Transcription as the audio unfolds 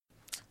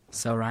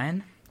So,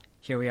 Ryan,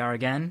 here we are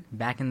again,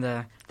 back in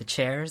the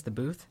chairs, the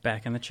booth.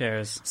 Back in the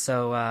chairs.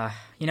 So,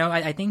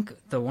 I think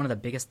one of the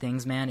biggest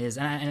things, man, is,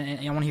 and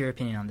I want to hear your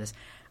opinion on this,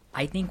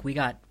 I think we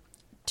got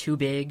too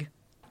big,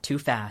 too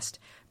fast,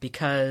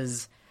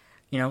 because,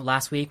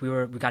 last week we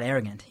got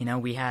arrogant.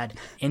 We had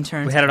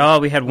interns. We had it all.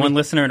 We had one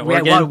listener in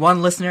Oregon. We had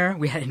one listener.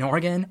 We had in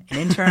Oregon, an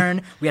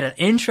intern. We had an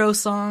intro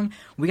song.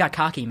 We got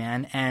cocky,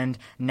 man, and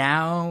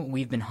now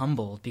we've been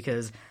humbled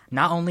because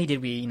not only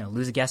did we,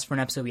 lose a guest for an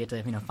episode, we had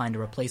to, find a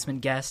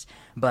replacement guest,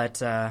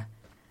 but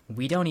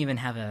we don't even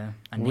have a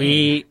name.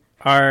 We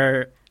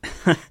are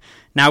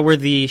now we're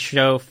the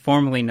show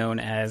formerly known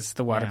as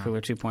the Water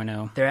Cooler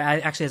 2.0. There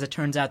actually, as it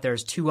turns out,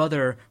 there's two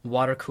other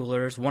water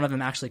coolers. One of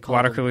them actually called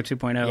Water Cooler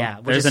 2.0.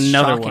 Yeah, there's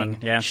another one.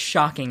 Yeah,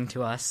 shocking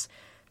to us.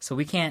 So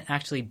we can't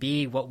actually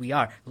be what we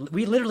are.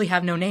 We literally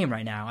have no name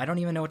right now. I don't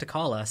even know what to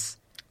call us.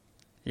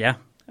 Yeah.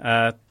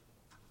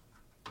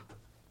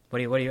 What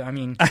do you? I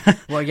mean,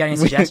 you got any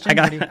suggestions?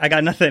 I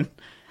got nothing.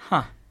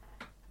 Huh?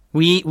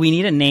 We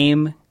need a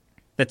name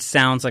that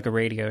sounds like a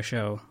radio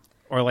show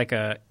or like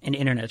an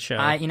internet show.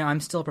 I'm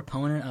still a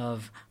proponent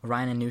of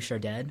Ryan and Noosh Are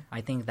Dead.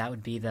 I think that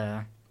would be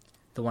the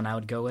one I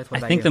would go with.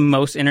 I think the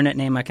most internet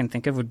name I can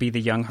think of would be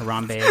the Young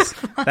Harambe's.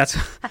 That's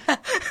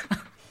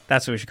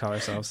what we should call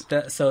ourselves.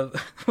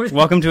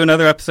 Welcome to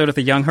another episode of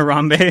the Young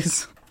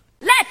Harambe's.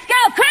 Let's go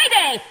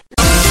crazy!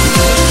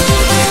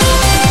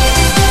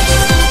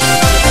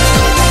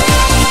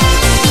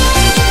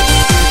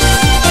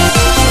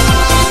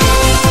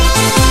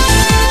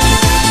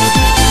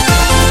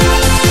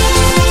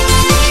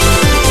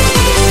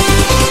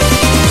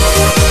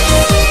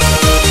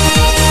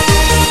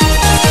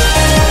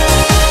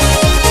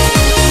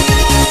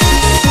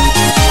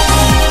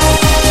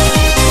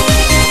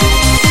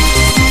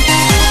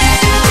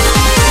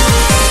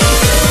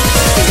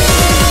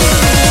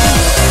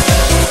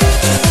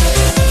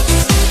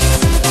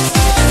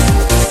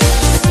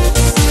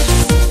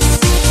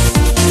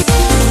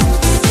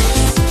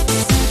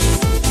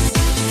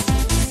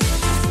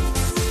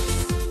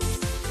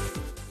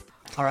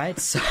 All right,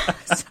 so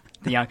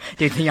the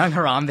Young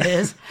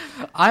Harambe's.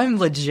 I'm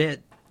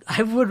legit.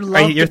 I would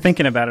love. You're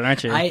thinking about it,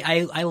 aren't you?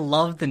 I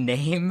love the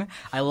name.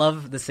 I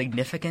love the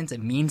significance.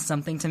 It means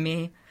something to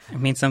me. It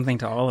means something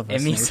to all of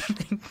us. It means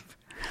something.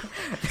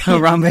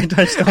 Harambe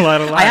touched a lot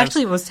of lives. I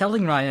actually was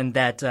telling Ryan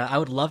that I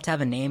would love to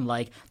have a name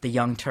like the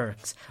Young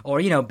Turks,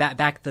 or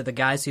back the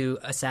guys who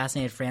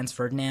assassinated Franz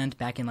Ferdinand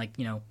back in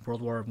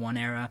World War I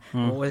era.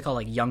 What were they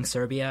called, Young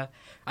Serbia?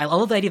 I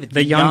love the idea of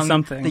the young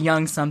something, the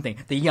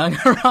Young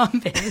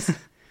Harambe's.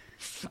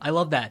 I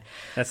love that.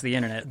 That's the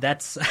internet.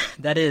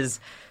 That is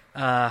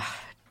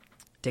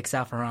Dick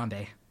South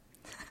Harambe.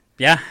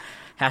 Yeah.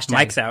 Hashtag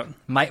Mike's out.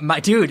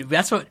 Dude,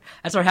 that's our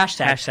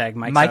hashtag. Hashtag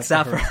Mike's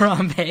out for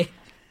Harambe.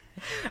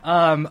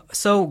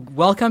 So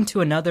welcome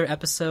to another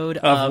episode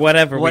of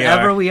whatever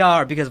we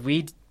are, because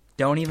we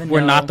don't even know.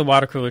 We're not the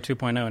Water Cooler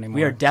 2.0 anymore.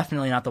 We are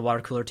definitely not the Water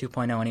Cooler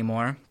 2.0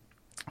 anymore.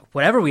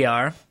 Whatever we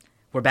are,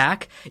 we're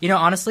back.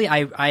 Honestly,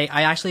 I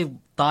actually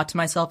thought to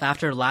myself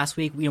after last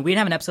week, we didn't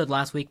have an episode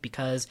last week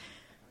because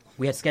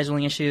we had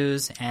scheduling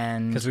issues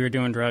and because we were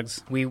doing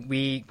drugs.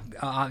 We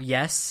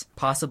yes,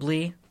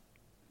 possibly.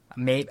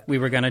 Maybe we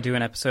were going to do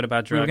an episode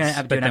about drugs,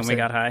 but then we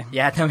got high.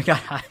 Yeah, then we got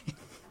high.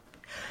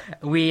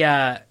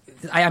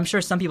 I'm sure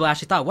some people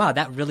actually thought, wow,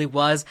 that really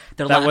was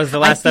the last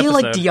episode. I feel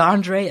like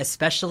DeAndre,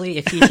 especially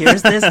if he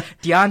hears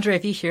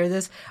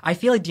this, I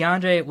feel like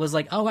DeAndre was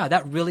like, oh, wow,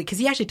 that really, because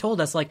he actually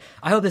told us, I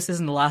hope this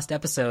isn't the last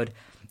episode.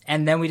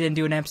 And then we didn't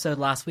do an episode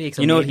last week.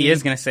 So what he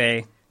is going to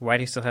say? Why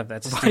do you still have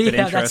that stupid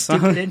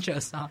intro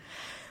song?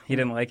 He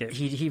didn't like it.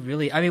 He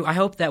really, I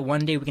hope that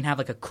one day we can have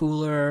a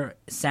cooler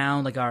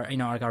sound,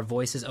 our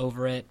voices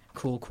over it,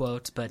 cool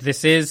quotes. But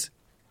this is,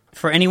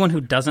 for anyone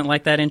who doesn't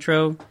like that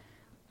intro.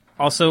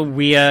 Also,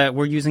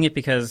 we're using it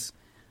because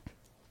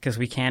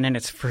we can and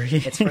it's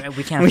free. It's free.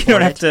 We can't. We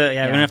don't have to.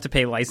 Yeah, we don't have to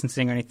pay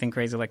licensing or anything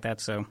crazy like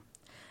that. So,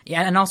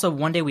 yeah, and also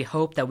one day we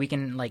hope that we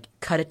can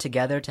cut it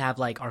together to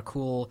have our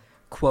cool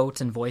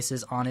quotes and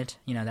voices on it.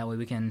 That way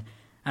we can,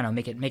 I don't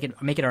know,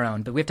 make it our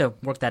own. But we have to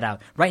work that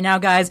out. Right now,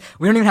 guys,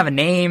 we don't even have a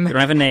name. We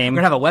don't have a name. We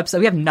don't have a website.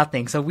 We have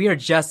nothing. So we are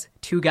just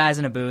two guys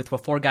in a booth. Well,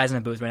 four guys in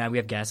a booth right now. We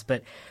have guests,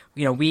 but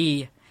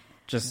we.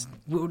 Just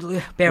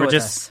bear with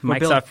us.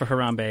 Mike's out for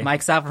Harambe.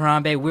 Mike's out for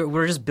Harambe.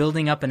 We're just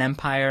building up an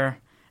empire,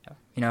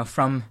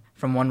 from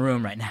one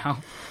room right now,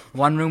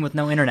 one room with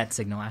no internet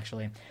signal,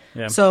 actually.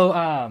 Yeah.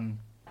 So,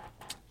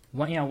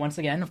 once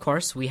again, of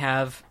course, we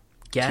have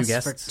two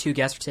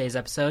guests for today's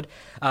episode.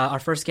 Our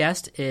first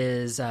guest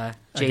is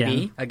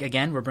JB.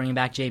 Again, we're bringing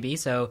back JB.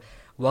 So.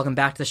 Welcome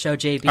back to the show,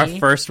 JB. Our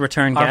first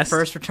returning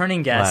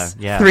guest.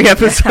 Wow, yeah. 3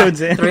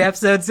 episodes in. 3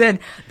 episodes in.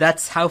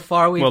 That's how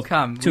far we've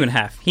come.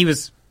 2.5.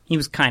 He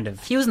was kind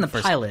of. He was in the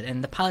pilot,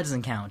 and the pilot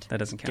doesn't count. That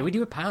doesn't count. Did we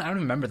do a pilot? I don't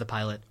remember the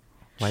pilot.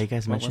 Why are you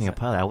guys mentioning a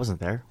pilot? I wasn't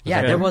there.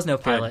 There was no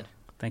pilot.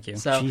 Good. Thank you.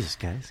 So, Jesus,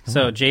 guys.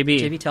 So,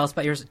 JB, tell us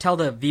about yours. Tell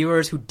the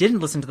viewers who didn't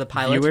listen to the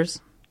pilot.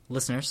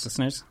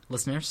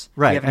 Listeners.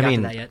 Right. We haven't gotten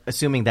to that yet.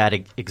 Assuming that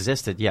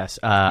existed, yes.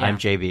 I'm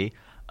JB.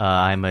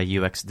 I'm a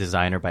UX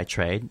designer by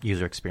trade,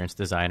 user experience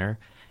designer,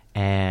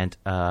 and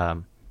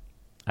I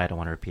don't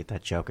want to repeat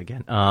that joke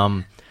again.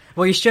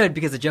 Well, you should,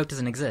 because the joke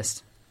doesn't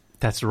exist.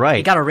 That's right.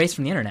 It got erased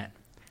from the internet.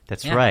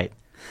 That's right.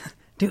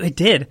 Dude, it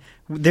did.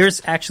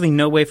 There's actually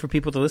no way for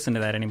people to listen to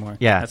that anymore.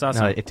 Yeah, that's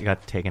awesome. No, it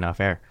got taken off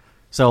air.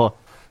 So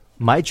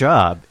my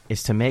job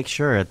is to make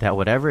sure that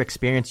whatever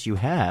experience you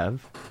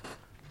have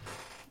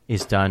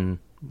is done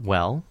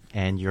well,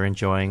 and you're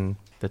enjoying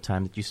the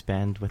time that you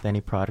spend with any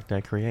product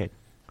I create,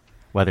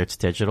 whether it's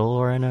digital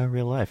or in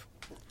real life.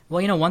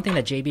 Well, one thing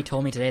that JB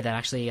told me today that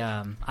actually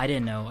I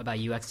didn't know about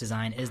UX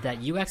design is that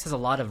UX has a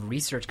lot of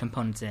research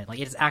components in it. Like,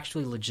 it is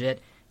actually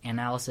legit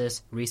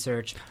analysis,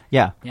 research.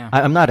 Yeah.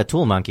 I'm not a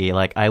tool monkey.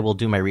 Like, I will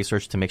do my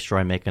research to make sure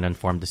I make an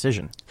informed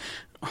decision.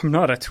 I'm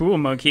not a tool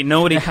monkey.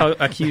 Nobody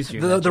accused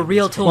you. The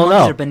real tool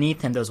monkeys are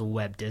beneath him, those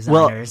web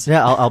designers. Well,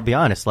 yeah, I'll be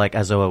honest. Like,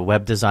 as a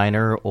web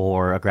designer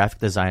or a graphic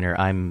designer,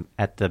 I'm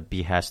at the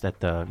behest, at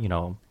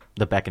the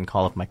beck and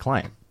call of my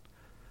client.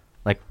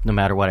 Like, no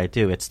matter what I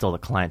do, it's still the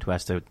client who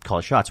has to call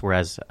the shots.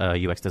 Whereas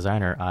a UX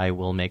designer, I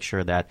will make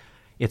sure that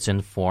it's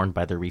informed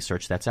by the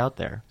research that's out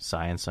there,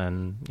 science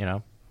and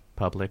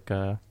public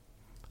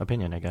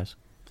opinion, I guess,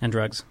 and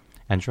drugs.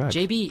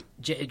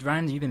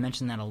 Ryan, you've been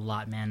mentioning that a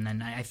lot, man,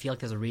 and I feel like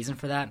there's a reason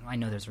for that. I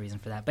know there's a reason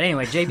for that. But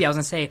anyway, JB, I was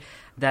going to say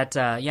that,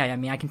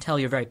 I can tell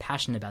you're very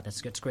passionate about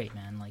this. It's great,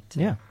 man.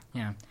 The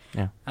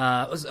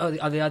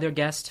other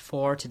guest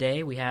for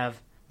today, we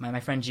have my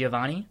friend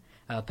Giovanni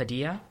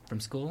Padilla from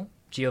school.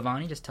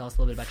 Giovanni, just tell us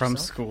a little bit about yourself. From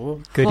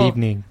school? Good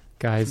evening,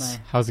 guys.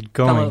 How's it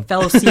going?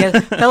 Fellow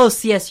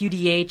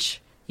CSUDH,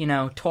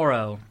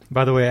 Toro.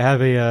 By the way, I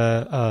have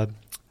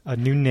a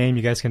new name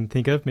you guys can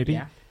think of, maybe?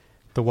 Yeah.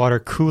 The Water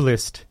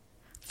Coolest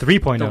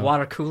 3.0. The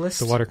Water Coolest?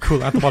 The Water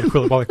Coolest. Not the Water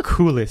Coolest, Water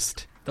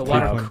Coolest. The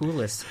Water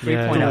Coolest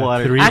 3.0.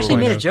 Yeah, I actually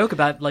made a joke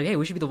about, hey,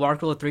 we should be the Water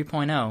Cooler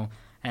 3.0.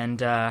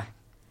 And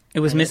it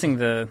was missing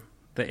the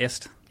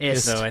ist,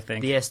 though, I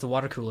think. The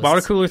Water Coolest.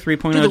 Water Cooler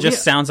 3.0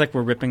 sounds like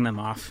we're ripping them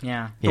off.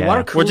 Yeah. The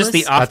Water Coolest. We're just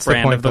the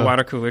off-brand of the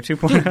Water Cooler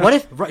 2.0.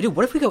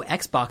 What if we go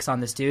Xbox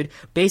on this, dude?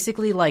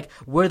 Basically, like,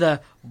 we're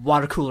the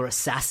Water Cooler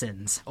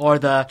Assassins. Or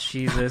the...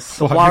 Jesus.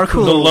 The Water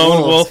Cooler The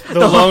Lone Wolf. The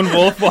Lone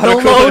Wolf Water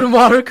Cooler. The Lone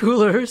Water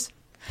Coolers.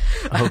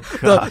 Oh,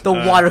 God. The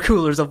Water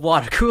Coolers of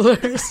Water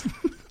Coolers.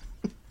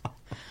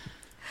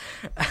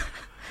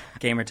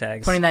 Gamer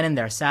tags. Putting that in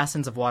there.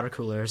 Assassins of Water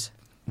Coolers.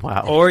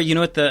 Wow. Or, you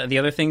know what the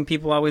other thing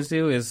people always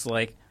do is,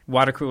 like,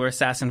 Water Cooler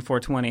Assassin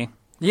 420.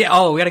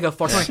 Yeah, we gotta go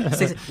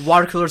 420.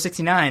 Water Cooler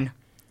 69.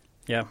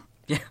 Yeah.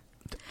 Yeah.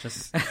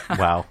 Just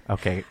wow.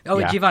 Okay.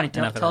 Giovanni,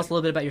 tell us a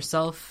little bit about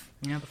yourself,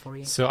 before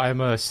you... So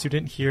I'm a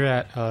student here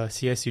at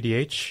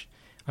CSUDH.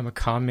 I'm a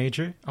comm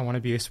major. I want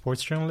to be a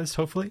sports journalist,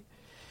 hopefully.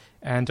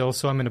 And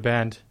also I'm in a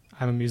band.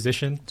 I'm a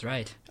musician. That's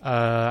right.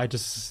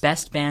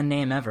 Best band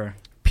name ever.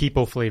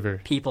 People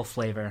Flavor. People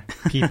Flavor.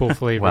 People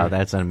Flavor. Wow,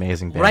 that's an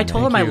amazing band. What I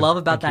told him I love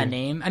about that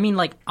name, I mean,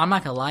 like, I'm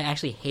not going to lie, I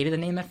actually hated the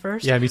name at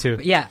first. Yeah, me too.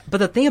 But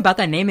the thing about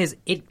that name is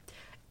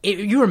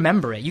you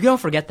remember it. You don't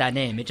forget that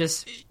name. It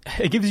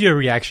gives you a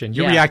reaction.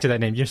 You react to that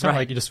name. You're not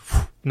like, you just,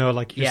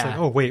 like, you're just like,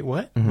 oh, wait,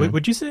 what? Mm-hmm.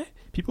 What'd you say?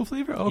 People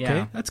Flavor?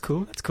 Okay, that's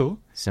cool. That's cool.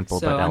 Simple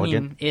but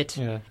elegant. I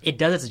mean, it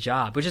does its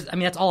job, which is, I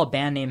mean, that's all a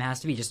band name has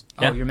to be. Just,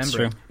 you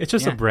remember it. It's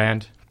just a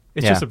brand.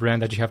 It's just a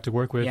brand that you have to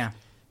work with. Yeah.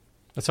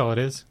 That's all it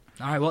is.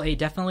 All right, well,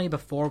 definitely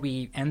before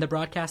we end the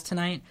broadcast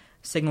tonight,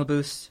 Signal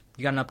Boost,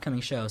 you got an upcoming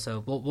show,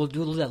 so we'll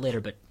do that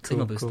later, but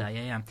Signal Boost that,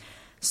 yeah.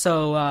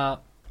 So, all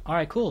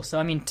right, cool. So,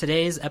 I mean,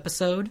 today's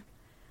episode,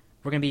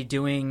 we're going to be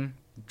doing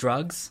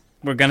drugs.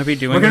 We're going to be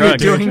doing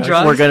drugs.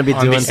 We're going to be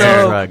doing drugs.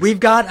 So, we've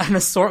got an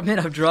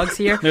assortment of drugs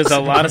here. There's a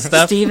lot of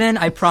stuff. Steven,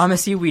 I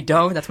promise you we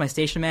don't. That's my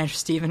station manager,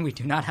 Steven. We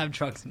do not have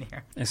drugs in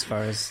here. As far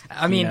as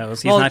he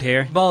knows. He's not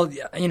here. Well,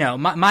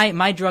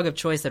 my drug of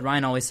choice that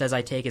Ryan always says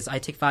I take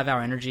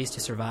 5-hour energies to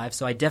survive.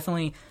 So I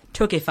definitely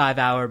took a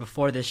 5-hour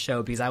before this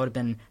show because I would have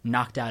been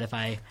knocked out if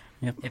I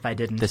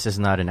didn't. This is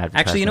not an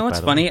advertisement. Actually, you know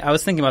what's funny? I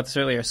was thinking about this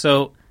earlier.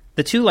 So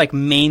the two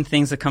main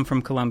things that come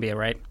from Colombia,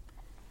 right?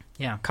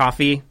 Yeah.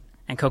 Coffee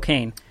and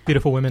cocaine.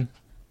 Beautiful women.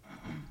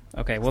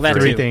 Okay, well that's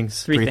three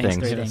things. Three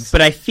things.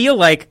 But I feel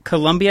like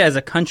Colombia as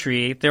a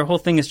country, their whole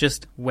thing is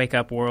just wake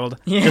up, world.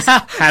 Yeah. Just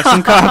have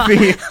some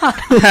coffee,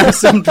 have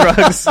some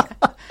drugs,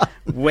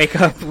 wake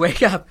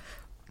up,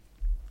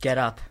 get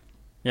up.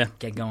 Yeah,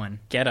 get going,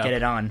 get up, get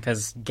it on.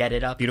 Because get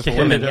it up, beautiful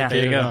women. Yeah,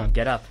 there you go.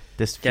 Get up.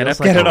 This feels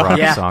like a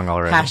rock song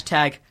already.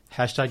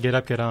 Hashtag get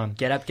up, get on.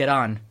 Get up, get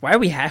on. Why are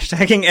we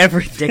hashtagging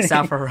everything? Dick's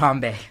out for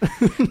Harambe.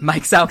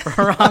 Mike's out for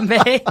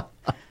Harambe.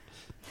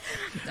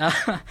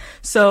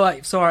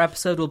 So our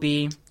episode will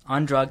be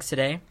on drugs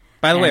today.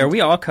 By the way, are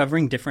we all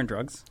covering different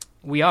drugs?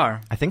 We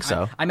are. I think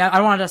so. I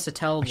don't want us to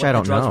tell what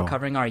the drugs we're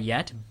covering are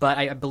yet, but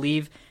I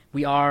believe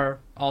we are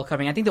all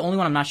covering. I think the only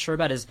one I'm not sure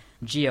about is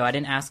Gio. I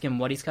didn't ask him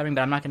what he's covering,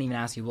 but I'm not going to even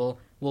ask you.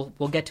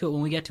 We'll get to it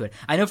when we get to it.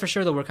 I know for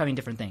sure that we're covering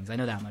different things. I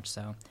know that much.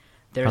 So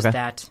there's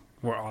that.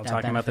 We're all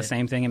talking about the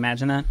same thing.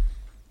 Imagine that.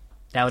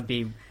 That would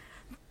be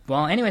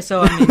Well, anyway,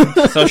 so I mean,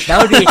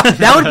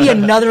 that would be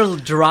another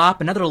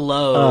drop, another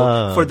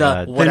low for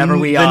the whatever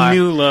we are. The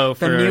new low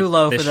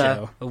for this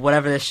show.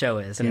 Whatever this show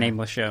is. The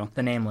nameless show.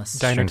 The nameless.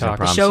 Diner Talk.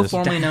 The show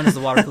formerly known as the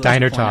Water Coolers.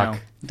 Diner Talk.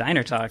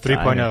 Diner Talk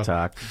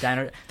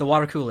 3.0. The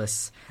Water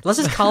Coolers. Let's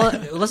just call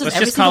it. Let's just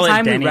every single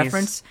time we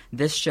reference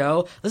this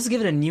show, let's just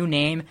give it a new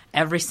name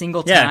every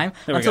single time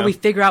until we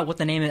figure out what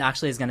the name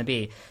actually is going to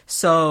be.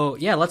 So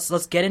yeah,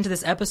 let's get into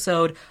this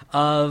episode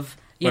of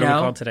what are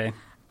we called today?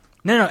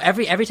 No.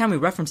 Every time we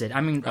reference it,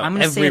 I mean, I'm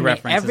going to say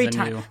every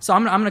time. New. So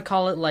I'm going to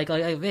call it like,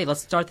 hey,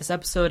 let's start this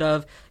episode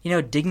of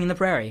digging in the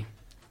prairie.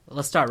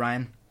 Let's start,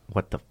 Ryan.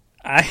 What the?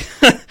 I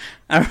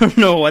don't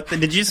know what.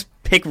 Did you just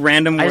pick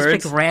random words? I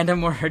just picked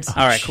random words.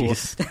 All right, cool.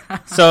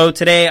 So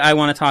today I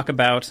want to talk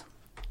about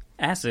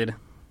acid.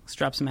 Let's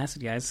drop some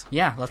acid, guys.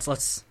 Yeah, let's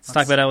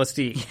talk about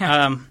LSD.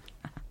 Yeah.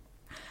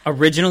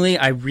 Originally,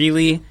 I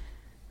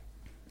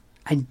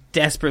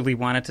desperately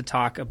wanted to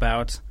talk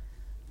about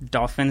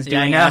dolphins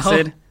doing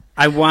acid.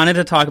 I wanted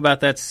to talk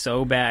about that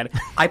so bad.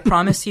 I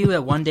promise you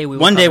that one day we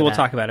will. One day we'll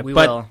talk about it. We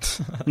will.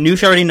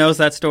 Noosh already knows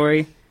that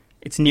story.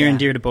 It's near and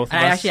dear to both of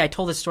us. Actually, I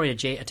told this story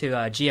to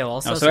Gio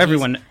also. So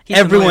everyone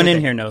in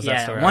here knows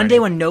that story. One day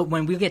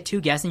when we get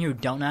two guests in here who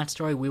don't know that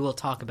story, we will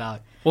talk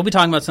about. We'll be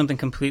talking about something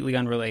completely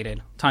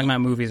unrelated. Talking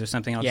about movies or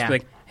something. I'll just be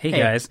like, hey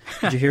guys,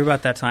 did you hear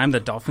about that time the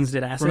dolphins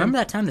did acid? Remember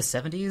that time, the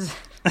 70s?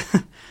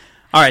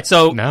 All right,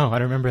 so... No, I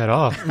don't remember at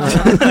all.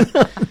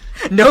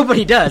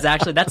 Nobody does,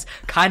 actually. That's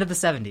kind of the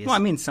 70s. Well, I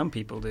mean, some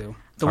people do.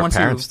 Our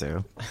parents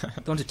do.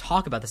 The ones who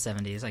talk about the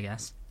 70s, I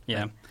guess.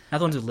 Yeah. Not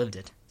the ones who lived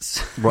it.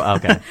 Well,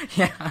 okay.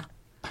 Yeah.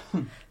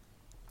 All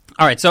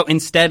right, so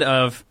instead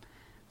of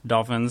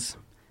dolphins,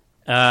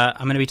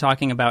 I'm going to be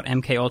talking about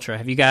MK Ultra.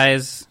 Have you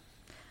guys...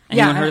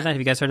 Anyone heard of that? Have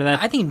you guys heard of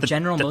that? I think in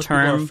general, most people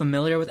are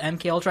familiar with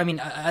MK Ultra. I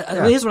mean,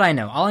 here's what I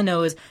know. All I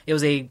know is it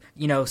was a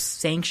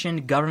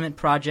sanctioned government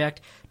project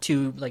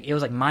to it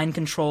was mind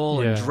control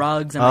and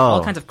drugs and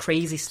all kinds of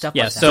crazy stuff.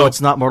 Yeah, like that. So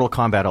it's not Mortal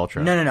Kombat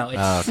Ultra. No.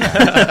 It's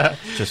okay.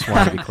 Just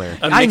wanted to be clear.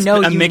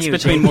 A mix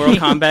between Mortal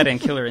Kombat and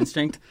Killer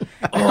Instinct.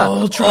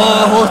 Ultra.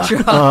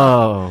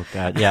 Oh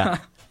God, yeah.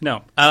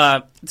 No.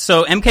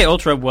 So MK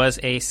Ultra was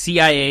a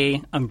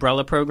CIA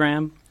umbrella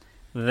program.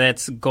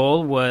 That's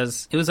goal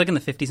was, it was in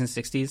the 50s and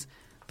 60s.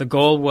 The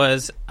goal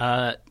was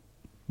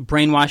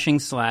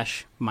brainwashing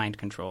 / mind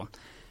control.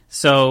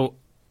 So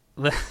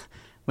let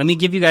me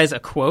give you guys a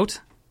quote,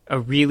 a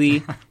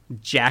really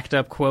jacked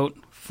up quote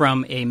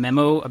from a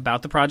memo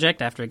about the project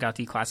after it got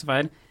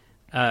declassified.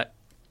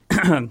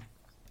 Can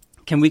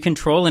we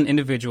control an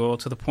individual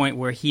to the point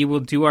where he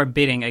will do our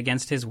bidding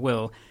against his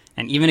will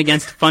and even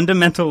against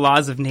fundamental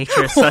laws of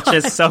nature such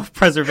as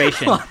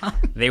self-preservation?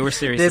 They were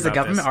serious There's about a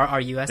government, this.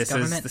 our U.S.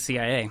 government? This is the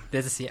CIA.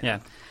 There's a CIA. Yeah.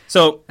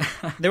 So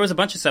there was a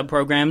bunch of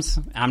sub-programs.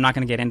 I'm not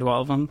going to get into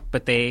all of them,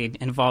 but they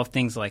involved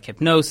things like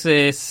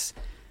hypnosis,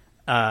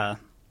 all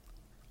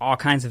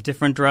kinds of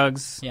different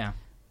drugs,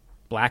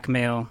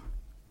 blackmail.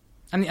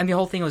 I mean, the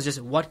whole thing was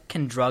just, what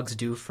can drugs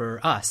do for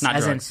us? Not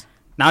drugs.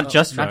 Not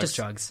just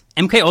drugs.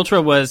 MK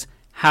Ultra was,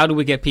 how do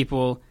we get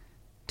people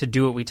to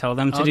do what we tell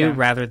them to do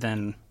rather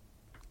than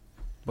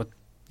what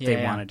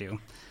they want to do.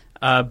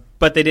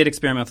 But they did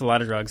experiment with a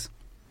lot of drugs.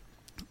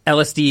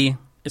 LSD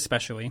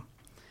especially.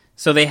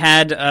 So they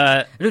had...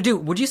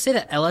 Dude, would you say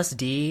that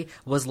LSD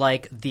was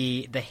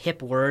the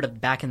hip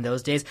word back in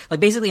those days?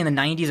 Basically in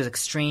the 90s it was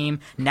extreme.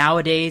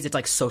 Nowadays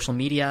it's social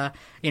media.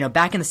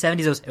 Back in the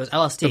 70s it was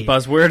LSD. The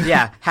buzzword?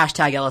 Yeah.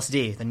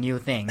 #LSD, the new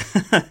thing.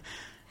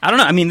 I don't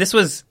know. I mean, this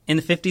was in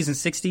the 50s and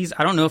 60s.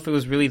 I don't know if it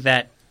was really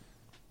that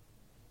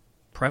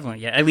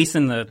prevalent yet, at least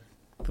in the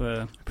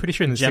pretty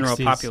sure in the general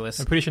 60s. populace.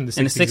 I'm pretty sure in the 60s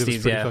it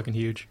was pretty fucking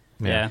huge.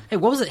 Yeah. Hey,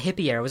 what was it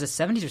hippie era? Was it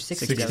 70s or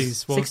 60s?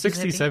 60s. Well,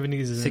 60s,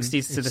 70s.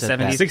 60s to the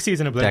 70s. 60s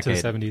and a blend to the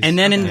 70s. And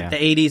then in the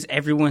 80s,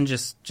 everyone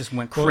just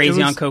went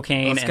crazy on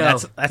cocaine, and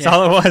that's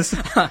all it was.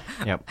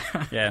 Yep.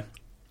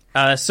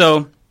 Yeah.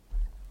 So,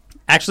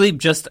 actually,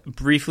 just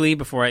briefly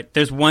before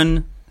there's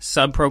one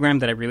sub-program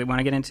that I really want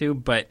to get into,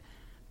 but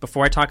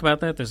before I talk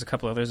about that, there's a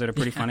couple others that are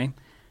pretty funny.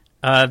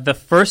 The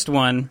first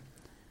one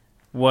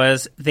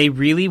was they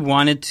really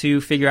wanted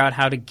to figure out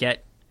how to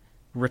get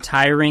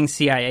retiring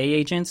CIA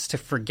agents to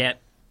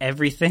forget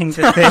everything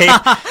that they,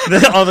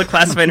 all the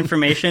classified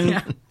information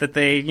that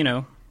they,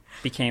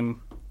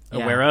 became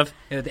aware of.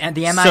 And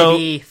the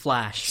MIB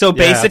flash. So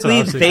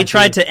basically, they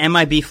tried to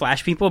MIB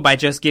flash people by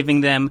just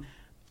giving them,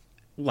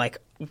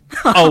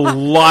 a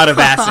lot of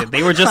acid.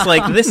 They were just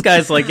this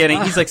guy's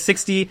he's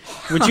 60.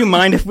 Would you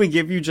mind if we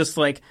give you just,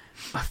 a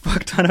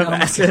fuck ton of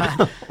acid?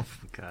 Oh,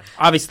 God.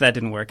 Obviously, that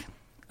didn't work.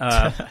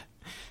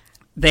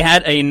 They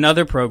had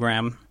another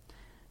program,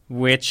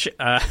 which,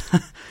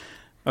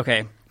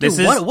 okay.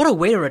 Dude, what a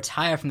way to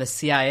retire from the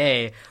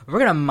CIA. We're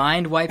going to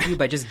mind wipe you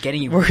by just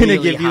getting you We're really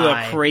going to give you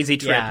a crazy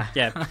trip.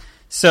 Yeah.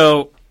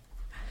 So,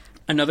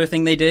 another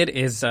thing they did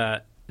is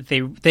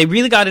they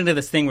really got into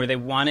this thing where they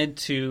wanted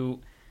to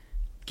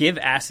give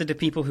acid to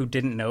people who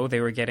didn't know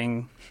they were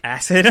getting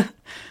acid.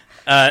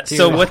 So it's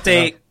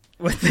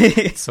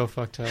so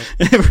fucked up.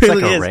 It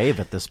really it's is. A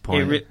rave at this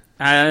point.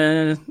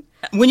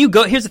 when you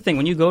go, here's the thing: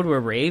 when you go to a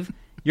rave,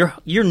 you're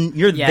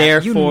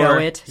there you for know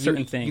it.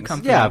 certain You things.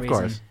 come for Yeah, a of reason.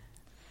 course.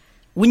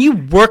 When you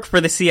work for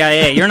the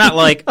CIA, you're not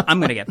like,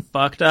 I'm gonna get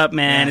fucked up,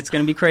 man. It's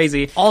gonna be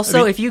crazy. Also,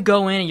 I mean, if you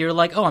go in and you're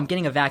like, oh, I'm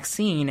getting a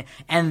vaccine,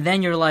 and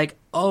then you're like,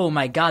 oh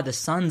my god, the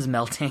sun's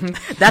melting.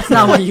 That's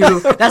not what you.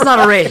 That's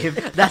not a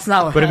rave. That's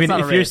not what. But I that's mean,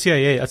 not a if you're rave.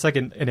 CIA, that's like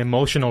an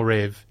emotional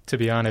rave. To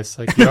be honest,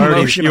 like you're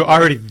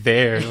already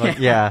there. Like,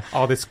 Yeah.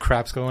 all this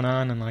crap's going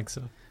on, and like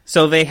so.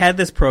 so they had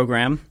this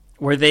program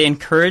where they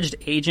encouraged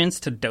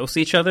agents to dose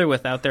each other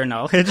without their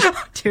knowledge.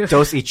 Dude,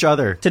 Dose each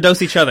other. To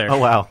dose each other. Oh,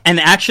 wow. And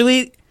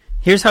actually,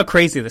 here's how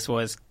crazy this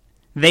was.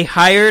 They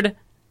hired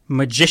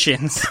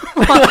magicians.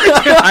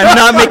 I'm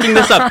not making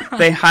this up.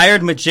 They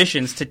hired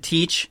magicians to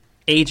teach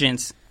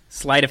agents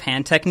sleight of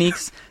hand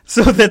techniques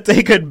so that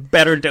they could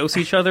better dose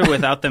each other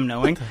without them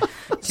knowing.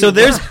 So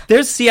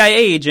there's CIA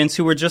agents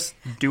who were just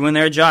doing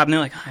their job, and they're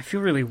like, I feel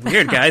really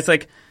weird, guys.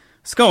 Like,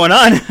 what's going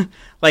on?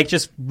 Like,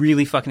 just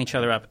really fucking each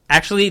other up.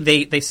 Actually,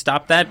 they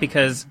stopped that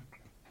because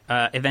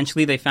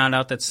eventually they found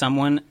out that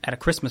someone at a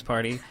Christmas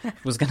party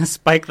was going to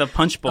spike the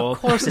punch bowl. Of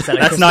course it's at a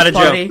That's not a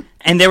Christmas party. joke.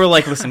 And they were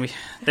like, listen,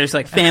 there's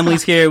like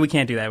families here. We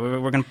can't do that.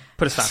 We're going to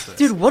put a stop to this.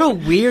 Dude, what a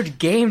weird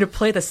game to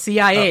play the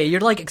CIA.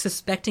 You're like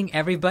suspecting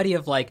everybody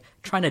of like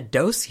trying to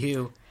dose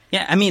you.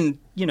 Yeah, I mean,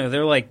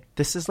 they're like,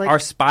 This is like our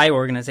spy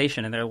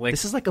organization, and they're like,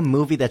 this is like a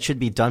movie that should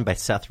be done by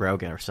Seth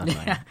Rogen or something.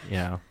 Yeah. You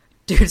know.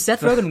 Dude,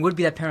 Seth Rogen would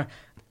be that parent.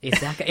 Is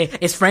that guy,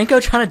 is Franco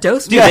trying to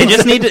dose me?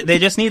 dude, they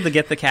just need to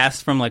get the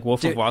cast from like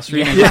Wolf of Wall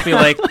Street and just be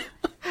like,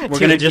 we're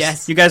gonna just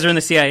yes. you guys are in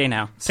the CIA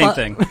now. Same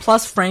thing.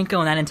 Plus Franco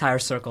and that entire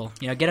circle.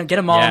 Get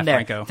them all Yeah, in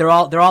there. Franco.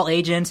 They're all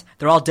agents.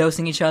 They're all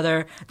dosing each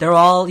other. They're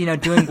all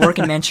doing work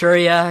in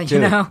Manchuria.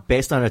 Dude,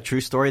 based on a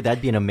true story,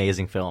 that'd be an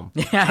amazing film.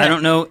 Yeah, I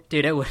don't know.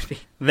 dude. It would be.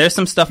 There's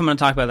some stuff I'm going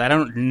to talk about that I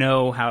don't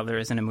know how there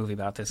isn't a movie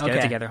about this. Get it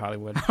Okay. together,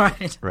 Hollywood. All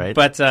right. Right?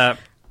 But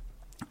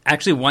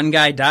actually, one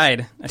guy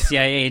died. A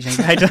CIA agent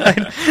guy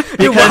died.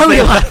 Dude, why are we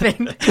they-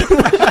 laughing?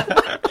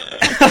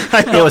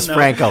 it was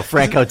Franco.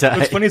 Franco died.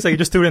 What's funny is like you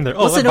just threw it in there.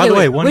 Oh, Listen, by okay, the way,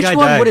 wait, one which guy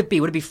one died. would it be?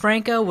 Would it be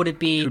Franco? Would it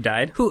be Who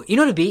died? Who? You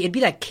know what it'd be? It'd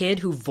be that kid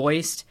who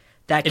voiced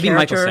that It'd be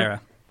character. Michael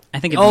Cera. I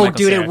think it'd be Oh, Michael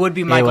dude, Cera. it would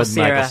be It Michael was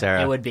Michael Cera.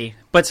 Cera. It would be.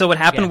 But so what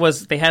happened Yeah.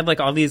 was they had like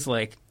all these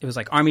like it was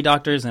like army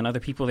doctors and other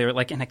people. They were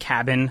like in a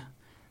cabin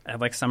at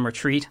like some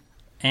retreat,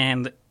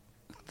 and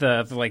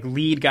the like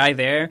lead guy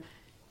there,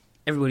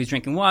 everybody's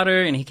drinking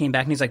water, and he came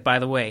back and he's like, by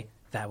the way,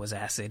 that was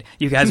acid.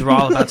 You guys were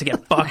all about to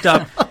get fucked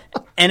up,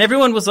 and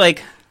everyone was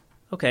like,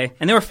 okay,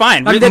 and they were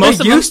fine. I mean, they're Most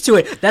of used to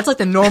it. That's like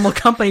the normal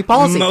company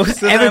policy. Most of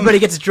them- Everybody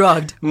gets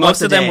drugged.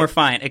 Most of them the were day.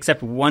 fine,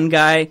 except one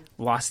guy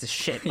lost his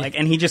shit, like,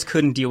 and he just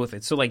couldn't deal with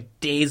it. So, like,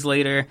 days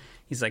later,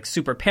 he's like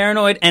super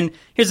paranoid. And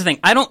here's the thing: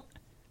 I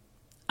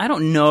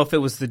don't know if it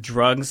was the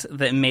drugs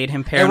that made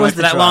him paranoid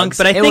for that long, drugs.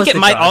 but I It think was it the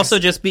might drugs. also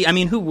just be. I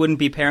mean, who wouldn't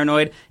be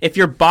paranoid if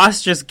your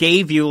boss just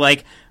gave you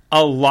like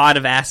a lot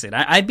of acid?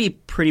 I'd be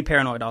pretty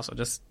paranoid. Also,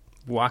 just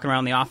walking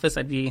around the office,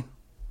 I'd be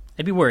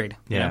worried.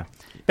 you Yeah. know?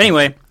 But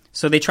anyway.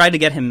 So they tried to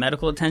get him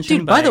medical attention.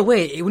 Dude, by the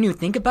way, when you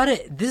think about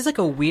it, this is like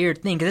a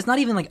weird thing because it's not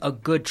even like a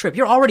good trip.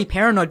 You're already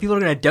paranoid. People are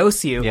going to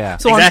dose you. Yeah.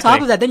 So on Exactly.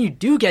 top of that, then you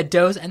do get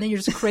dosed, and then you're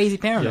just crazy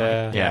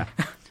paranoid. Yeah.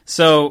 Yeah.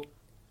 So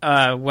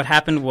what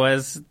happened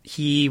was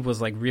he was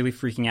like really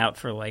freaking out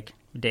for like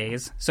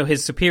days. So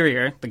his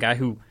superior, the guy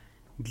who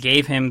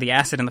gave him the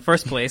acid in the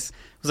first place,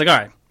 was like, all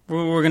right,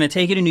 we're going to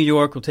take you to New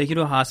York. We'll take you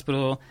to a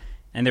hospital.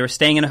 And they were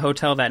staying in a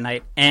hotel that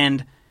night.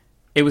 And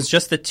it was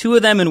just the two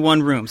of them in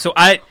one room. So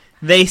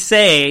they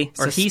say,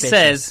 or he Suspicious.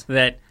 says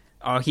that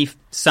he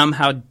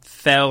somehow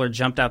fell or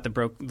jumped out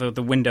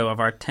the window of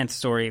our 10th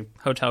story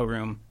hotel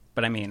room.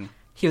 But I mean,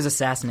 He was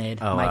assassinated.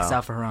 Oh, Mike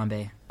wow. Salfa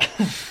Harambe.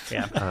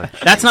 yeah,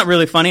 that's not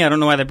really funny. I don't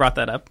know why they brought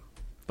that up,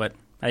 but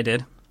I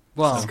did.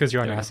 Well, It's because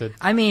you're on acid.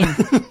 I mean,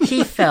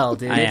 he fell,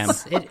 dude. I am.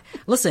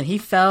 Listen, he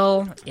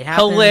fell. It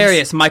happens.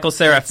 Hilarious. Michael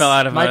Cera fell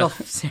out of Michael.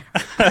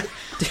 a...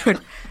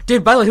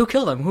 Dude. By the way, who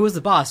killed him? Who was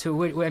the boss? I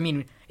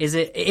mean, is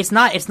it? It's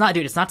not.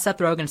 Dude. It's not Seth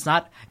Rogen. It's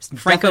not. It's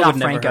Franco definitely would not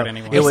never Franco. hurt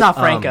anyone. It's not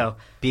Franco.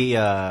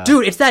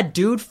 Dude, It's that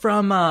dude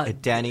from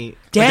Danny.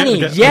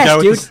 Danny. The guy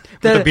Yes, with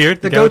dude. the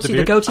beard? the The guy with the goatee,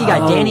 beard? goatee guy.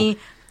 Oh.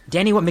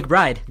 Danny what?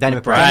 McBride. Danny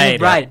McBride. Right.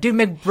 McBride. Dude,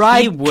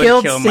 McBride He would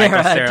killed kill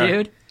Michael Sarah,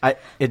 Cera. dude.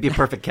 It'd be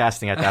perfect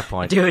casting at that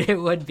point. Dude, it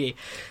would be.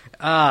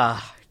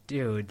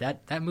 Dude,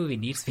 that movie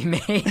needs to be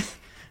made.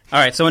 All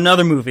right, so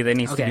another movie that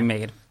needs to Okay. be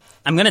made.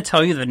 I'm going to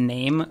tell you the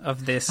name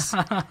of this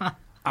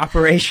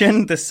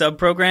operation, this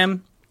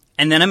sub-program,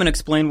 and then I'm going to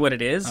explain what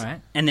it is, All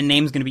right. and the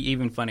name's going to be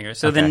even funnier.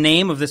 So the Okay.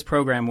 name of this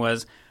program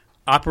was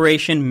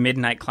Operation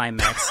Midnight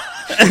Climax.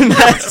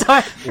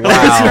 Sorry.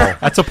 Wow.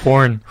 That's a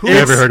porn. Who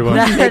ever heard of one?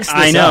 That's-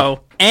 I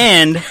know.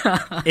 And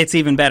it's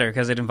even better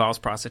because it involves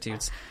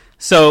prostitutes.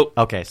 So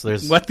Okay, so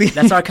there's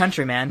That's our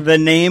country, man. the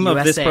name of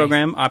this USA.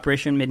 program,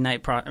 Operation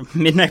Midnight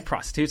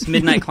Prostitutes,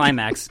 Midnight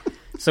Climax.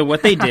 So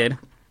what they did,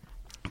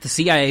 the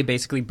CIA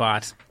basically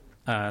bought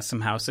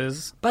some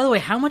houses. By the way,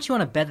 how much you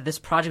want to bet that this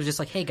project was just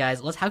like, hey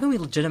guys, how can we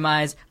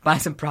legitimize buying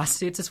some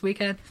prostitutes this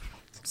weekend?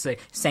 It's a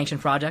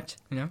sanctioned project,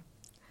 you know?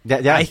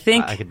 yeah, I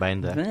think I could buy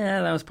into that.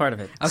 Yeah, that was part of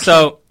it. Okay.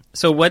 So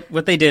So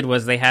what they did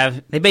was they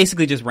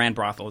basically just ran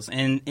brothels.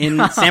 And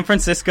in San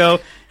Francisco,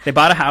 they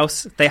bought a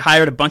house. They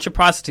hired a bunch of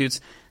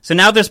prostitutes. So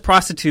now there's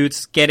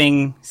prostitutes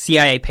getting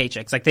CIA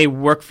paychecks. Like, they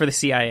work for the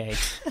CIA.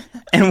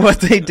 And what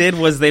they did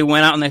was they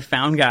went out and they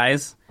found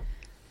guys,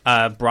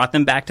 brought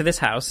them back to this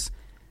house.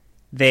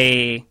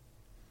 They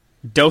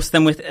dosed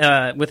them with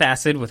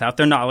acid without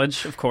their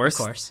knowledge, of course.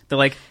 Of course. They're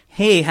like,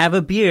 hey, have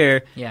a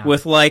beer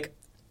with like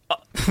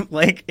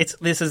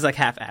this is like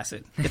half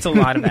acid. It's a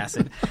lot of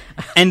acid.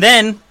 And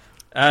then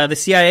the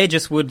CIA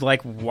just would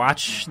like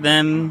watch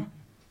them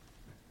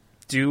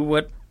do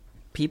what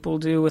people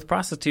do with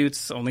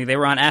prostitutes, only they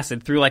were on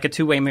acid through like a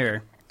two-way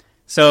mirror.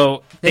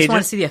 So they just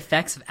want to see the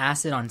effects of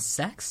acid on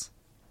sex?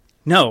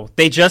 No,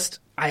 they just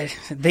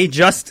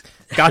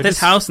got this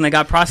house and they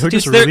got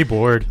prostitutes. They're just really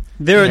bored.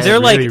 They're really,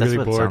 like,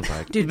 really bored.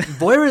 Like. Dude,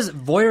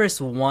 Voyeurs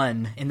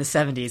won in the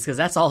 70s because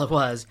that's all it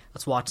was.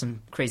 Let's watch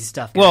some crazy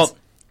stuff, guys. Well,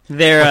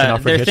 their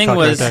Hitchcock thing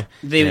was right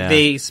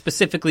they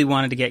specifically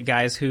wanted to get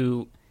guys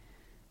who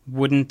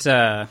wouldn't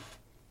who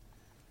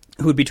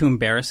would be too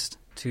embarrassed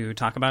to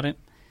talk about it.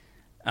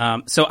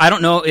 So I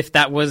don't know if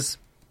that was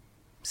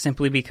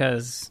simply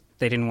because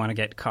they didn't want to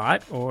get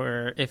caught,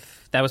 or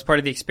if that was part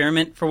of the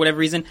experiment for whatever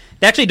reason.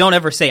 They actually don't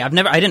ever say. I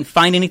didn't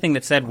find anything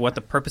that said what the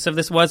purpose of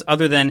this was,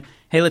 other than,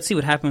 hey, let's see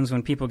what happens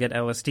when people get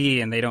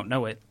LSD and they don't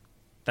know it.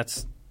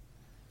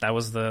 That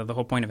was the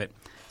whole point of it.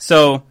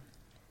 So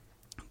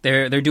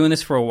they're doing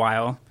this for a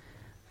while.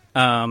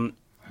 I mean,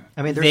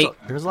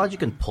 there's a lot you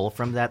can pull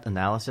from that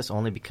analysis,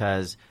 only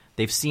because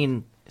they've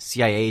seen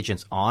CIA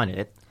agents on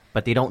it,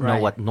 but they don't know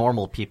what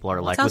normal people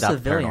are like without without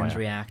civilians paranoia.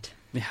 react.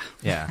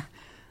 Yeah.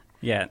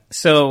 Yeah.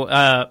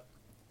 So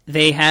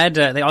they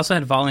also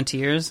had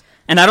volunteers,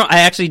 and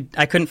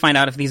I couldn't find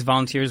out if these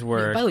volunteers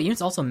were. By the way, you know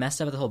what's also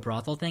messed up with the whole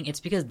brothel thing? It's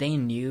because they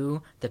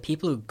knew the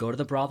people who go to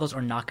the brothels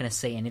are not going to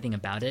say anything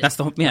about it. That's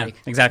the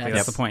exactly.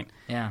 That's the point.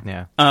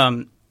 Yeah.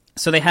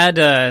 So they had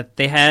this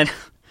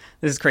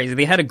is crazy.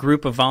 They had a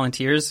group of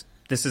volunteers.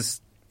 This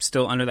is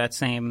still under that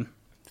same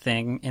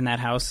thing in that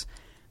house.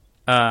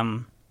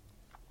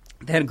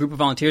 They had a group of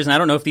volunteers, and I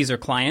don't know if these are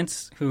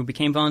clients who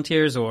became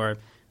volunteers or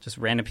just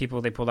random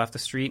people they pulled off the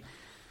street.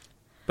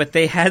 But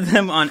they had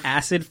them on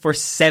acid for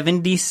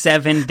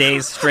 77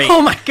 days straight.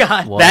 Oh, my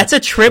God. What That's a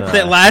trip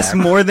that lasts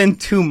more than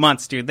 2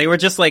 months, dude. They were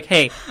just like,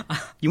 hey,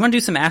 you want to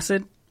do some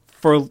acid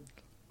for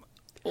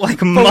like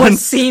For months? what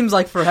seems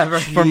like forever.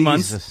 For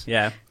months.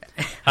 Yeah.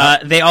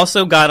 They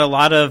also got a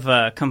lot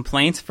of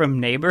complaints from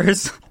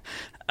neighbors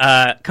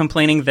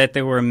complaining that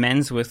there were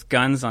men with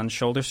guns on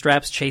shoulder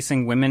straps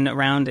chasing women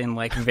around in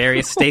like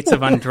various states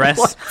of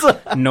undress.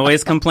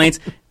 Noise complaints.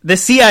 The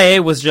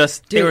CIA was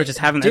they were just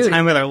having the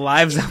time of their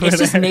lives over It's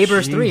just there.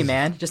 Neighbors 3,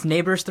 man. Just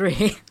Neighbors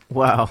 3.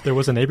 Wow. There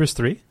was a Neighbors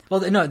 3?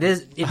 Well, no,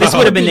 this would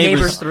have been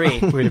Neighbors Neighbors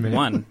 3. Wait a minute.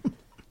 1.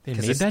 They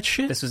made that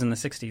shit? This was in the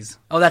 60s.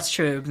 Oh, that's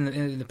true.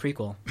 In the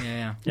prequel.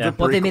 Yeah.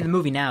 Well, if they made the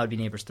movie now, it'd be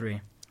Neighbors 3.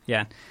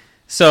 Yeah.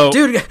 So,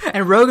 Dude,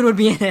 and Rogan would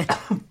be in it.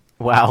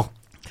 Wow.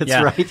 That's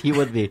Yeah. right. He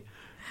would be.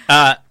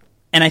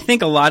 and I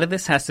think a lot of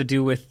this has to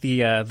do with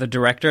the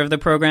director of the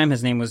program.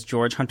 His name was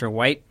George Hunter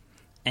White,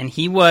 and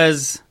he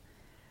was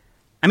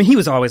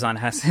always on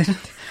acid,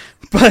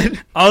 but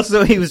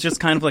also he was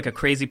just kind of like a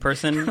crazy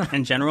person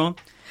in general.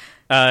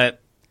 To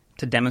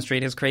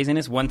demonstrate his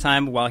craziness, one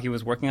time while he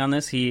was working on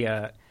this, he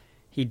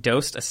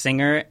dosed a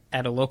singer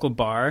at a local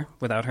bar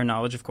without her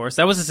knowledge, of course.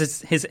 That was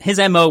his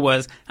MO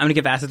was, I'm going to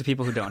give acid to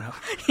people who don't know.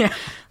 Yeah.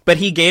 But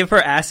he gave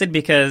her acid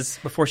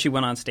before she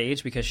went on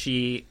stage, because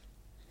he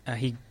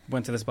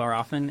went to this bar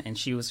often, and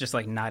she was just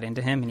like not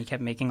into him, and he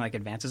kept making like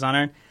advances on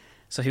her.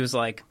 So he was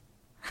like,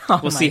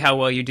 we'll see how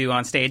well you do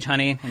on stage,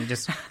 honey.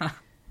 And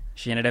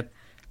she ended up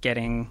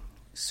getting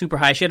super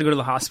high. She had to go to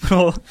the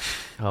hospital.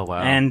 Oh,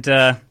 wow. And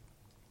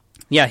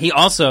he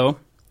also,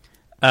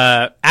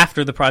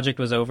 after the project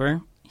was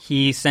over,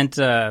 he sent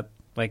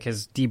like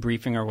his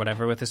debriefing or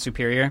whatever with his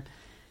superior.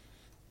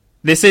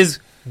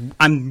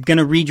 I'm going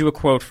to read you a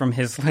quote from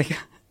his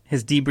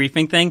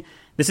debriefing thing.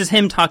 This is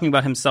him talking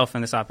about himself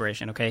in this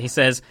operation, okay? He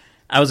says,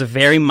 I was a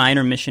very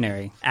minor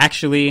missionary,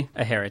 actually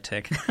a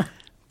heretic.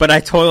 But I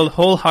toiled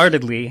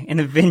wholeheartedly in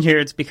the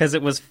vineyards because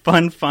it was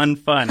fun.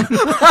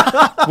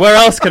 Where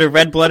else could a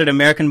red-blooded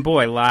American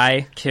boy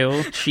lie,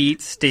 kill,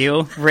 cheat,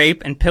 steal,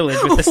 rape, and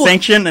pillage with the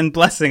sanction and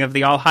blessing of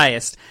the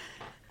All-Highest?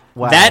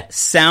 Wow. That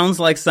sounds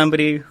like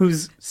somebody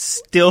who's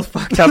still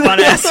fucked up on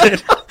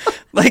acid.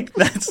 Like,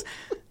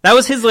 that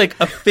was his, like,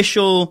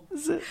 official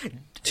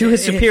to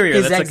his superior.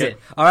 His That's exit.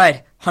 All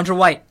right, Hunter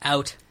White,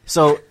 out.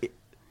 So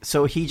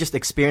he just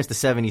experienced the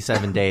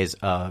 77 days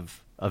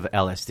of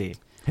LSD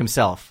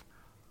himself.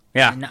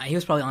 Yeah. No, he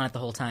was probably on it the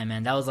whole time,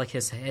 man. That was like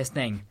his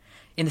thing.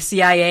 In the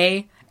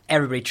CIA,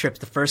 everybody trips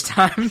the first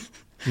time.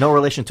 No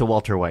relation to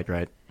Walter White,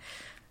 right?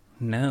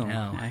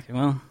 No.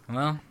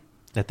 Well,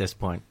 At this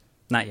point.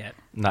 Not yet.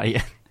 Not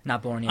yet.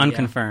 not born yet.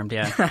 Unconfirmed,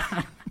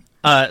 yeah.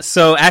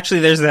 So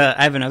actually,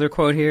 I have another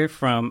quote here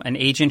from an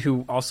agent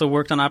who also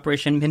worked on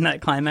Operation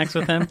Midnight Climax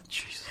with him.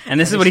 And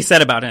this is what he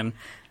said about him.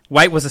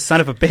 White was a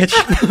son of a bitch.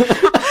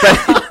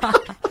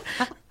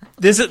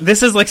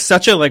 This is like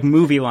such a like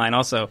movie line.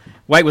 Also,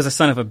 White was a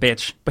son of a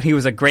bitch, but he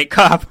was a great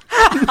cop.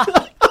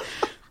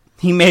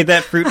 He made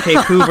that fruitcake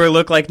Hoover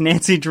look like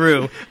Nancy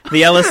Drew.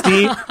 The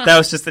LSD, that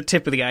was just the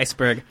tip of the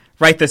iceberg.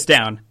 Write this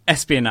down: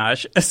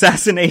 espionage,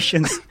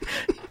 assassinations,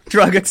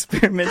 drug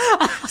experiments,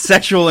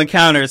 sexual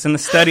encounters, and the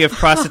study of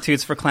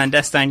prostitutes for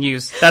clandestine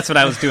use. That's what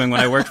I was doing when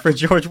I worked for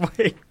George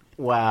White.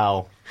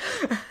 Wow.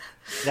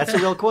 That's a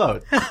real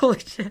quote. Holy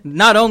shit.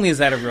 Not only is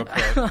that a real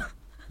quote,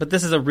 but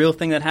this is a real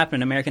thing that happened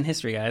in American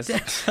history, guys.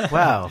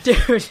 Wow.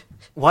 Dude.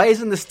 Why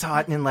isn't this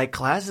taught in like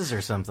classes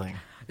or something?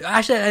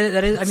 Actually,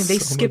 that is, I mean, they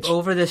So skip much.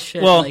 over this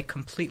shit Well, like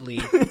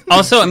completely.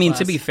 Also, I mean,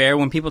 to be fair,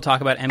 when people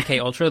talk about MK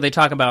Ultra, they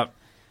talk about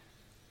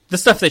the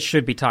stuff that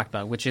should be talked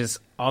about, which is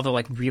all the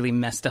like really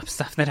messed up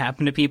stuff that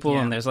happened to people,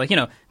 Yeah. and there's like, you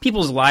know,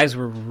 people's lives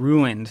were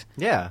ruined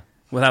Yeah.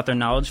 without their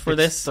knowledge for It's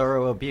this.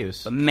 thorough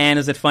abuse. But man,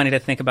 is it funny to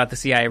think about the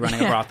CIA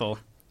running a brothel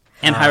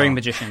and hiring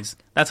magicians.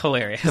 That's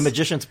hilarious. The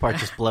magician's part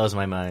just blows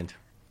my mind.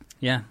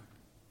 Yeah.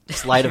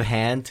 Sleight of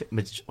hand.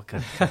 Okay.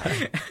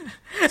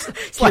 Sleight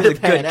He's a of good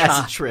hand.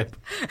 Acid cop. trip.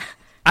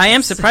 I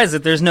am surprised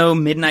that there's no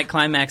Midnight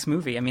Climax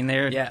movie. I mean,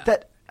 Yeah.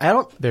 That I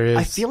don't. There is.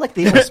 I feel like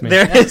they. Trust me.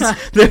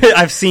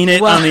 I've seen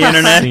it Well- on the I've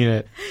internet. seen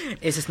it.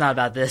 It's just not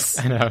about this.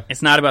 I know.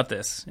 It's not about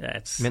this. Yeah,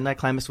 it's Midnight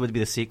Climax would be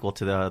the sequel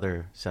to the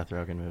other Seth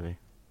Rogen movie.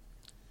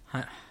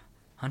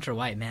 Hunter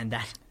White, man,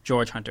 that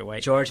George Hunter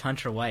White. George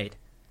Hunter White.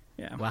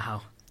 Yeah.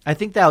 Wow. I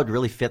think that would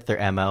really fit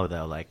their MO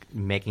though, like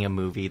making a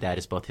movie that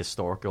is both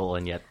historical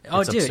and yet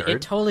Oh, it's dude, absurd.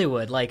 it totally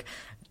would. Like,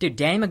 dude,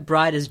 Danny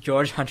McBride is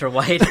George Hunter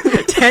White.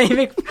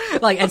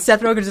 And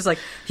Seth Rogen's just like,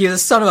 he was a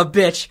son of a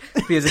bitch.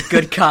 But he was a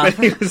good cop.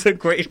 He was a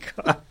great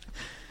cop.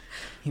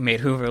 He made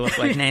Hoover look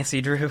like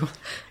Nancy Drew.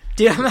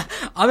 Dude, I'm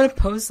gonna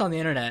post this on the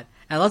internet,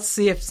 and let's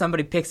see if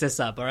somebody picks this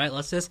up. All right,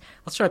 let's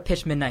try to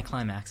pitch Midnight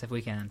Climax if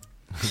we can.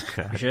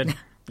 We should.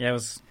 Yeah,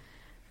 it's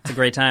a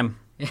great time.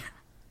 Yeah.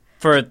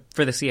 For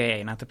the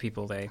CIA, not the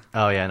people they.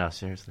 Oh yeah, no,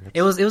 seriously.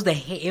 It was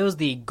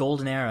the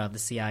golden era of the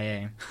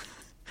CIA.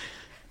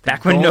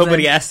 Back when Golden-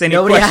 nobody asked any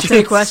nobody questions. asked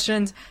any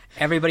questions.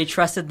 Everybody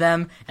trusted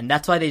them, and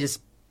that's why they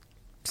just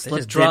They slipped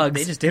just drugs.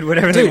 They just did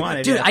whatever they Dude,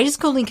 wanted. dude, yeah. I just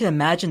totally can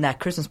imagine that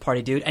Christmas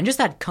party, dude, and just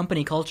that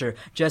company culture.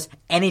 Just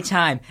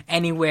anytime,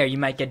 anywhere, you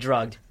might get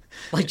drugged.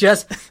 Like,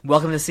 just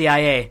welcome to the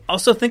CIA.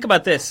 Also, think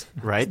about this.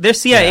 Right? They're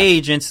CIA Yeah.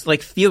 agents,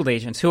 like field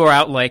agents, who are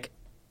out like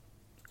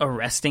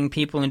arresting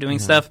people and doing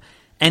stuff,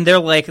 and they're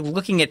like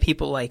looking at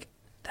people like,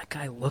 that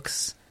guy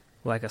looks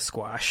like a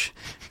squash.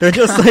 They're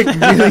just like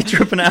really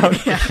tripping out.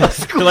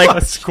 They're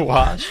like,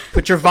 Squash.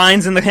 put your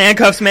vines in the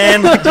handcuffs,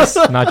 man. Like, just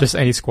Not just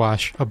any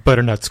squash, a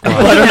butternut squash.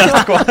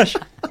 butternut squash.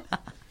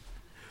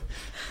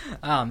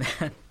 Oh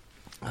man.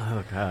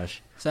 Oh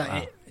gosh. So,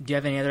 do you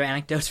have any other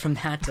anecdotes from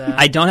that?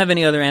 I don't have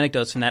any other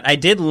anecdotes from that. I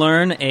did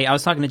learn I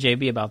was talking to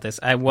JB about this.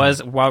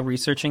 While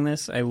researching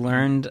this, I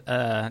learned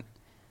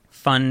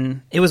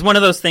fun. It was one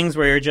of those things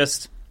where you're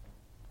just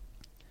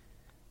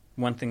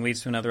one thing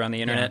leads to another on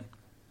the internet.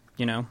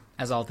 You know,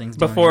 as all things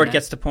do on the before it internet.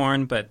 gets to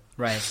porn, but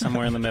right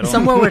somewhere in the middle.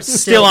 Somewhere where it's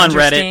Still on Reddit.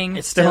 interesting,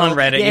 It's still on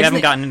Reddit. You isn't haven't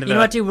it- gotten into You know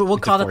the- what, dude? We'll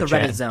call that the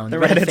 4chan. Reddit zone. The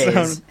Reddit Reddit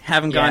phase. zone.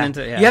 Haven't gone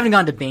into. Yeah. You haven't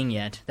gone to Bing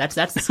yet. That's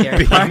the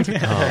scary part.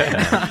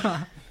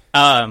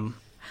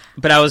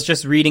 But I was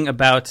just reading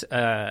about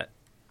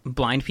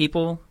blind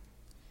people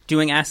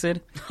doing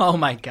acid. Oh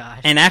my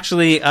gosh. And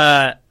actually,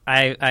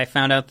 I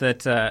found out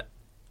that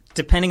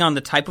depending on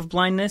the type of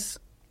blindness,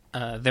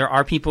 there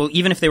are people,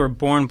 even if they were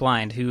born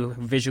blind, who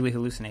visually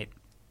hallucinate.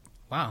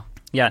 Wow.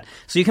 Yeah.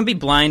 So you can be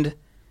blind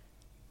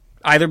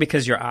either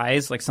because your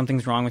eyes, like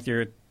something's wrong with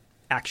your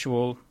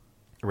actual,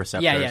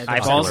 Receptors. Yeah, the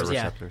Eyeballs, ocular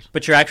yeah. receptors.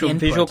 but your actual Input.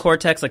 visual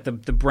cortex, like the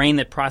brain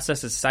that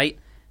processes sight,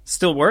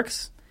 still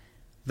works.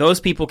 Those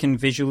people can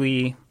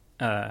visually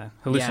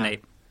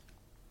hallucinate.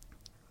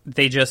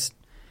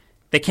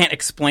 They can't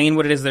explain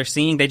what it is they're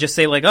seeing. They just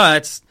say like, oh,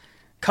 it's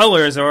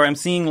colors, or I'm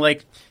seeing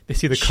like. They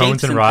see the Shapes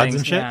cones and and rods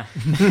things, and shit. Yeah.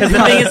 Because the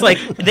thing is, like,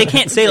 they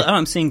can't say, "Oh,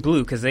 I'm seeing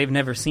blue," because they've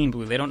never seen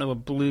blue. They don't know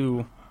what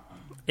blue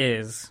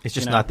is. It's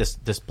just you know? not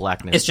this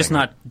blackness. It's just thing.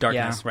 not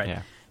darkness, Yeah. right?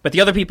 Yeah. But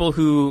the other people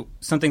who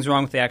something's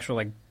wrong with the actual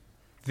like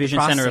vision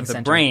center of the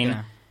Processing brain,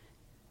 yeah.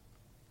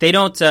 they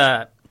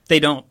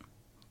don't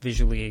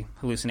visually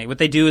hallucinate. What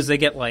they do is they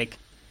get like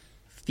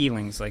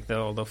feelings, like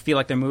they'll feel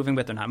like they're moving,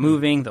 but they're not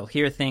moving. They'll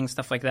hear things,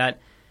 stuff like that.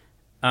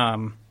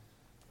 But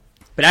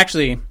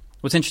actually,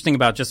 what's interesting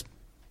about just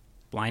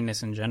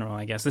blindness in general,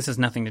 I guess this has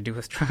nothing to do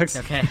with drugs.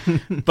 Okay.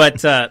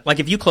 But like,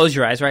 if you close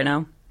your eyes right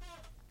now,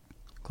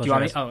 close Do you your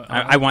want me- eyes. oh,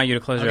 I want you to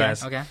close your Okay.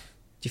 eyes. Okay.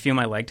 Do you feel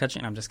my leg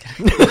touching? I'm just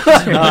kidding.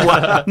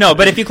 No,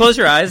 but if you close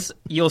your eyes,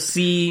 you'll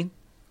see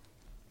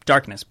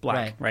darkness,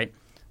 black, right?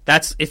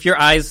 That's if your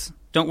eyes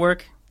don't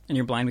work and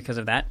you're blind because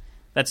of that.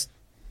 That's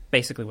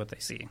basically what they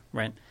see,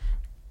 right?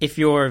 If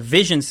your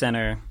vision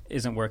center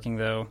isn't working,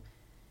 though,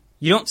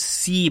 you don't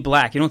see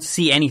black. You don't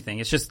see anything.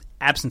 It's just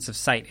absence of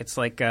sight. It's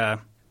like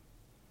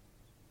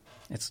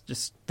it's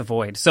just the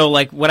void. So,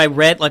 like, what I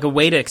read, like a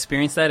way to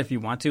experience that, if you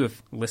want to,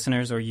 if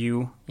listeners or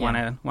you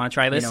Yeah. want to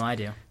try this. You know I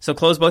do. So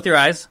close both your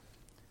eyes.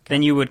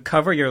 Then you would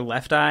cover your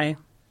left eye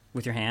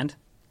with your hand,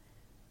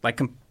 like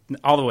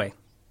all the way.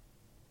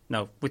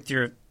 No, with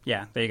your...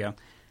 Yeah, there you go.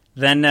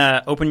 Then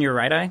open your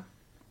right eye.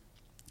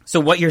 So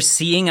what you're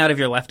seeing out of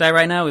your left eye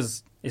right now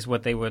is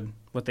what they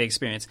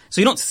experience. So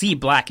you don't see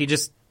black.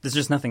 There's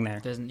just nothing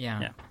there.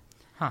 Yeah.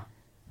 Huh.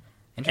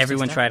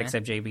 Everyone stuff, tried man.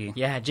 except JB.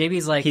 Yeah,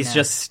 JB's like... He's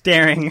just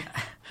staring.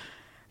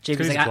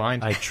 JB's He's like...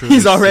 blind. I truly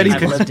He's already see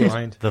I've lived it.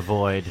 blind. the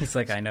void. He's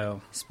like, I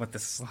know what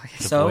this is like.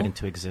 The So- void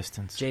into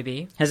existence.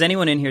 JB? Has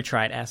anyone in here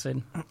tried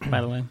acid,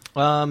 by the way?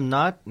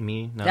 Not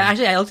me. No. Yeah,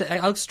 actually,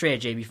 I looked straight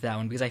at JB for that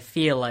one because I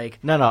feel like...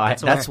 No.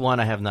 That's That's where- one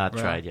I have not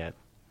Right. tried yet.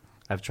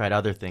 I've tried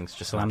other things.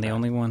 Just So not I'm the that.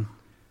 only one.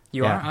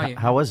 You Yeah, are? Oh,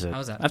 how was it? How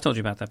was that? I've told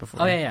you about that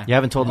before. Oh, yeah. You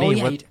haven't told Oh, me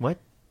yeah, what?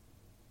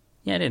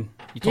 Yeah, I did.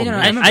 You told no, me.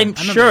 I remember. I'm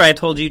sure I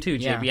told you too,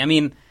 JB. Yeah. I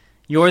mean,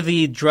 you're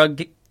the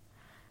drug...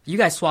 You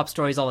guys swap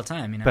stories all the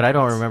time, you know? But I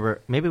don't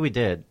remember. Maybe we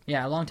did.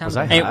 Yeah, a long time Was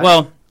ago. I Hey, high?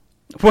 well,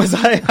 was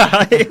I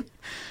high?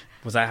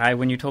 Was I high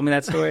when you told me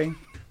that story?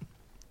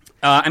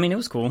 I mean, it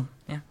was cool.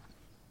 Yeah.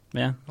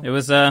 Yeah, it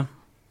was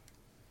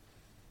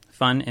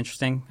fun,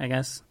 interesting, I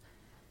guess.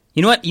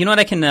 You know what?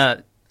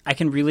 I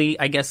can really,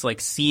 I guess,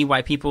 like see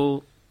why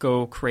people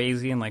go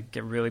crazy and like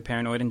get really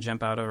paranoid and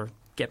jump out or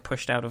get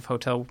pushed out of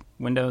hotel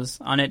windows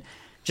on it,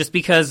 just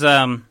because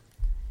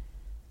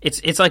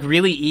it's like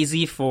really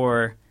easy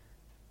for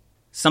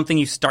something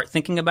you start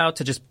thinking about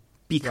to just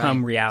become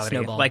Right. reality.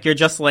 Snowball. Like you're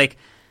just like,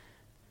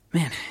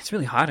 man, it's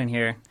really hot in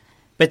here,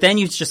 but then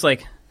you just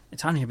like,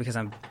 it's hot in here because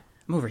I'm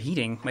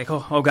overheating. Like,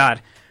 oh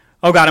god,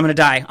 I'm gonna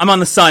die. I'm on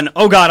the sun.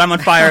 Oh god, I'm on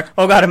fire.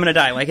 Oh god, I'm gonna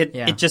die. Like it,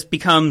 Yeah. it just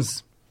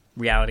becomes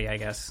reality, I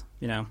guess.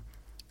 You know.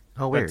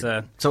 Oh, weird.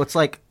 But, So it's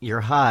like you're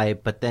high,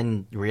 but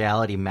then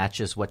reality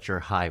matches what you're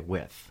high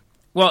with.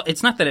 Well,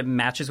 it's not that it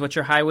matches what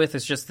you're high with.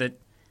 It's just that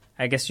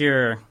I guess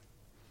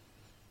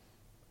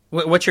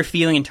what you're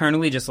feeling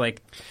internally just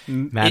like it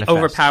Manifests.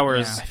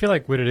 overpowers. Yeah. I feel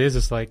like what it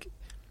is like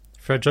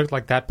for a drug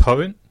like that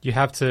potent, you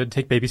have to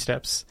take baby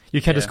steps.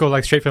 You can't just Yeah. go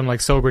like straight from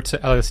like sober to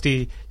LSD.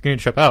 You're gonna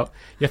trip out.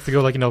 You have to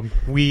go like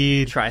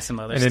weed, Try some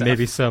other and stuff. then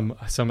maybe some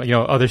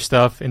other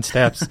stuff in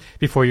steps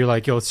before you're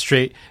like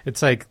straight.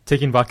 It's like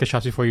taking vodka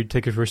shots before you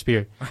take your first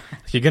beer.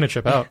 You're gonna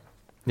trip out.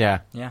 Yeah.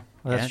 Yeah.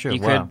 Well, that's Yeah, true.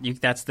 You Wow.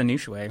 could. That's the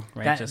niche way,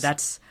 right?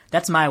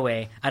 That's my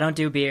way. I don't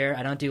do beer.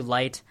 I don't do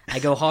light. I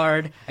go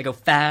hard. I go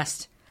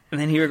fast. and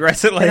then he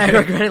regrets it And I later.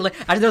 regret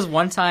it. There was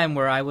one time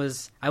where I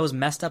was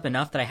messed up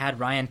enough that I had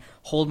Ryan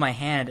hold my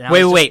hand. And I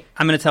Wait, was wait.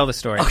 I'm going to tell the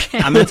story. Okay.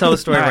 I'm going to tell the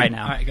story All right, right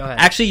now. all right, go ahead.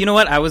 Actually, you know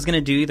what? I was going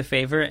to do you the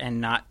favor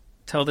and not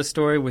tell the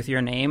story with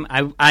your name.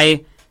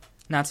 I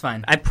No, it's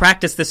fine.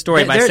 practiced this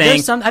story by There's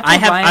saying some- I've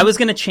told Ryan- I was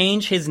going to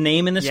change his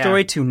name in the Yeah.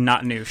 story to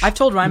not Noosh. I've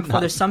told Ryan before.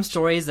 There's some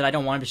stories that I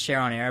don't want him to share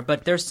on air,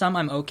 but there's some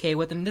I'm okay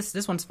with, and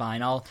this one's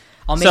fine. I'll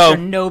make So, sure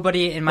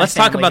nobody in my Let's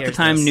talk family about the hears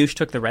time this. Noosh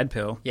took the red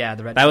pill. Yeah,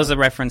 the red. That pill. was a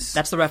reference.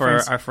 That's the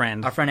reference for our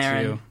friend. Our friend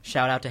Aaron. to-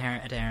 Shout out to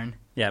Aaron.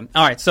 Yeah.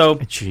 All right. So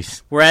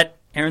Jeez. we're at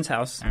Aaron's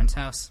house, Aaron's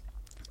house.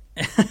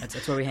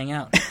 That's where we hang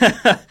out.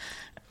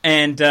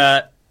 and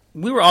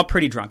we were all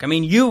pretty drunk. I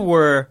mean, you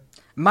were.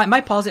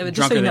 My policy, just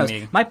so Drunker you know,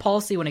 than me. my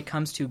policy when it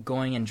comes to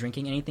going and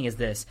drinking anything is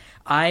this: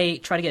 I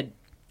try to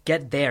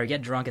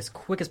get drunk as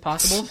quick as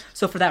possible.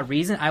 So for that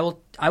reason, I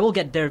will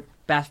get there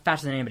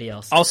faster than anybody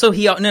else. Also,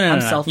 no.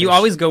 I'm selfish. You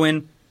always go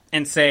in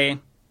and say,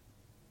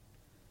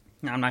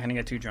 "No, I'm not going to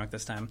get too drunk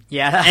this time."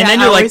 Yeah, And then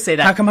I you're like, always say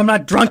that. "How come I'm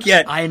not drunk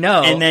yet?" I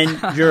know. And then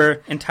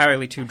you're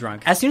entirely too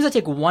drunk. As soon as I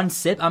take one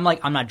sip, I'm like,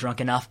 I'm not drunk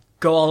enough.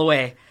 Go all the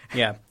way.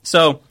 Yeah.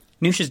 So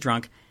Noosh is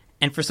drunk,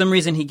 and for some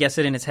reason he gets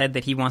it in his head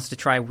that he wants to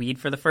try weed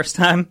for the first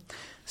time.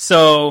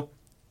 So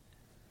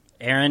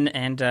Aaron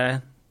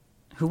and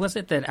who was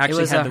it that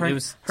actually was, had her- it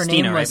was her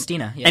Stina, name was right?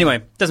 Stina, yeah.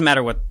 Anyway, doesn't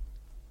matter what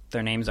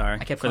their names are. I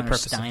kept for the calling her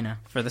purpose of- Steina.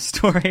 for the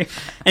story.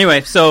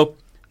 Anyway, so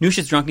Noosh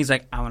is drunk. And he's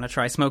like, I want to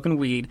try smoking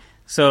weed.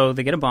 So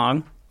they get a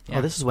bong. Yeah.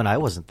 Oh, this is when I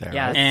wasn't there.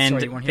 Yeah. right? And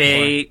Sorry, you weren't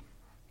here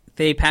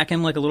they pack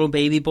him like a little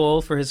baby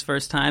bowl for his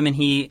first time, and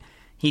he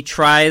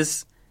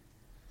tries.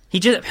 He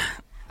just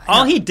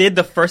all he did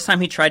the first time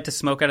he tried to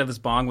smoke out of this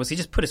bong was he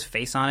just put his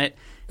face on it,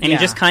 and Yeah.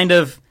 he just kind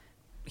of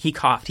he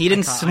coughed. He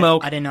didn't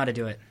smoke I didn't know how to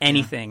do it.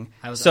 anything.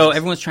 Yeah. So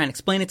everyone's trying to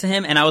explain it to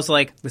him, and I was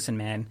like, "Listen,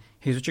 man,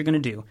 here's what you're gonna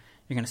do.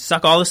 You're gonna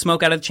suck all the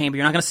smoke out of the chamber.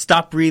 You're not gonna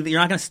stop breathing.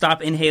 You're not gonna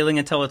stop inhaling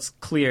until it's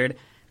cleared.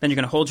 Then you're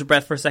gonna hold your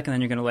breath for a second.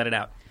 Then you're gonna let it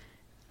out."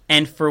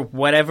 And for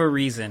whatever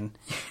reason,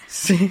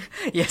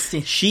 Yes,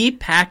 Steve. she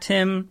packed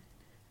him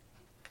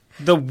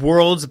the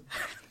world's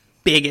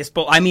biggest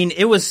bowl. I mean,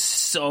 it was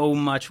so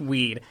much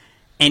weed.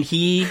 And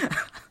he,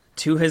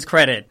 to his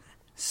credit,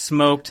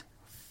 smoked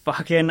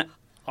fucking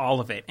all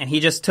of it. And he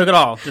just took it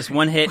all. Just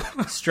one hit,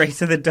 straight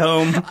to the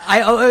dome.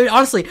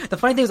 Honestly, the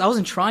funny thing is, I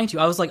wasn't trying to.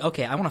 I was like,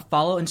 okay, I want to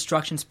follow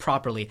instructions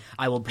properly.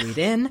 I will breathe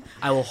in,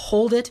 I will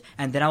hold it,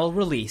 and then I will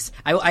release.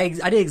 I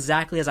did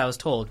exactly as I was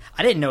told.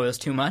 I didn't know it was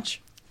too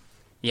much.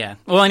 Yeah.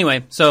 Well,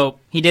 anyway, so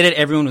he did it.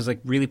 Everyone was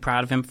like really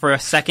proud of him. For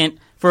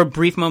a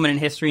brief moment in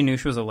history,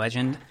 Noosh was a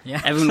legend.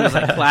 Yeah. Everyone was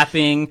like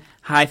clapping,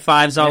 high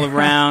fives all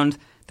around.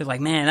 They're like,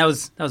 man, that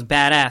was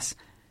badass.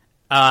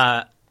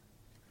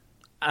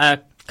 A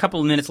couple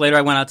of minutes later,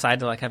 I went outside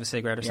to like have a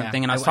cigarette or Yeah.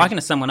 something, and I was talking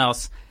to someone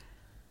else,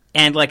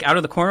 and like out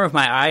of the corner of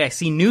my eye, I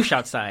see Noosh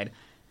outside,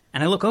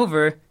 And I look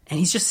over, and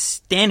he's just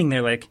standing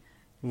there, like,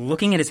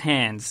 looking at his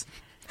hands.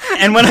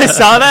 And when I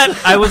saw that,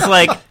 I was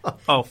like,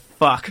 oh,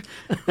 fuck.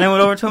 And I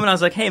went over to him, and I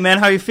was like, hey, man,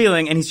 how are you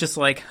feeling? And he's just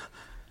like,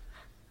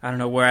 I don't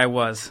know where I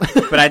was,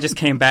 but I just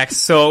came back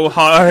so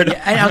hard.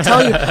 Yeah, and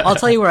I'll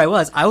tell you where I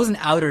was. I was in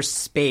outer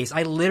space.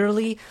 I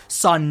literally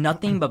saw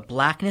nothing but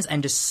blackness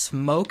and just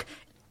smoke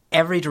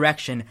every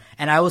direction,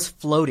 and I was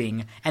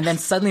floating. And then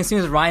suddenly, as soon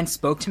as Ryan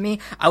spoke to me,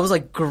 I was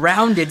like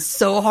grounded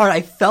so hard.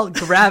 I felt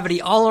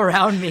gravity all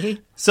around me.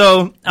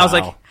 So I was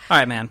like, all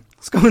right, man,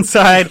 let's go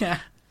inside. Yeah.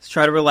 Let's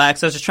try to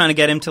relax. I was just trying to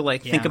get him to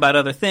like think about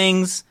other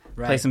things.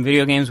 Play Right. some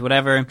video games,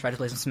 whatever. Try to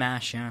play some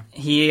Smash, yeah.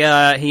 He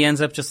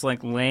ends up just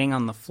like laying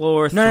on the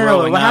floor. No.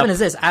 throwing What up. happened is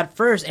this. At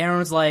first, Aaron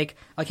was like,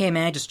 okay,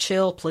 man, just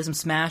chill, play some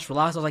Smash,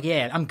 relax. I was like,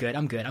 yeah, I'm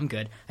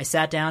good. I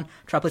sat down,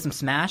 tried to play some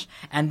Smash,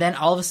 and then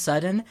all of a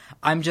sudden,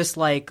 I'm just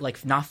like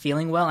not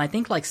feeling well. And I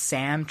think like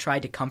Sam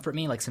tried to comfort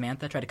me, like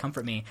Samantha tried to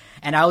comfort me.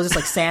 And I was just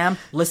like, Sam,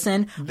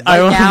 listen, right I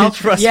only now.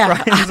 trust yeah,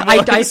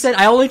 Ryan's I said,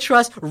 I only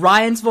trust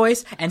Ryan's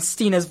voice and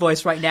Stina's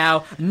voice right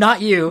now,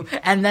 not you.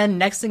 And then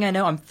next thing I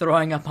know, I'm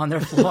throwing up on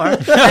their floor.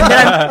 and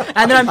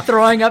then I'm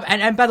throwing up.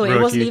 And by the way,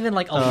 it wasn't Rookie. even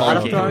like a lot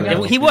of throwing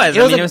up. He was.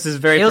 It was his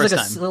very first It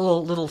time. was like a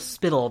little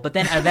spittle, but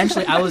then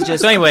eventually I was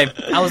just. So anyway,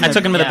 I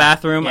took him to the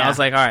bathroom. yeah. I was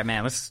like, all right,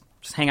 man, let's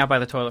just hang out by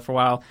the toilet for a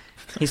while.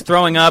 He's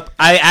throwing up.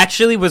 I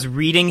actually was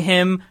reading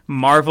him The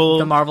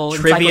Marvel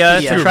trivia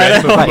encyclopedia. to try to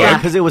help Yeah, him.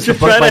 because it was the Try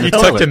book to by the You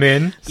help tucked toilet. him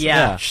in.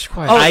 Yeah. Shh,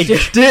 quiet. Oh, I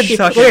dude. did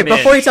tuck Wait, him in.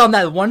 before you tell him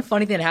that, one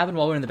funny thing that happened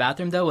while we were in the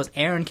bathroom though was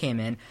Aaron came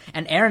in,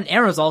 and Aaron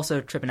was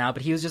also tripping out,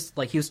 but he was just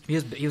like he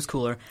was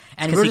cooler,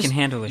 and Because we were he just, can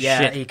handle his yeah,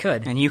 shit. he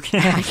could, And you I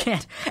can't.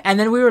 can't. And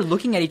then we were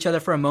looking at each other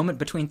for a moment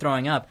between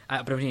throwing up,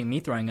 between me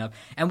throwing up,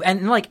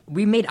 and like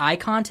we made eye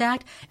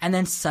contact, and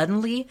then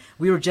suddenly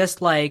we were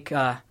just like.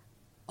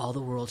 All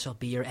the world shall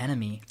be your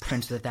enemy,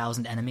 prince with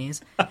 1,000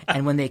 enemies,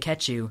 and when they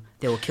catch you,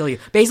 they will kill you.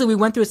 Basically, we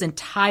went through this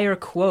entire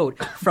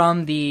quote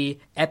from the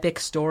epic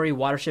story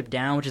Watership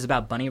Down, which is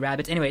about bunny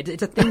rabbits. Anyway,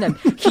 it's a thing that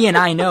he and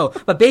I know.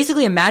 But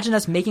basically, imagine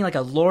us making like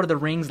a Lord of the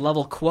Rings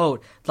level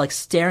quote, like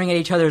staring at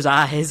each other's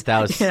eyes.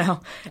 That was at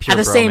pure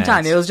the same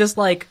time. bromance. It was just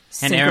like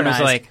And Aaron was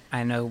synchronized. like,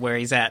 I know where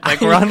he's at. Like,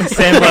 we're on the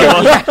same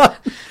level.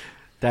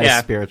 That is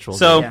spiritual.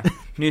 So, Yeah.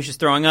 Noosh is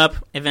throwing up,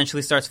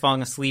 eventually starts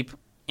falling asleep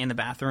in the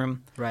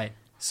bathroom. Right.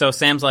 So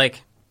Sam's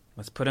like,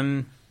 let's put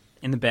him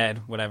in the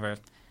bed, whatever.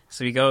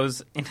 So he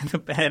goes into the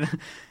bed,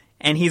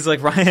 and he's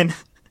like, Ryan,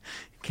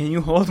 can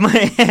you hold my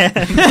hand?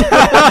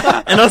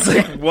 And I was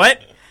like,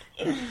 what?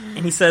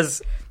 And he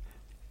says,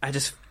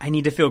 I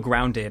need to feel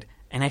grounded.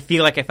 And I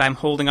feel like if I'm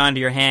holding on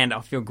to your hand,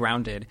 I'll feel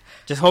grounded.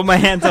 Just hold my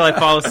hand until I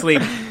fall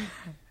asleep.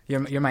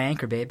 You're my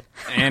anchor, babe.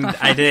 And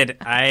I did.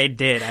 I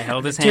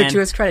held his To hand.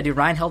 his credit, dude,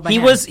 Ryan held my He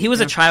hand.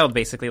 was a child,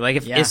 basically. Like,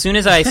 if Yeah. as soon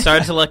as I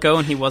started to let go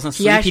and he wasn't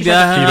He asleep, actually he'd be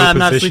like, tried to- I'm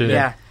not Fetal sleeping. position.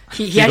 Yeah.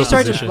 He Fetal actually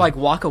started position. to like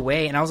walk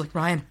away, and I was like,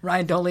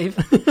 Ryan, don't leave.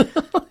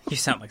 You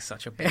sound like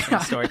such a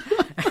bitch story.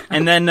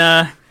 And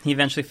then he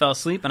eventually fell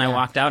asleep, and I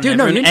walked out. Dude, and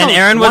no, everyone, you didn't and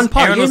tell Aaron one was,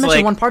 part. Aaron You was didn't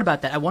mention like, one part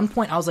about that. At one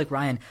point, I was like,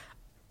 Ryan,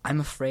 I'm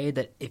afraid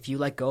that if you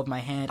let go of my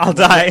hand, I'll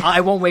die.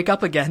 I won't wake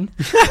up again.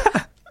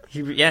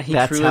 he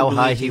That's truly how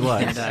high believed he was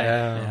was. gonna die.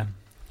 Yeah. Yeah.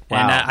 Wow.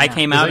 And I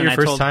came Was out that and your I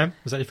first told. time?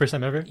 Was that your first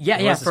time ever? Yeah,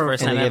 It yeah. was his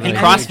first time And ever. they He gave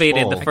him a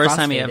crossfaded the full. first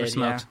time he Crossfaded, ever yeah.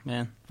 smoked.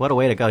 Yeah. What a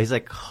way to go. He's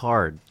like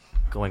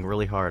going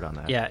really hard on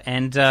that. Yeah,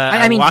 and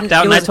I I mean, walked it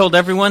out and I was- told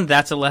everyone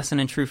that's a lesson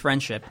in true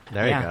friendship.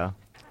 There Yeah. you go.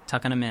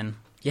 Tucking him in.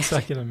 Yeah,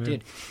 Sucking him in.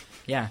 dude.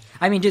 Yeah,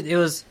 I mean, dude, it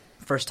was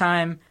first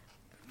time,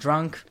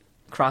 drunk,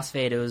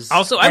 crossfade. It was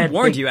Also, had I a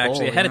warned big you actually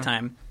bowl, ahead of know?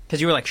 time because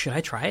you were like, "Should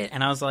I try it?"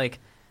 And I was like,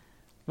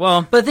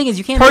 "Well, But the thing is,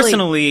 you can't really-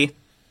 personally,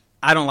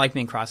 I don't like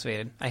being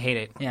crossfaded. I hate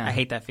it. Yeah. I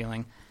hate that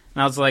feeling."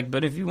 And I was like,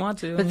 "But if you want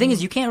to," But the thing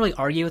is, you can't really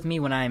argue with me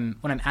when I'm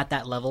at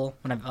that level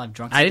when I'm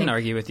drunk. I didn't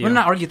argue with you. Well,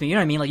 not argue with me. You know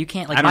what I mean? Like you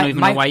can't. Like I don't my, even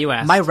my, know why you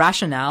asked. My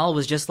rationale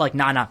was just like,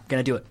 nah,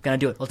 gonna do it.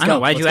 Let's I go. know.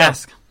 Why'd let's you go.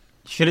 ask?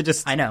 Should have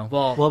just. I know.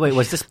 Well, Well, wait,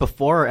 was this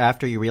before or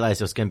after you realized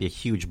it was going to be a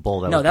huge bowl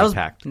that no, was that was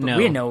packed? No.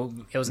 We didn't know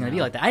it was gonna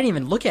be like that. I didn't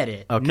even look at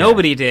it. Okay.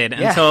 Nobody did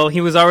Yeah. until he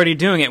was already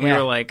doing it. And Yeah. We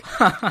were like,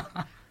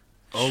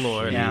 "Oh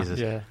Lord!" Yeah. Jesus.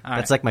 Yeah. All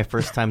That's right. like my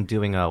first time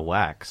doing a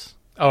wax.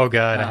 Oh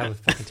god, I have a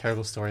fucking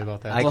terrible story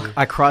about that.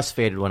 I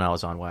crossfaded when I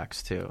was on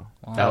wax too.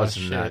 That was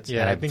shit. nuts.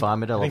 Yeah, and I I think-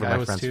 vomited all I think over I my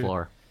was friend's too.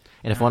 floor.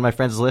 And if one of my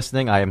friends is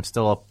listening, I am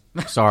still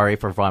sorry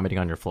for vomiting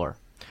on your floor.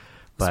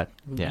 But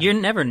yeah, You're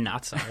never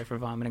not sorry for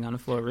vomiting on the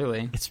floor,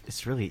 really.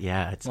 it's really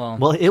It's Well,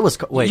 well, it was.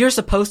 Wait, You're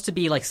supposed to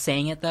be like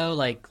saying it though,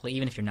 like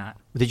even if you're not.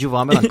 did you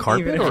vomit on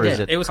carpet Even if or you is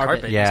did. it? It was Carpet.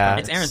 carpet. Yeah.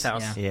 It's Aaron's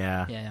house.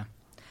 Yeah. Yeah, Yeah.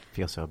 I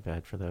feel so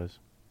bad for those.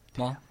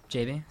 Well,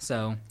 JB.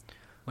 So,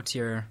 what's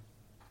your?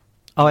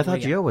 Oh, I What thought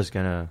do we got? Gio was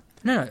gonna.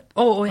 No.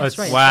 Oh, yeah, that's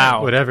It's- right.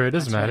 Wow. Whatever, it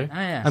doesn't That's matter. right.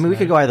 Oh, yeah. I mean, we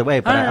could go either way,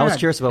 but No, I was no,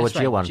 curious about what that's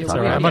Gio right. wanted to Gio's talk It's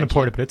all right. Yeah, I'm about.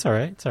 unimportant, but it's all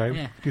right. It's all right.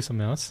 Yeah. Do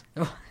something else.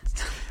 Oh.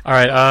 All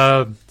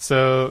right.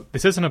 So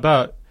this isn't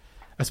about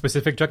a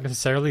specific drug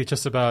necessarily. It's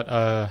just about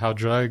how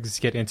drugs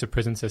get into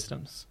prison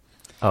systems.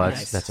 Oh,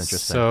 Nice. that's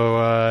interesting.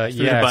 So Through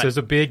the yeah, butt. so there's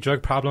a big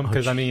drug problem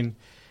because I mean,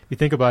 you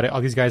think about it, all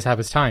these guys have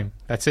is time.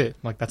 That's it.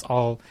 Like that's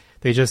all.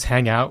 They just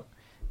hang out.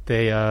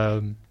 They I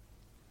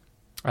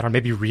don't know,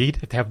 maybe read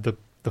if they have the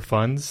the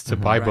funds to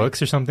buy Right.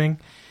 books or something.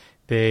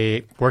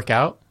 They work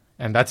out,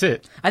 and that's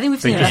it. I think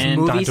we've They seen just enough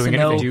not movies to doing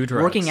know anything. Do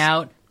drugs. working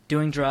out,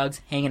 doing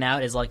drugs, hanging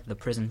out is like the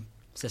prison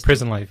system.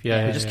 Prison life,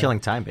 yeah. You're just killing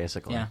time,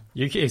 basically. Yeah.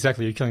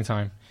 Exactly, you're killing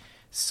time.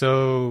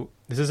 So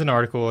this is an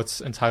article.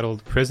 It's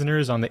entitled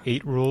 "Prisoners on the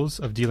 8 Rules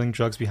of Dealing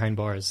Drugs Behind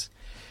Bars."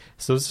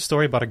 So this is a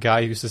story about a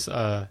guy who used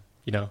to,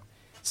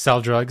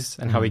 sell drugs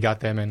and how he got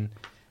them and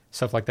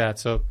stuff like that.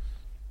 So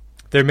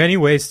there are many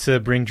ways to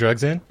bring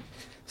drugs in.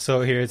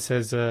 So here it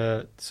says,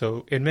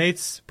 so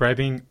inmates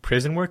bribing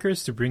prison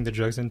workers to bring the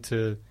drugs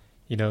into,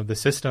 the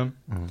system.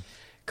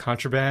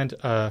 Contraband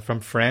from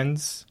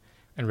friends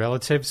and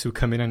relatives who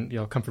come in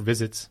and come for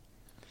visits.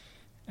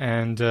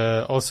 And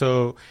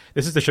also,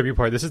 this is the trippy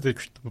part. This is the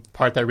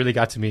part that really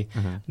got to me.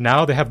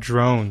 Now they have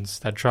drones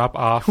that drop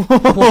off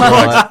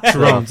drugs.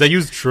 Drones. They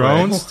use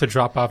drones to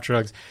drop off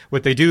drugs.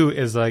 What they do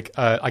is I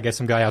guess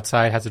some guy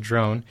outside has a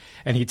drone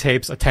and he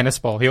tapes a tennis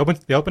ball. They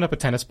open up a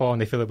tennis ball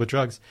and they fill it with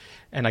drugs.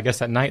 And I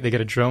guess at night they get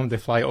a drone. They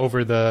fly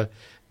over the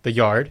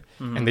yard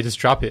and they just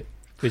drop it.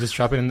 They just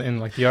drop it in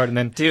the yard, and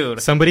then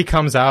somebody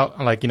comes out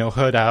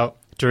hood out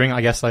during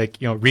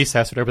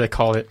recess, whatever they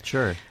call it.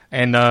 Sure.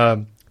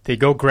 And they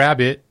go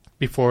grab it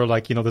before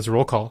there's a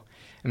roll call,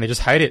 and they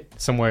just hide it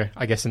somewhere,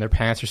 I guess in their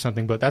pants or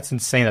something. But that's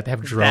insane that they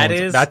have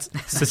drones. That's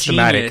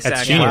systematic.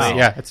 That's genius. Wow.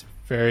 Yeah, it's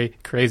very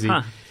crazy.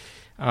 Huh.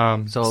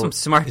 So some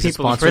smart is it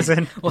people in sponsored-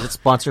 prison. Is it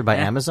sponsored by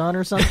Amazon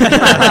or something?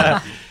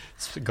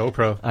 It's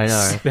GoPro. I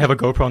know, right? They have a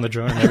GoPro on the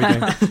drone and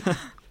everything.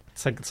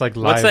 It's like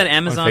live. What's that on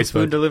Amazon Facebook.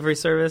 food delivery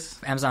service?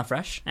 Amazon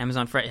Fresh.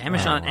 Amazon Fresh.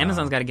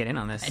 Amazon's got to get in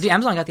on this. Dude,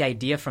 Amazon got the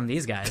idea from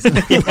these guys.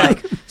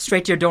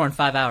 Straight to your door in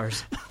 5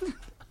 hours.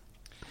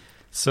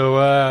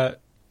 So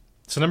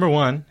number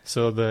one,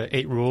 the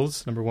 8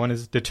 rules. Number one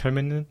is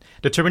determining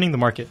the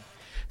market.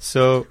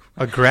 So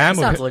a gram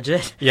Sounds of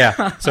legit.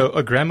 yeah. So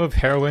a gram of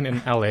heroin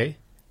in LA,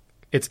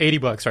 it's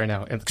 $80 right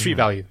now in street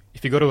value.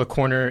 If you go to a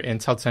corner in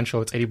South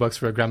Central, it's $80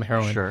 for a gram of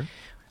heroin. Sure.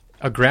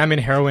 A gram in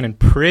heroin in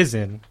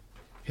prison,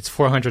 it's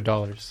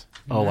 $400.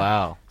 Oh,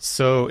 wow.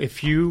 So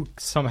if you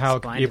somehow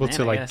Supply and able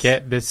demand, I to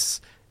guess.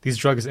 get these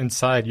drugs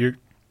inside, you're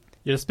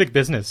it's big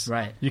business.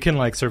 Right. You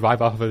can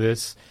survive off of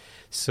this.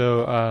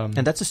 So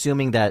And that's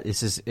assuming that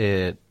this is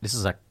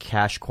a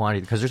cash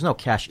quantity, because there's no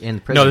cash in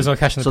prison. No, there's no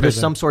cash in the So there's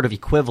prison. some sort of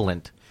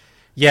equivalent.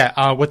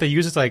 yeah, what they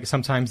use is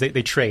sometimes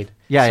they trade.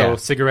 Yeah, so yeah.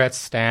 cigarettes,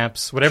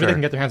 stamps, whatever they Sure.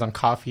 can get their hands on,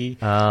 coffee.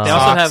 They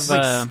also have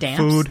Like stamps?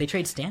 food. They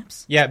trade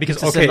stamps? Yeah, because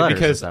To send letters and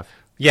because stuff.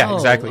 yeah, Oh,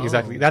 exactly.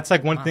 oh. That's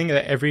one thing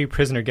that every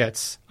prisoner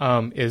gets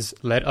is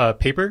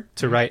paper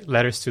to write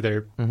letters to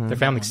their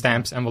family,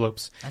 stamps,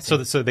 envelopes. I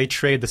see. So they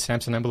trade the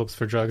stamps and envelopes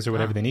for drugs or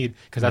whatever they need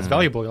because that's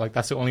valuable.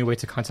 That's the only way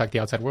to contact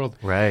the outside world.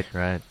 Right.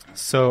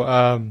 So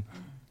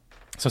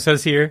so it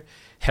says here,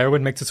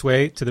 heroin makes its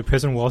way to the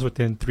prison walls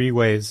within 3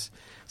 ways.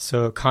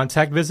 So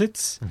contact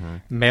visits,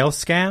 mail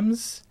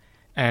scams,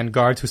 and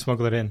guards who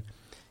smuggle it in.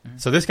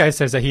 So this guy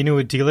says that he knew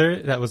a dealer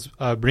that was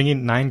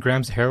bringing 9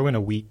 grams of heroin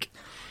a week.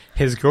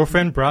 His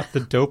girlfriend brought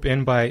the dope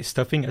in by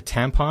stuffing a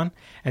tampon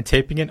and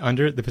taping it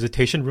under the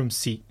visitation room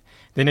seat.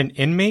 Then an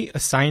inmate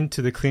assigned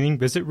to the cleaning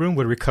visit room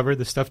would recover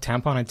the stuffed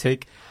tampon and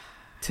take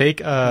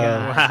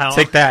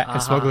that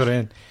and smuggle it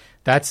in.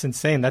 That's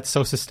insane. That's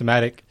so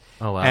systematic.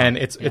 Oh, wow. And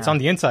it's on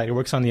the inside. It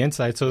works on the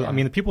inside. So I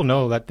mean, the people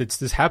know that it's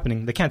this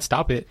happening. They can't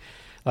stop it.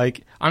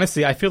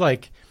 Honestly, I feel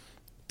like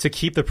to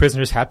keep the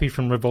prisoners happy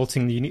from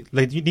revolting, you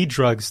need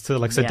drugs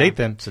to sedate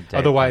them. Sedate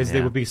Otherwise, them, they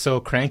yeah. would be so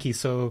cranky,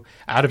 so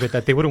out of it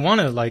that they wouldn't want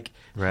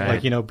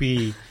to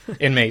be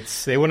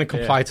inmates. They wouldn't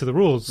comply to the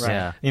rules.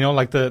 Right.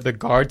 Yeah. The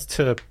guards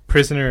to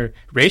prisoner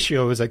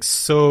ratio is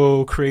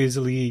so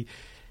crazily,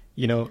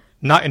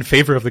 not in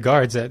favor of the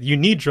guards. That you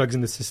need drugs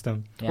in the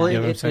system. Yeah. Well, You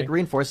know what I'm it saying?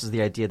 reinforces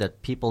the idea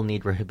that people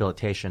need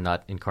rehabilitation,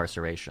 not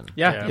incarceration.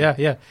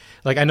 Yeah.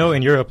 I know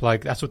in Europe,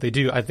 that's what they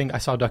do. I think I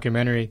saw a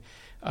documentary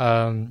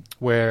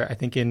where I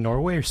think in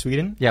Norway or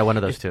Sweden. Yeah, one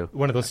of those two.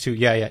 One of those two.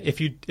 Yeah.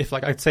 If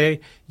I'd say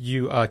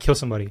you kill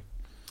somebody,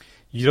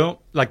 you don't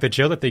the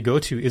jail that they go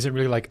to isn't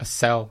really a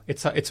cell.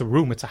 It's a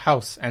room. It's a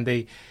house, and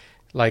they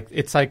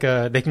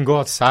they can go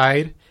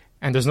outside,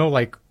 and there's no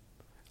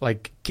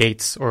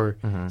gates or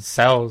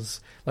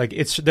cells.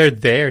 They're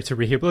there to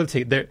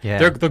rehabilitate.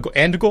 The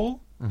end goal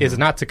is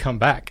not to come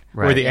back.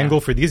 Right, Or the yeah. end goal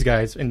for these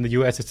guys in the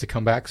U.S. is to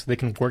come back so they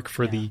can work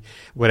for the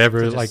whatever,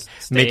 To just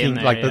stay making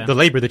in there, the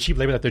labor, the cheap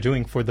labor that they're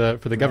doing for the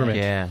government.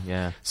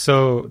 Yeah.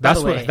 So By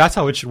the way- that's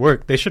how it should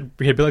work. They should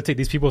rehabilitate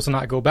these people to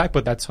not go back,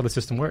 but that's how the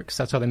system works.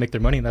 That's how they make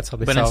their money. And that's how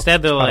they But sell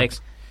instead they're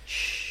products.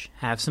 shh,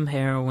 have some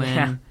heroin.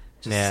 Yeah.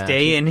 Just Yeah.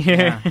 stay in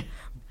here. Yeah.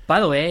 By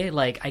the way,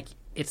 I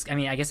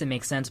guess it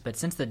makes sense, but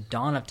since the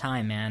dawn of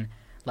time, man,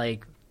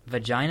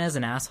 vaginas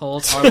and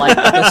assholes are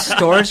the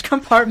storage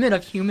compartment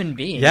of human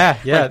beings. Yeah.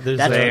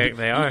 That's-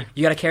 They are.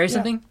 You gotta carry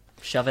something?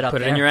 Shove it up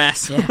Put it there. in your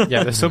ass. Yeah.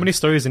 Yeah, there's so many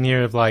stories in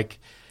here of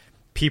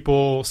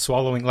people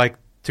swallowing,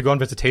 to go on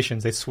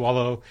visitations, they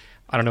swallow,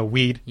 I don't know,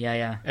 weed.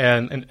 Yeah.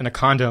 And a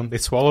condom, they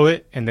swallow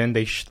it, and then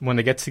when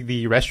they get to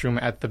the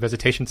restroom at the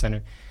visitation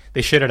center,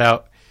 they shit it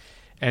out.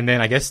 and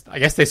then I guess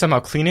they somehow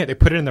clean it. They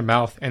put it in their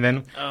mouth, and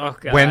then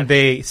when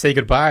they say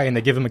goodbye and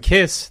they give them a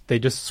kiss, they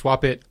just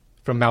swap it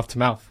from mouth to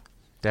mouth.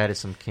 That is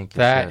some kinky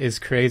That shit. is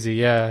crazy.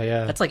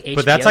 Yeah. That's like HBO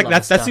but that's like level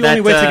that's stuff. the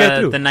only way to get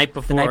through. The night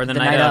before or the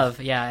night of.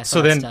 Yeah. I saw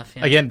So that then stuff,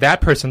 yeah. again, that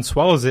person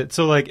swallows it.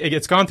 So like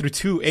it's gone through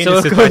 2 So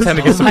anuses it by the goes- time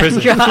it gets to oh my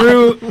prison.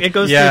 God. It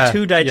goes Yeah,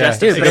 through 2 yeah.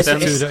 digestive Dude, but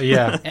systems. It's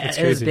yeah, It it's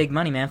is crazy. big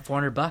money, man.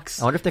 $400.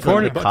 I wonder if they could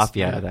 $400 make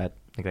coffee out yeah. of that,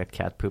 like that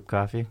cat poop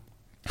coffee.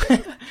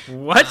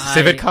 What?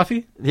 Civet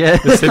coffee? Yeah,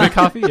 The civet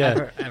coffee?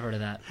 Yeah. I've heard of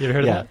that. You ever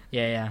heard Yeah. of that?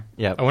 Yeah.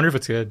 yeah. I wonder if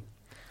it's good.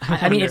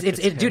 I mean, wonder if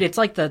it's dude, it's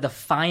like the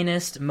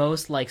finest,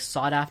 most like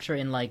sought after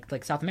in like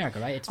South America,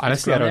 right? It's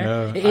Honestly, I grown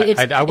don't there.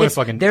 know. I wouldn't it's-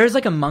 fucking- There's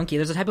like a monkey.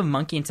 There's a type of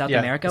monkey in South Yeah,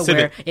 America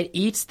civet. where it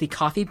eats the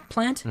coffee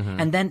plant Mm-hmm.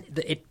 and then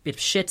it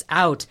shits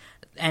out.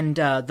 And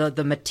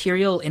the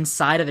material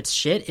inside of its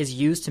shit is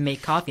used to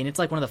make coffee, and it's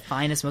like one of the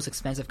finest, most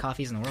expensive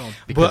coffees in the world.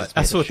 Because But it's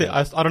made that's of what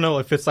shit. I don't know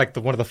if it's like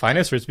one of the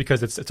finest or it's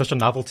because it's such a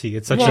novelty.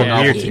 It's such Well, a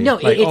Yeah. weird it- thing. no,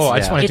 like, it's, I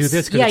just want to do it's-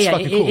 this because yeah, it's yeah,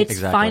 fucking cool. It's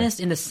Exactly. finest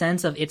in the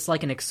sense of it's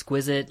like an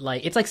exquisite,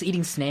 like it's like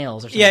eating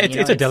snails or something. Yeah, you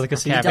it's know? a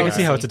delicacy. I can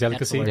see how it's a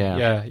delicacy. That's the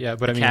word. Yeah.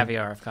 But I mean,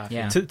 Caviar of coffee.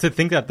 Yeah. to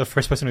think that the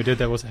first person who did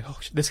that was like, oh,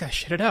 this guy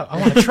shit it out. I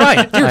want to try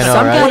it. Dude, I know,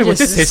 some right? guy Wonder what just-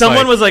 this tastes Someone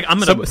like. was like, I'm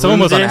going to Someone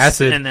was on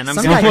acid. and then I'm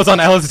Some guy Someone was on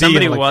LSD.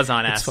 Somebody and I'm like, was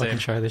on Let's acid. fucking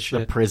try this The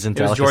shit. prison It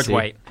was George delicacy.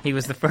 White. He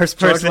was the first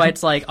George person.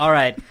 White's like, all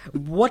right,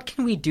 what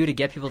can we do to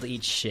get people to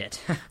eat shit?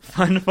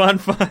 Fun.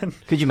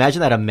 Could you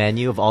imagine that a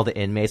menu of all the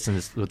inmates and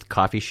with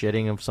coffee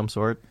shitting of some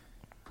sort?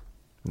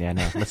 Yeah,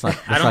 no, let's not.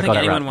 Let's I don't not think go that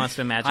anyone route. wants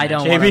to imagine I that,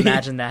 don't want to JB.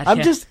 imagine that. I'm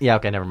yeah. just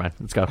okay. Never mind.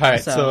 Let's go. All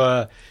right, So-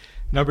 so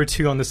number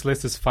 2 on this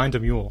list is find a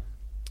mule.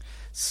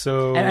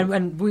 So And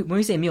when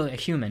we say mule, a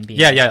human being.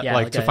 yeah,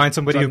 like to a find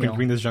somebody drug who can mule.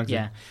 bring this junk in.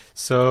 Yeah.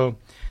 So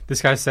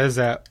this guy says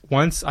that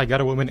once I got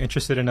a woman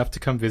interested enough to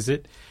come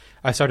visit,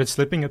 I started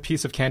slipping a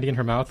piece of candy in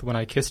her mouth when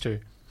I kissed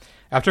her.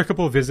 After a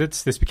couple of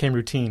visits, this became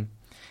routine.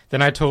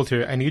 Then I told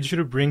her, I need you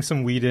to bring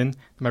some weed in that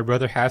my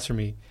brother has for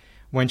me.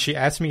 When she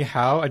asked me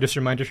how, I just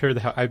reminded her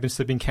that how I've been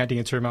slipping candy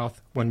into her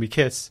mouth when we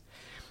kiss.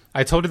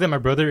 I told her that my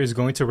brother is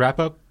going to wrap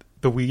up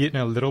the weed in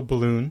a little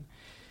balloon,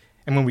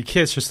 and when we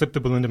kiss, she'll slip the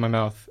balloon in my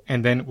mouth,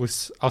 and then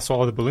I'll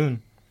swallow the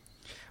balloon.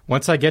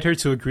 Once I get her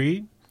to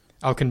agree,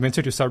 I'll convince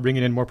her to start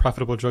bringing in more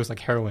profitable drugs like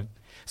heroin.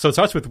 So it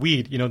starts with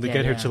weed, to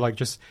get her to like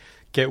just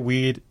get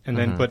weed and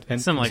then put in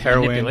Some, like,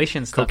 heroin,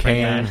 manipulation stuff like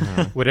cocaine,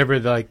 that. whatever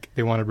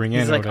they want to bring in.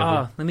 He's or like,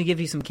 whatever. oh, let me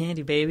give you some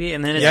candy, baby.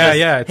 And then it's Yeah, just,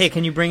 yeah, it's- hey,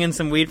 can you bring in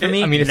some weed for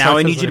me? I mean, it now I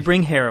starts need as you to like-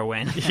 bring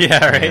heroin.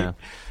 Yeah, right. Yeah.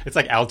 It's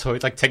like Alto.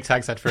 It's like Tic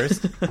Tacs at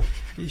first.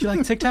 You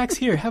like Tic Tacs?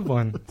 Here, have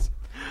one.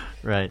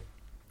 Right.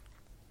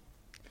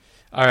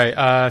 All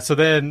right. So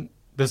then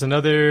there's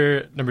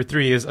another number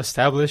 3 is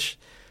establish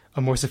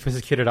a more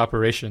sophisticated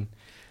operation.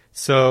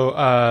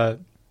 So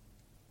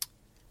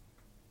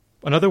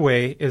another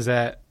way is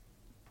that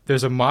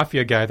there's a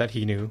mafia guy that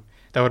he knew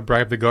that would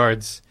bribe the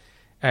guards,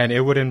 and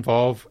it would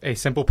involve a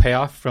simple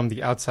payoff from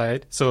the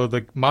outside. So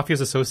the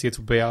mafia's associates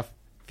would pay off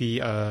the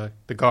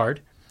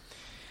guard,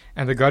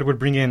 and the guard would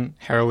bring in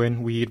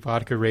heroin, weed,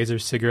 vodka,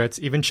 razors, cigarettes,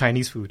 even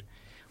Chinese food,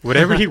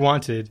 whatever he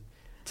wanted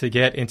to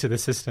get into the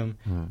system,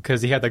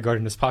 because he had that guard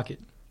in his pocket.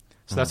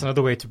 So that's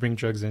another way to bring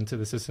drugs into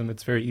the system.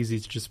 It's very easy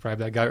to just bribe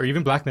that guy or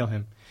even blackmail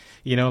him.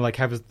 Like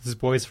have his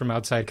boys from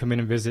outside come in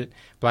and visit,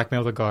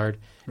 blackmail the guard,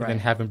 and then Right.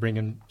 have him bring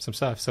in some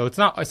stuff. So it's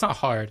not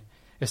hard.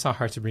 It's not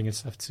hard to bring in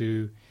stuff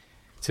to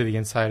the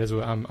inside is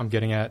what I'm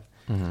getting at.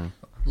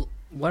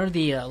 What are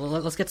the?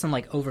 Let's get some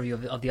like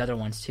overview of the other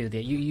ones too.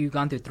 You've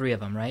gone through 3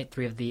 of them, right?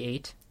 3 of the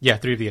 8. Yeah,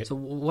 3 of the 8. So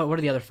what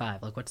are the other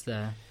 5? Like what's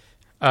the?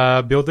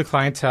 Build the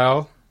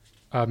clientele.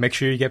 Make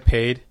sure you get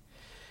paid.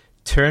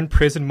 Turn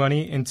prison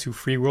money into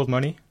free world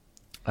money.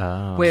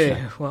 Wait,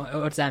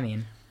 what's that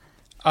mean?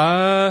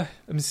 Let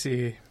me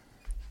see.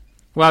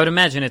 Well, I would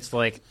imagine it's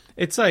like,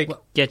 It's like,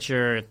 get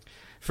your...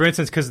 for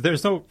instance, because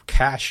there's no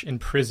cash in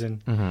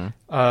prison.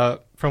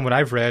 From what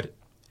I've read,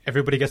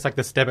 everybody gets like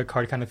this debit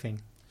card kind of thing.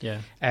 Yeah.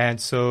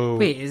 And so,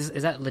 Wait, is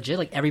that legit?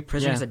 Like every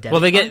prisoner Yeah. has a debit Well,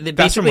 they card? get...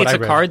 That's from Basically, what it's I a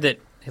read. card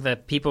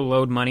that people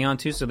load money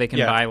onto so they can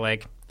Yeah. buy,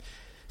 like,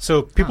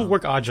 so people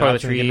work odd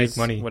jobs and they can make toiletries,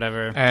 money.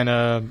 whatever.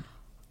 And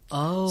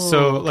Oh, so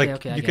okay, like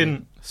okay, I you get can.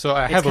 it. So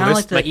I It's have a kind of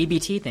list. like the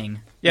EBT thing.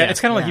 Yeah, it's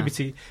kind of Yeah. like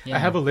EBT. Yeah. I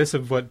have a list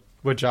of what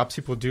jobs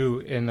people do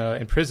in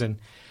prison.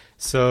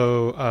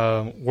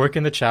 So work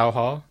in the chow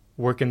hall,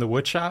 work in the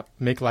wood shop,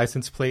 make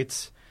license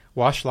plates,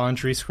 wash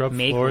laundry, scrub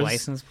Make floors.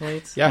 license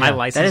plates? Yeah. My That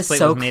license is plate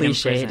so was made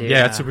cliche, in prison. dude.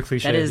 Yeah, it's super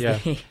cliche. That is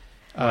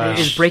yeah.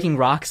 is breaking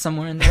rocks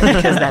somewhere in there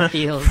because that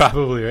feels.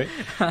 Probably,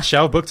 right?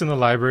 Shell books in the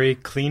library,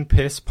 clean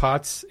piss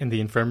pots in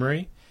the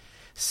infirmary,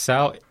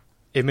 sell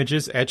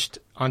images etched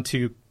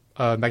onto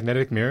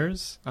magnetic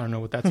mirrors. I don't know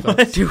what that's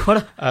about. Dude,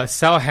 what?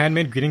 Sell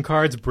handmade greeting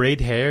cards, braid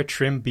hair,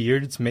 trim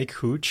beards, make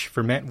hooch,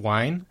 ferment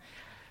wine.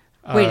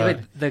 Wait,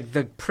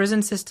 the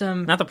prison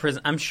system? Not the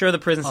prison. I'm sure the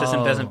prison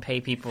system Oh. doesn't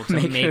pay people to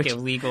Make make it-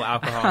 illegal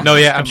alcohol. No,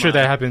 yeah, I'm Come sure on.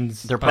 that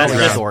happens. They're That's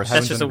probably just, outsourced.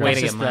 that's just a way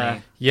to That's get just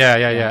money.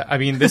 Yeah. I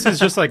mean, this is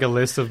just like a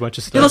list of a bunch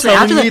of Dude, stuff. listen,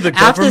 after telling me the, the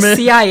after the government-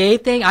 CIA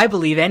thing, I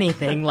believe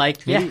anything.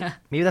 Like, yeah.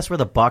 Maybe that's where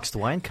the boxed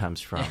wine comes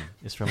from.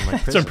 It's from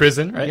like It's from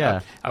prison, right?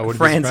 Yeah. I wouldn't be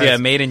France, yeah,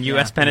 surprised. made in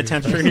U.S.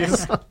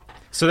 penitentiaries.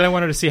 So then I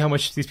wanted to see how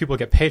much these people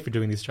get paid for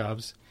doing these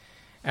jobs.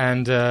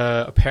 And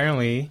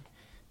apparently,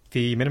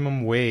 the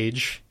minimum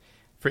wage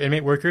for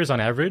inmate workers on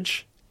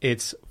average,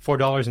 it's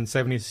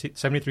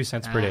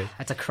 $4.73 per day.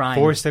 That's a crime.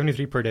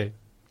 $4.73 per day.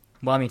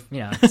 Well, I mean,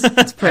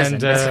 it's prison.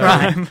 And, It's a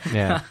crime.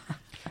 Yeah.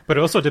 But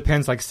it also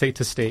depends, like, state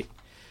to state.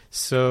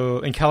 So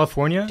in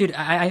California, Dude,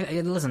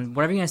 I listen,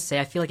 whatever you're going to say,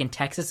 I feel like in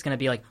Texas it's going to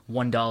be like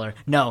 $1.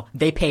 No,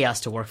 they pay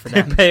us to work for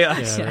them. Pay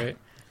us. yeah, right.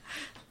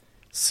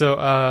 So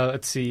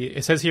let's see.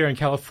 It says here in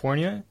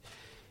California,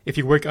 if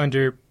you work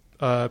under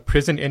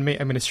prison inmate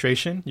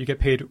administration, you get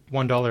paid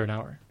 $1 an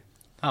hour.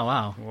 Oh,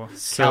 wow.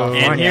 So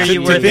California. And to- here you to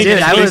were think- Dude,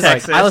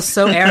 Texas. I was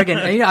so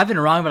arrogant. I've been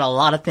wrong about a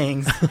lot of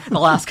things the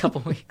last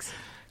couple weeks.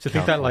 to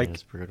think that like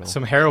California's brutal.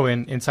 some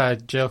heroin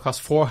inside jail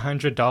costs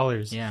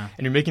 $400. Yeah.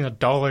 And you're making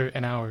 $1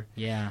 an hour.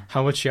 Yeah.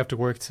 How much you have to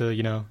work to,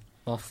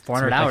 Well, to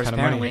 400 make that hours, kind of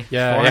apparently. money.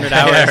 Yeah, 400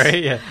 yeah, hours.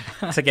 right?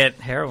 Yeah. To get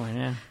heroin,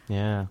 yeah.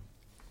 Yeah.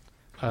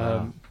 Wow.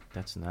 Um,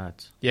 That's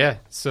nuts. yeah.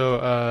 So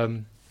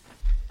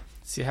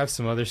let's see, I have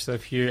some other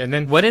stuff here, and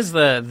then What is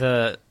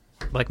the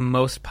like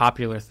most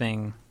popular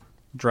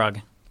drug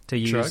to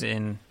use Drug?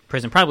 in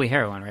prison? Probably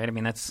heroin, right? I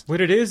mean, that's what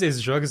it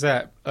is drugs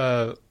that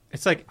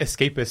it's like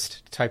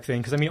escapist type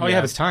thing. Because I mean, all you Yeah.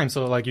 have is time.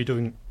 So like you're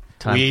doing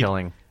Time weed,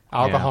 killing.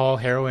 alcohol,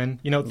 heroin.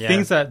 Yeah.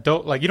 Things that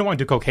don't like you don't want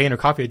to do cocaine or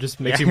coffee. It just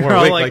makes Yeah, you more you're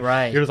all awake. like, Like,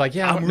 right. you're like,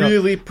 yeah, I'm no,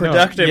 really no,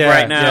 productive yeah,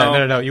 right now.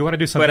 Yeah, no. You want to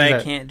do something I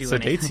that can't do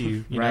sedates anything.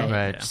 you. You Right. know?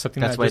 Right. Yeah.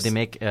 Something That's that why just, they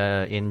make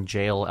in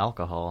jail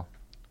alcohol,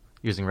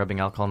 rubbing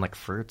alcohol in like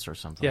fruits or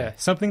something. yeah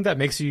something that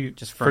makes you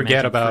just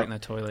forget fermented fruit about in the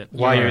toilet.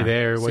 why Yeah. you're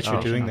there, what you're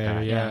Situation doing like there.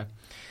 that, Yeah. yeah.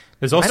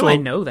 There's Why also do I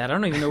know that? I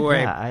don't even know where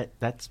Yeah,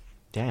 that's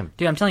damn.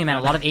 Dude, I'm telling you, man,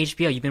 a lot of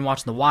HBO. You've been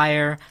watching The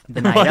Wire,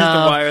 The Night Watched The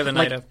Of. Wire, The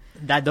Night like,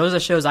 Of. Those are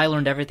shows I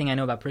learned everything I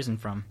know about prison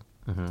from.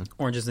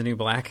 Orange is the New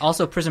Black.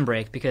 Also, Prison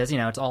Break, because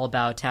it's all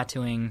about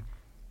tattooing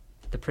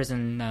the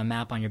prison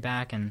map on your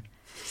back. And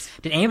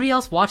did anybody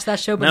else watch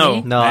that show but No.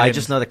 me? No, I I didn't.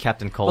 just know that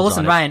Captain Cold's Well, listen,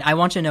 on it. Ryan, I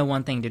want you to know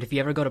one thing, dude. If you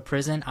ever go to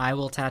prison, I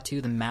will tattoo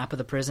the map of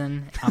the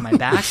prison on my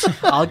back.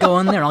 I'll go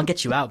in there and I'll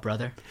get you out,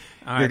 brother.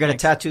 All You're right, gonna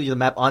thanks. tattoo the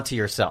map onto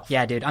yourself.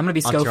 Yeah, dude. I'm gonna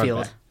be Onto your own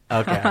Schofield. back.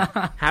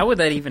 Okay. How would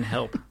that even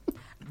help?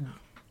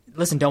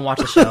 Listen, don't watch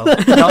the show.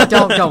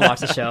 don't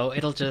watch the show.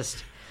 It'll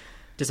just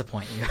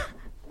disappoint you.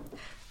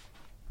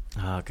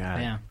 Oh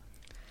god. Yeah,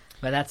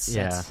 but that's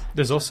Yeah.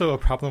 there's also a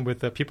problem with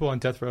the people on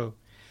death row.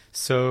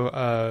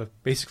 So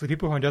basically,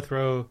 people who are on death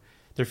row,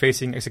 they're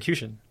facing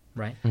execution.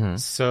 right. Mhm.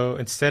 So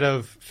instead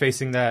of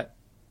facing that,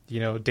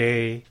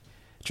 day,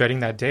 dreading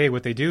that day,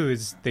 what they do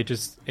is they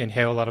just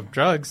inhale a lot of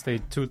drugs. They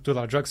do a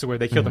lot of drugs to where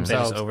they kill They just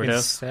themselves. overdose?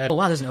 Instead. Oh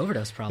wow, there's an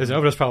overdose problem. There's an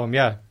overdose problem,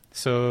 yeah.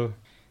 So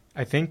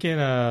I think in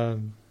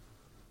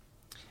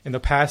the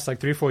past, like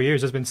 3 or 4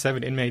 years, there's been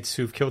 7 inmates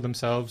who've killed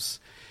themselves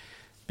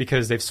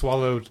because they've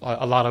swallowed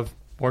a lot of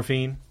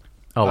morphine.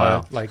 Oh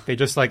wow. Like they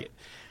just like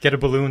get a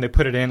balloon, they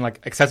put it in like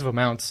excessive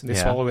amounts, and they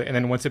Yeah. swallow it, and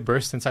then once it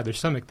bursts inside their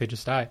stomach, they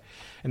just die.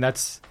 And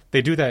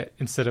they do that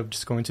instead of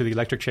just going to the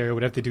electric chair or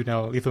whatever they do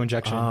now, lethal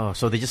injection. Oh,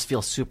 so they just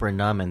feel super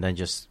numb and then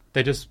just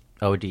They just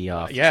OD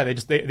off.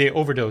 they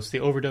overdose. They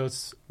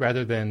overdose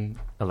rather than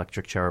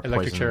Electric chair or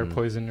electric chair poison.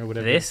 poison or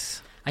whatever.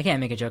 This I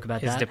can't make a joke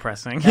about is that.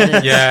 depressing. That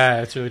is-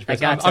 Yeah, it's really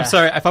depressing. got I'm to-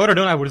 sorry. If I would have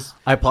known, I would have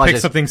I picked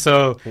apologize. something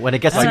so When it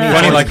gets No, like no, no,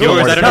 funny no, like no,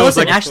 yours. I don't no, know. It was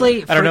listen, like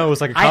actually, I don't know. It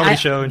was like a comedy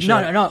show and shit.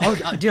 No.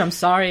 Oh, dude, I'm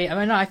sorry. I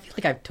mean, no, I feel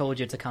like I've told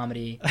you it's a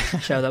comedy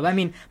show, though. I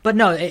mean, but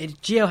no,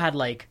 Gio had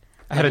like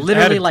I had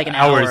literally an like an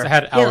hour. I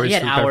had He hours He had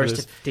to prepare for hours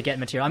this. to get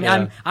material. I mean,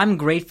 Yeah. I'm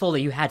grateful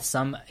that you had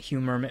some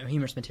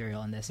humorous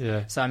material in this.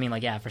 Yeah. So I mean,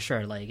 like, yeah, for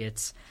sure. Like,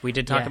 it's We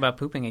did talk Yeah. about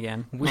pooping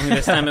again. Only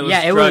this time it was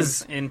Yeah, it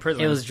drugs was- in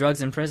prison. it was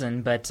drugs in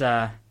prison, but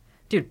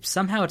dude,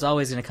 somehow it's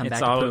always gonna come It's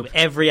back all to poop.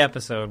 every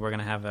episode we're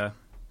gonna have a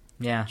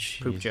Yeah,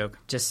 poop Jeez. joke.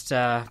 just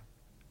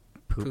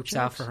Poop poops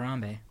out jokes? for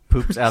Harambe.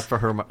 Poops out for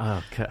her.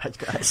 Oh god,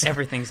 guys.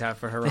 Everything's out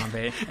for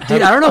Harambe.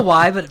 Dude, I don't know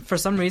why, but for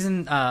some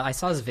reason, I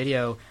saw this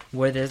video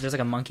where there's like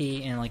a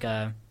monkey in like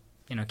a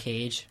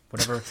cage,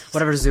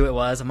 whatever zoo it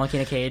was, a monkey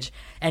in a cage,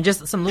 and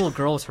just some little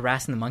girl was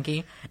harassing the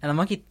monkey, and the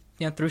monkey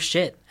threw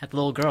shit at the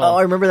little girl. Oh,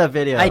 I remember that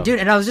video. I do,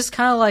 and I was just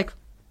kind of like,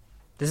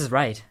 this is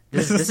right.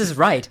 This is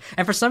right.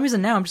 And for some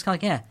reason now, I'm just kind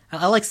of like, yeah,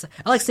 I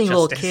like seeing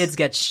little Justice. kids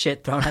get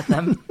shit thrown at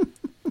them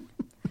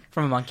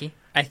from a monkey.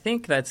 I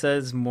think that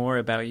says more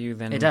about you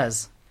than It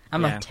does.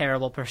 I'm Yeah. a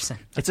terrible person.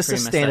 It's a pretty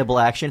messed sustainable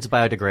action. It's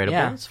biodegradable.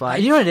 Yeah, It's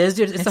fine. You know what it is,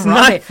 dude? It's the It's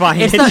Harambe. not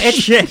fine. It's, It's it's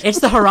shit. It's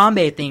the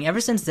Harambe thing.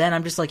 Ever since then,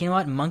 I'm just like, you know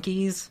what?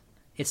 Monkeys.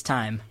 It's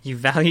time. you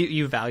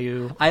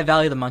value. I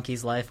value the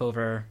monkey's life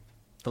over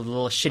The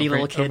little shitty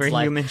little kids.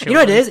 Like, human you know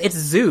what it is? It's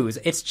zoos.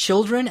 It's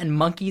children and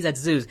monkeys at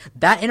zoos.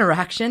 That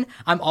interaction,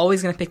 I'm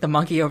always going to pick the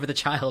monkey over the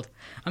child.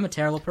 I'm a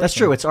terrible person. That's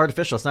true. It's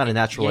artificial. It's not a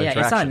natural interaction.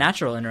 Yeah, it's not a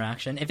natural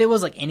interaction. If it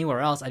was like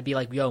anywhere else, I'd be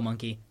like, yo,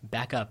 monkey,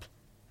 back up.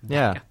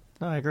 Yeah.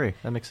 No, I agree.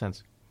 That makes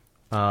sense.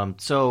 Kind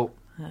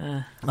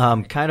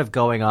of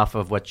going off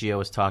of what Gio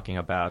was talking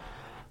about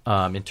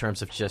in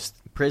terms of just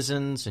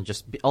prisons and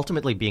just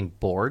ultimately being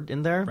bored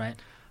in there. Right.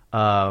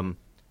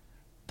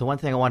 The one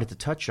thing I wanted to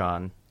touch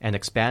on and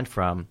expand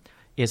from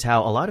is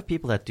how a lot of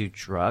people that do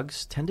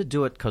drugs tend to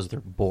do it because they're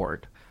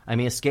bored. I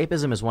mean,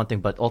 escapism is one thing,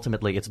 but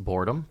ultimately it's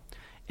boredom.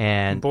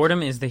 And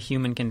boredom is the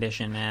human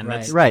condition, man. Right.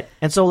 That's right.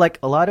 And so, like,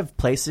 a lot of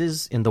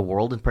places in the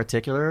world in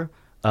particular...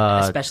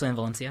 especially in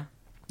Valencia.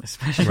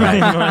 especially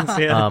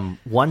Valencia.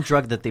 One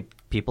drug that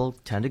people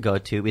tend to go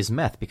to is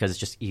meth because it's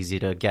just easy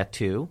to get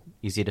to,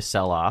 easy to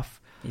sell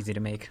off. Easy to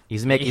make.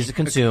 Easy to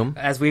consume.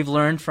 As we've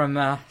learned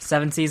from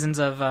 7 seasons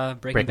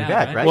of Breaking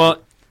Bad, right?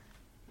 Well,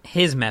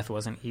 his meth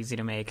wasn't easy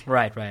to make.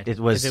 Right. It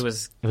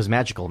was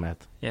magical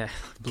meth. Yeah,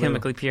 Blue.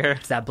 chemically pure.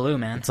 It's that blue,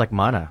 man. It's like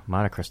mana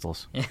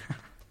crystals. Yeah.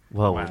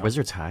 Whoa, Wow.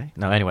 wizards high?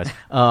 No, anyways.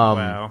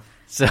 Wow.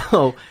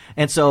 So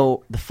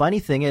the funny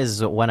thing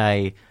is when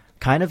I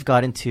kind of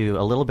got into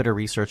a little bit of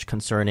research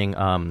concerning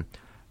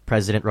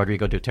President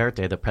Rodrigo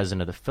Duterte, the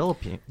president of the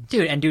Philippines.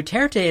 Dude, and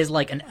Duterte is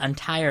like an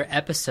entire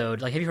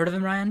episode. Like, have you heard of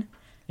him, Ryan?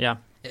 Yeah.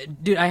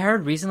 Dude, I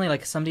heard recently,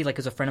 like, somebody, like,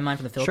 who's a friend of mine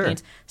from the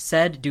Philippines,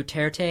 said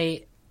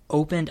Duterte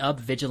opened up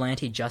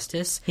vigilante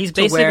justice. He's to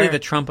basically where the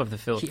Trump of the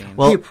Philippines.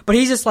 but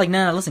he's just like,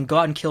 no, listen, go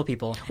out and kill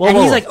people. Whoa, and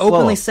whoa, he's like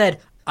openly whoa. said,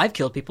 I've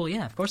killed people.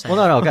 Yeah, of course I have.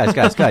 Well, no,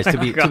 guys.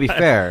 To be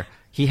fair,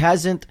 he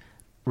hasn't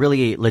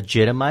really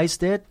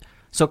legitimized it.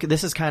 So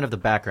this is kind of the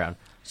background.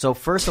 So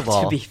first of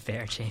all, To be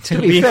fair, JP. to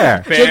be fair,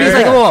 JP's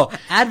like, whoa,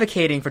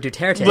 advocating for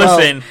Duterte.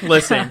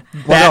 Listen.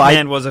 no,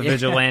 Batman was a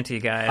vigilante,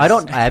 guys. I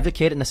don't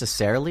advocate it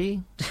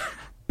necessarily,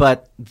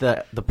 but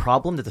the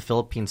problem that the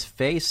Philippines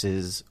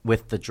faces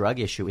with the drug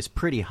issue is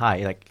pretty high.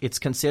 Like, it's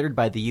considered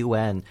by the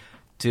UN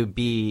to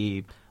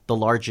be the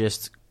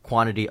largest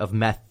quantity of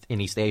meth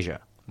in East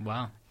Asia.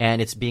 Wow. And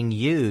it's being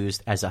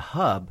used as a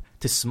hub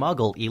to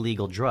smuggle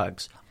illegal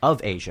drugs of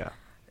Asia.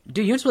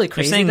 Dude, you know what's really You're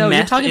crazy, saying though? You're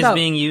meth talking is about...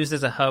 being used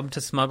as a hub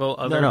to smuggle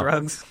other No.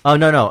 drugs? Oh,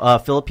 no.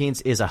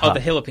 Philippines is a hub. Oh, the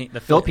Philippines.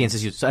 Philippines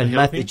is used. And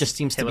meth, it Philippines? just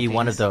seems to be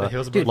one of The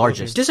hills the of the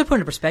largest. Just to put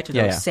into perspective,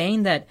 though, Yeah.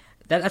 saying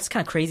that's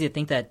kind of crazy to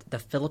think that the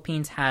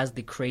Philippines has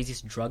the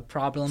craziest drug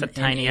problem It's a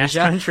in tiny-ass Asia.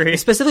 country.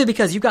 Specifically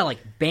because you've got, like,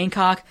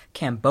 Bangkok,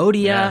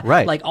 Cambodia, Yeah.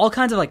 Right. like, all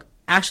kinds of, like,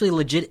 actually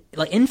legit,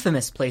 like,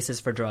 infamous places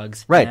for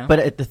drugs. Right, you know?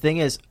 but the thing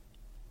is,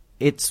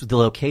 it's the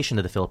location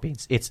of the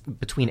Philippines. It's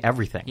between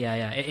everything.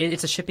 Yeah.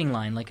 It's a shipping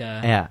line, like a...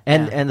 Yeah,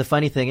 and the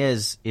funny thing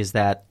is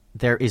that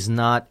there is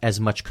not as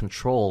much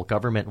control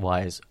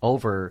government-wise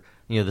over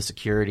the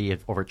security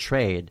over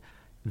trade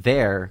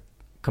there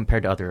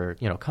compared to other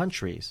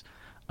countries.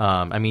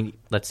 I mean,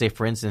 let's say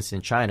for instance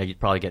in China you'd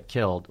probably get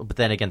killed, but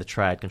then again the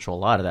triad control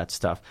a lot of that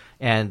stuff,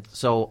 and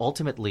so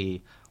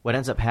ultimately what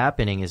ends up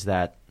happening is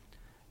that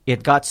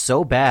it got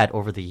so bad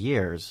over the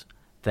years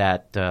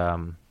that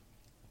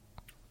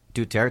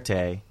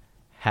Duterte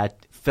had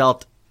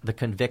felt the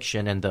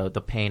conviction and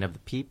the pain of the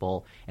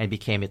people and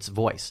became its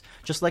voice.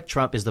 Just like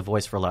Trump is the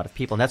voice for a lot of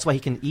people. And that's why he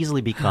can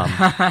easily become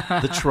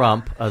the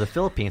Trump of the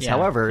Philippines. Yeah,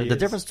 However, the is.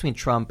 difference between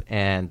Trump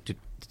and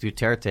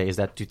Duterte is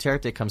that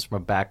Duterte comes from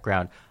a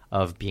background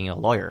of being a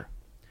lawyer.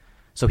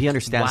 So he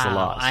understands the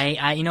laws. I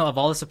of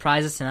all the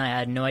surprises tonight, I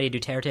had no idea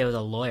Duterte was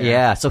a lawyer.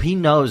 Yeah, so he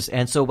knows.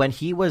 And so when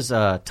he was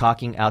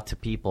talking out to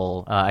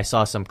people, I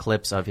saw some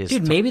clips of his...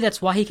 Dude, maybe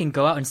that's why he can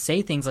go out and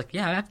say things like,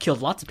 "Yeah, I've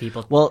killed lots of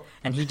people." Well,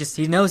 and he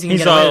knows he can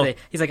he's get away all with it.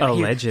 He's like, he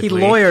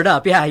allegedly. lawyered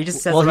up. Yeah, he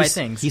just says the right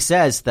things. He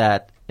says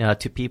that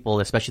to people,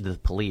 especially to the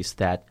police,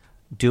 that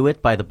do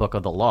it by the book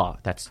of the law.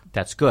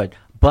 That's good.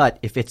 But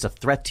if it's a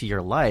threat to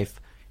your life,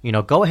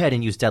 go ahead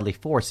and use deadly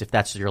force if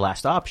that's your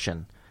last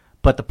option.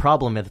 But the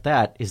problem with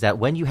that is that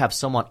when you have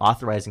someone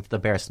authorizing to the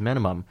barest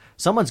minimum,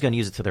 someone's going to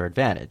use it to their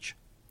advantage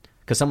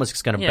because someone's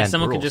just going to bend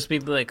someone the could rules. just be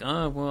like,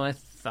 "Oh, well, I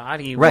thought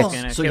he Right, was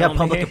going to so kill you have me."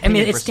 public I opinion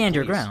mean, it's versus stand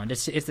your police. ground.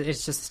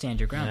 It's just stand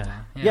your ground.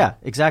 Yeah. though. Yeah,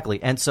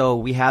 exactly. And so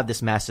we have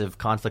this massive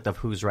conflict of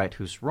who's right,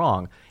 who's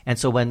wrong. And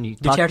so when you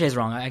talk... Duterte is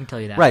wrong. I can tell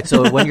you that. Right.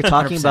 So when you're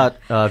talking 100%.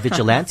 about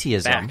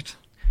vigilantism, Fact.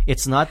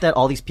 it's not that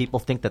all these people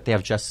think that they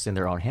have justice in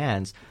their own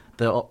hands.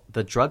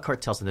 The drug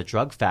cartels and the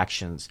drug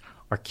factions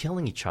are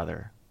killing each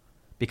other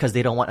because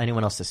they don't want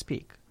anyone else to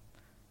speak.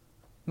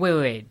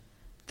 Wait.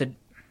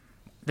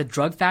 The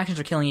drug factions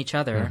are killing each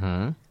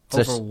other So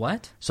over s-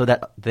 what? So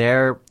that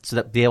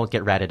they don't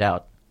get ratted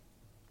out.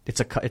 It's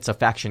a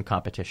faction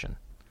competition.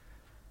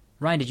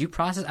 Ryan, did you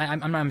process?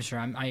 I'm not sure.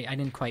 I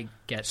didn't quite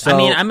get. So- I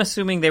mean, I'm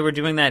assuming they were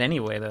doing that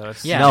anyway, though.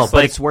 It's Yeah. No, just but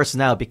like it's worse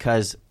now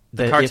because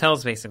the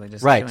cartels basically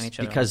just right, killing each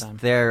other because all the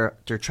time.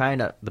 they're trying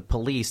to, the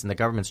police and the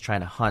government's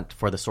trying to hunt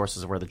for the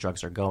sources of where the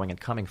drugs are going and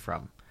coming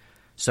from.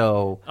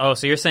 So Oh,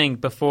 so you're saying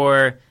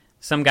before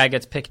some guy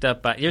gets picked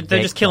up by... they're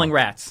They just killing don't.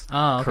 rats.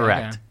 Oh, okay,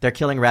 correct, okay. they're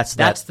killing rats.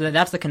 That's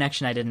the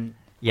connection I didn't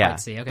yeah. quite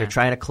see. Okay. They're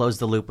trying to close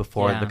the loop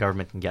before Yeah. the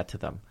government can get to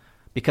them.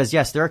 Because,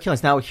 yes, there are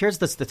killings. Now, here's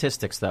the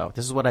statistics, though.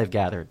 This is what I've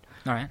gathered.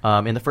 All right.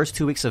 In the first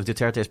 2 weeks of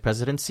Duterte's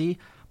presidency,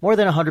 more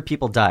than 100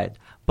 people died.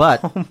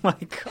 But Oh my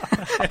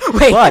god!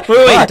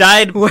 Wait,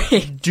 Died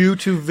wait. due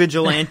to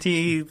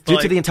vigilante. due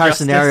to the entire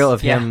justice? scenario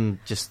of Yeah. him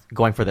just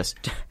going for this.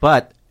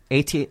 But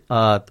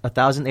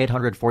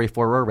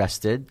 1,844 were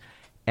arrested,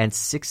 and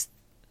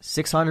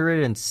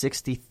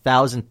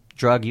 660,000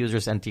 drug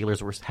users and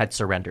dealers had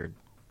surrendered.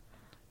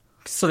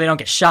 So they don't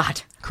get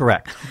shot.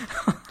 Correct.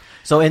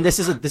 So, and this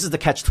is the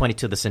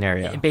catch-22 of the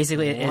scenario.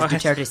 Basically, is What?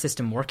 Duterte's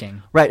system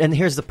working? Right, and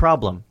here's the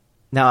problem.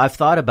 Now, I've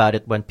thought about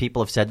it when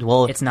people have said,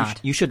 well, It's not.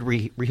 you should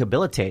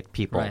rehabilitate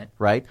people,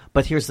 right?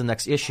 But here's the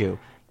next issue.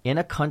 In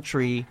a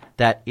country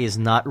that is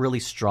not really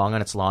strong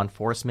on its law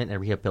enforcement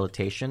and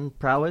rehabilitation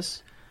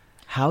prowess,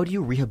 how do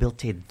you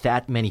rehabilitate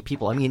that many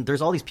people? I mean,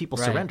 there's all these people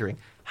Right. surrendering.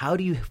 How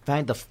do you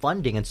find the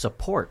funding and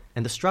support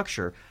and the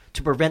structure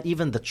to prevent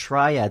even the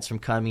triads from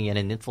coming in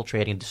and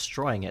infiltrating and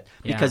destroying it?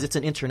 Because Yeah. it's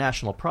an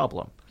international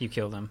problem. You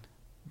kill them.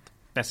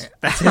 That's his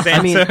answer.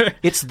 I mean,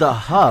 it's the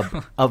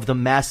hub of the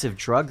massive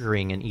drug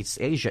ring in East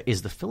Asia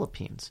is the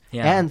Philippines.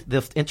 Yeah. And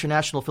the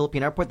International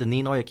Philippine Airport, the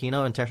Ninoy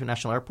Aquino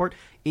International Airport,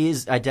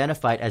 is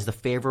identified as the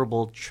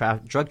favorable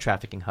drug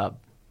trafficking hub.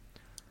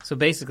 So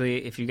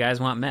basically, if you guys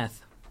want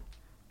meth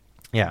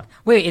Yeah.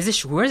 Wait,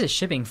 where is it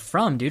shipping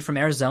from, dude? From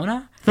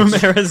Arizona? from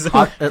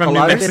Arizona, A from New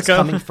lot of it's Mexico,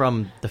 coming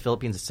from the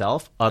Philippines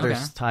itself. Other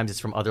Okay. times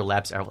it's from other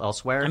labs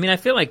elsewhere. I mean, I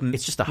feel like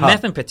It's just a hub.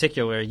 meth in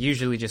particular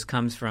usually just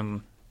comes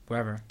from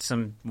Wherever.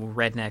 some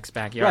redneck's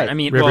backyard. Right. I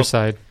mean,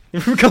 Riverside.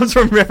 well, it comes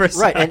from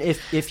Riverside. right, and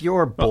if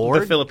you're Well,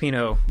 bored, the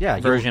Filipino Yeah,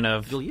 version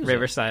of you'll use it.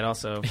 Riverside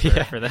also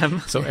Yeah. for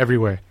them. So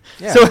everywhere.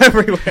 yeah, So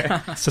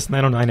everywhere. It's just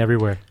 909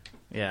 everywhere.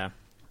 Yeah.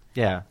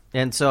 yeah,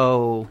 and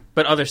so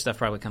But other stuff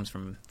probably comes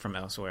from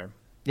elsewhere.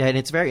 yeah, and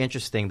it's very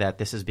interesting that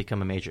this has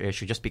become a major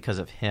issue just because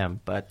of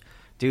him. But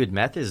dude,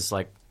 meth is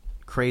like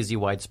crazy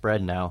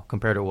widespread now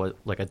compared to what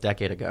like a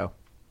decade ago.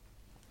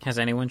 Has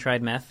anyone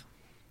tried meth?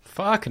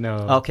 Fuck no.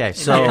 Okay,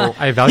 so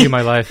I value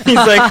my life. He's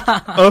like,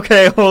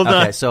 okay, hold on.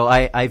 okay, so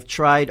I've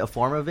tried a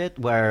form of it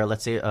where,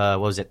 let's say, what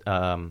was it?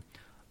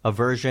 A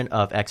version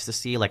of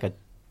ecstasy, like a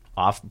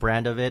off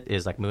brand of it,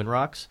 is like Moon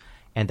Rocks,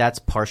 and that's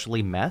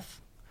partially meth.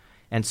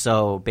 And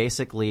so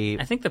basically,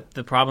 I think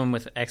the problem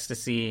with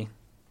ecstasy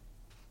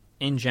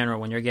in general,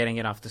 when you're getting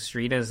it off the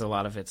street, is a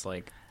lot of it's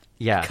like,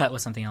 yeah, Cut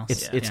with something else.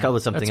 it's Yeah. cut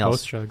with something That's else,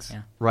 most drugs.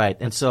 Yeah. right?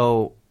 And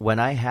so when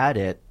I had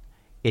it,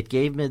 it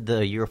gave me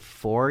the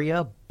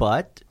euphoria,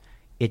 but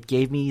it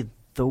gave me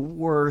the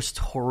worst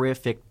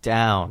horrific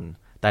down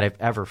that I've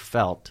ever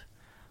felt.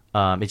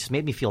 It just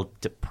made me feel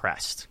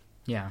depressed.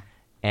 Yeah.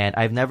 And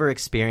I've never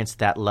experienced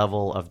that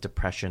level of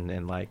depression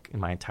in my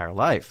entire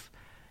life.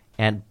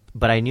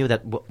 But I knew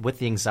that with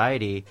the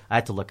anxiety, I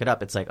had to look it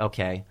up. It's like,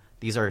 okay,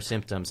 these are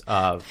symptoms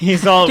of.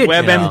 he's all Dude,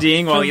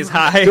 WebMDing while he's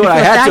high. Dude, I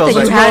The had fact to. I was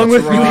that like, you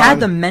what's had, you had wrong?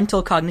 the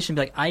mental cognition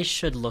to be like, I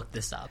should look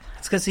this up.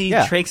 It's because he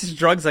Yeah. takes his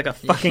drugs like a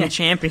fucking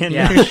champion.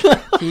 Yeah.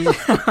 Dude.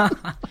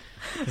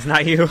 It's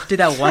not you. Did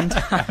that one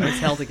time. It's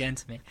held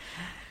against me.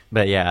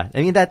 But yeah,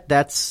 I mean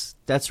that's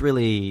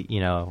really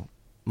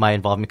my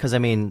involvement because I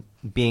mean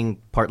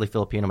being partly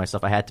Filipino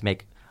myself, I had to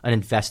make an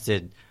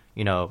invested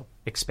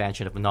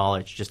expansion of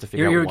knowledge just to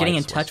figure out. You were why getting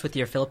in this touch was. with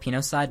your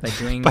Filipino side by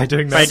doing By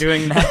doing By that.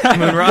 doing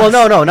Moon Rocks.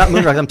 Well, no, not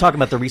Moonrock. I'm talking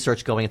about the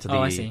research going into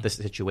Oh, I see. the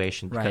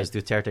situation because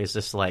Right. Duterte is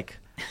just like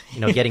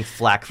getting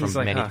flack from He's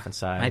like, many "Huh, different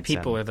sides. my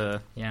people and-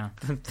 are Yeah.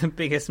 the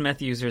biggest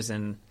meth users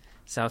in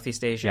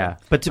Southeast Asia. Yeah,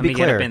 but to Let be me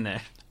get clear, up in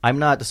there. I'm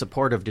not a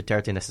supporter of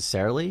Duterte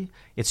necessarily.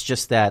 It's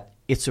just that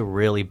it's a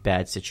really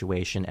bad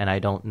situation, and I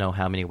don't know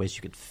how many ways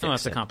you could fix Oh,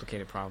 it's it. a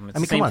complicated problem. It's I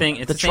mean, the same come on, thing.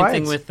 It's the the same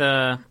thing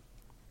triads-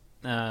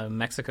 with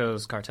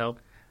Mexico's cartel.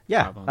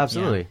 Yeah, problem.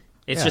 absolutely.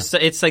 It's Yeah. just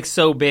it's like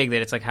so big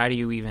that it's like, how do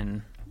you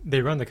even?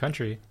 They run the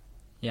country.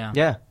 Yeah.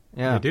 Yeah,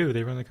 yeah, They do.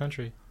 They run the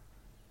country.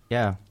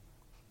 yeah.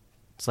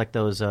 It's like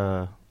those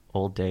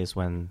old days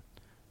when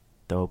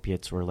the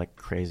opiates were like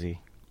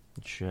crazy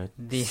and shit.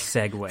 The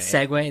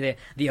Segue.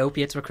 the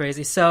opiates were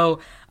crazy. So,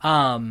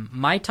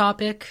 my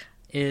topic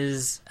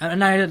is,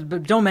 and I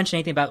don't mention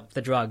anything about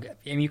the drug.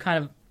 I mean, you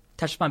kind of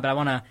touched upon, but I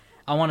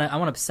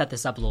want to set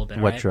this up a little bit.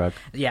 What right? drug?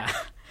 Yeah.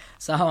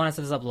 So I want to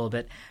set this up a little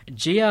bit.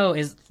 Gio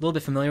is a little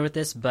bit familiar with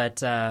this,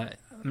 but I'm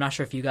not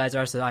sure if you guys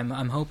are. So I'm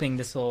hoping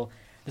this will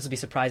be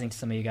surprising to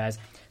some of you guys.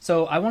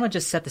 So I want to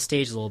just set the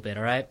stage a little bit.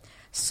 All right.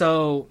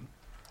 So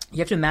you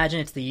have to imagine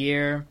it's the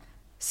year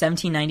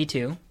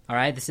 1792. All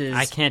right. This is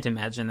I can't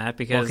imagine that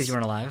because because you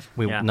weren't alive.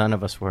 Yeah. None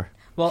of us were.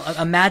 Well,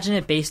 imagine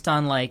it based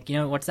on like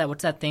what's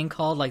that thing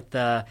called, like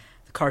the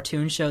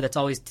cartoon show that's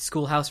always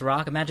Schoolhouse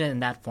Rock. Imagine it in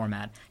that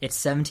format.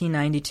 It's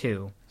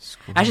 1792.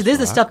 Actually, this is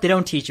the stuff they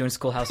don't teach you in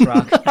Schoolhouse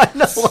Rock. I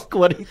know. Like,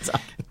 what are you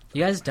talking?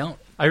 You guys don't.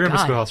 I remember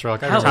God, Schoolhouse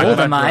Rock. I How remember old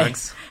that. am I?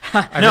 drugs.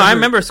 I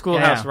remember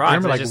Schoolhouse Yeah. Rock. I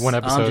remember like one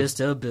I'm episode. just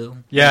a bill.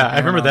 Yeah, I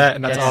remember that,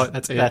 and that's Yes. all.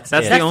 That's it. That's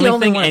That's it. the the only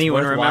only thing one that's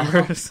anyone worthwhile.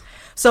 remembers.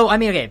 So, I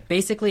mean, okay,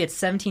 basically it's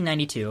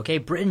 1792, okay?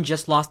 Britain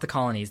just lost the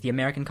colonies, the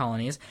American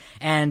colonies,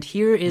 and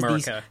here is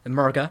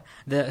America.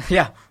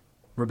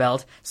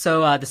 rebelled.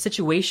 So the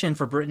situation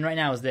for Britain right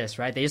now is this,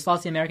 right? They just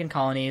lost the American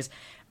colonies.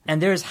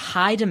 And there's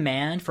high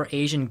demand for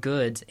Asian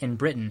goods in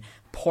Britain.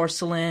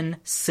 Porcelain,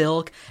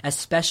 silk,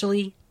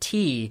 especially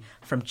tea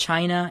from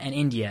China and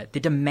India. The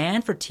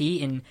demand for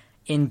tea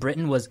in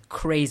Britain was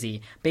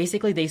crazy.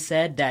 Basically, they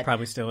said that...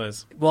 Probably still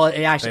is. Well,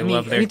 it actually, They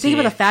love their think tea.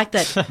 about the fact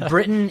that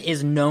Britain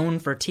is known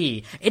for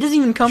tea. It doesn't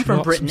even come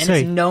from Britain, and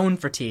it's known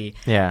for tea.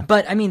 Yeah.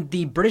 But, I mean,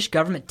 the British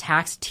government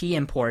taxed tea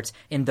imports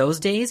in those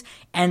days,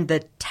 and the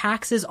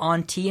taxes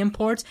on tea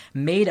imports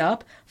made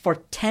up for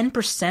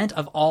 10%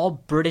 of all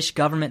British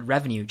government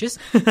revenue. Just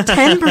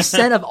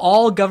 10% of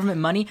all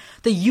government money.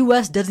 The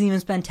U.S. doesn't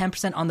even spend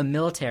 10% on the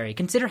military.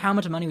 Consider how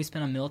much money we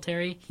spend on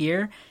military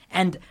here,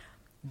 and...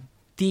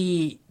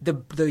 The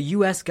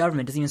U.S.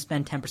 government doesn't even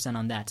spend 10%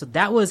 on that. So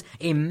that was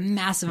a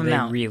massive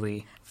amount. They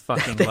really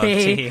fucking love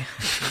tea.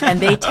 And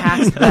they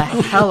taxed the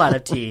hell out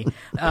of tea.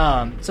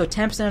 So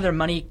 10% of their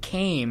money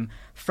came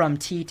from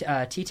tea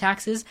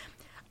taxes.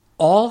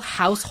 All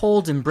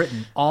households in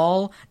Britain,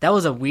 that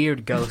was a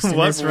weird ghost in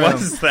this room. What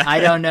was that? I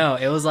don't know.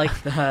 It was like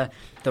the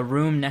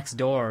room next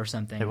door or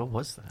something. Hey, what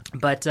was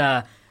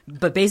that?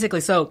 But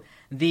basically, so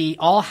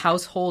all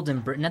households in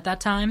Britain at that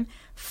time,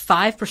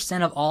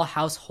 5% of all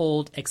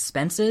household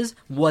expenses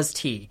was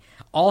tea.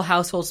 All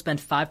households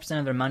spent 5%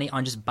 of their money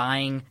on just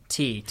buying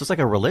tea. So it's like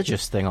a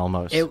religious thing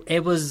almost.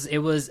 It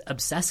was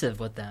obsessive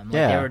with them. Like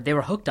Yeah. they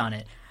were hooked on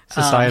it.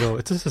 Societal.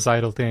 It's a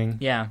societal thing.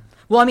 Yeah.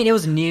 Well, I mean, it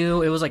was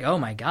new. It was like, oh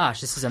my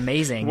gosh, this is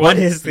amazing. What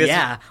is this?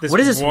 Yeah. This What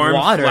is this warm,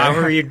 water?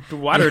 flowery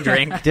water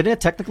drink? Didn't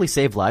it technically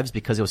save lives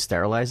because it was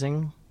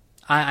sterilizing?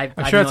 I'm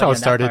sure that's how it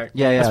started.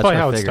 Yeah, That's probably what I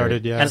how it figured.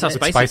 started. Yeah, That's how It's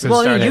spices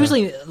Well, started.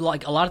 usually,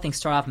 like a lot of things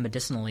start off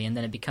medicinally, and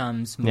then it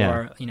becomes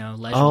more,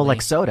 leisurely. Oh,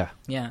 like soda.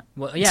 Yeah.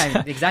 Well,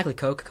 yeah, exactly.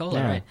 Coca-Cola,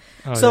 Yeah. right?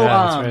 Oh, So, yeah,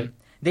 that's right.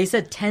 they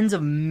said tens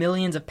of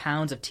millions of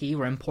pounds of tea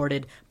were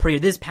imported per year.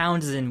 This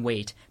pounds is in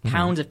weight.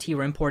 Pounds of tea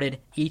were imported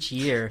each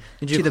year.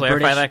 Did you to the clarify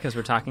British. that because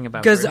we're talking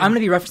about? Because Britain? I'm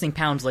going to be referencing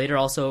pounds later,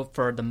 also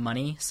for the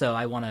money, so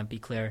I want to be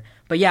clear.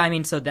 But yeah, I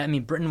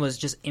mean, Britain was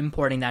just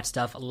importing that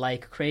stuff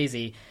like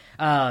crazy.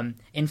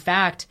 In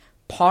fact,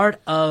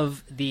 part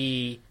of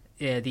the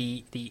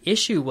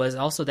issue was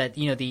also that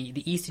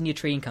the East India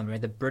Trading Company,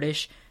 right? The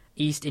British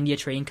East India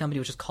Trading Company,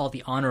 which is called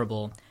the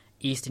Honourable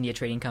East India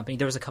Trading Company.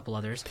 There was a couple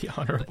others. The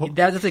honorable.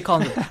 That's what they call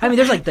them. I mean,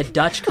 there's like the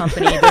Dutch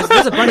company.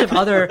 There's a bunch of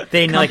other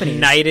they like companies.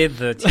 knighted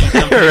the tea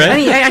company. I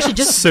mean, actually,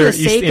 just Sir for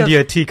the East sake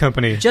India of Tea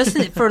Company. just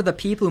for the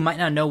people who might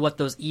not know what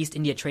those East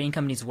India Trading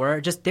Companies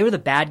were, they were the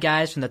bad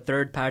guys from the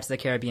third Pirates of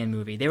the Caribbean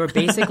movie. They were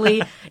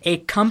basically a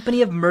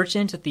company of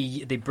merchants that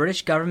the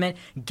British government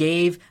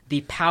gave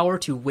the power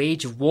to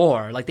wage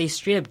war. Like, they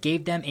straight up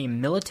gave them a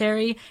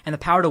military and the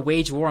power to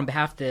wage war on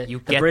behalf of the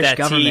Get British that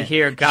government. tea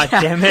here,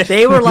 goddammit.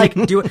 They were like,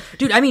 dude,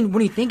 I mean,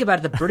 when you think about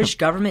it, the British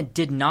government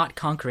did not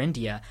conquer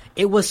India.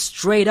 It was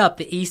straight up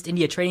the East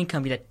India Trading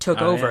Company that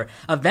took over.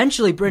 Yeah.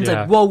 Eventually, Britain's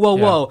Yeah. like, whoa,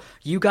 Yeah.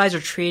 you guys are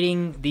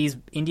treating these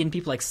Indian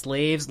people like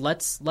slaves.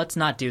 Let's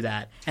not do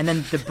that. And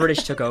then the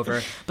British took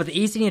over. But the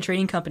East India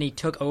Trading Company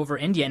took over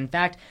India. In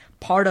fact,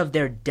 part of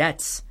their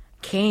debts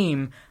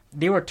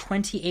they were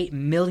 28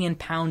 million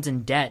pounds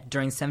in debt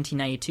during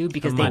 1792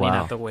 because Money, they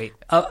not the weight.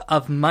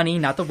 of money,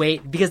 not the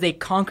weight, because they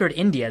conquered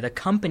India. The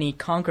company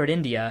conquered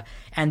India,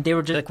 and they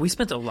were just Like, we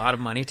spent a lot of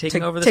money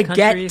taking to, over this to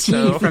country. get tea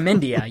so. from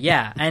India.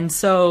 Yeah, and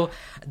so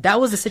that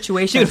was the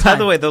situation. Dude, at by time.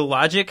 the way, the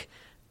logic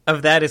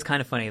of that is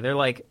kind of funny. They're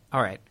like,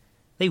 all right,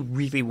 they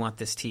really want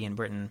this tea in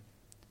Britain.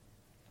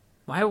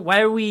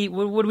 Why are we,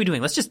 what are we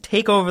doing? Let's just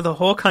take over the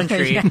whole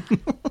country. Yeah.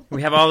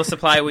 We have all the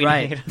supply we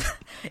Right. need.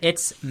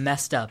 It's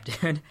messed up,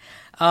 dude.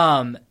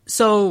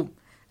 So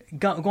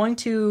going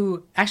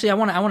to actually, I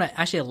want to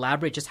actually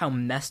elaborate just how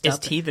messed Is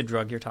up. tea the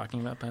drug you're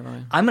talking about, by the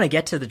way? I'm gonna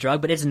get to the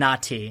drug, but it's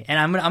not tea, and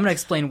I'm gonna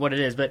explain what it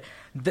is. But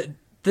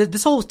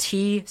this whole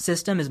tea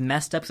system is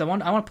messed up because I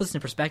want to put this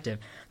in perspective.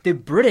 The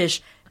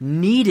British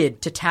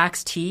needed to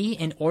tax tea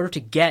in order to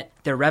get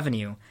their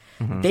revenue.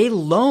 They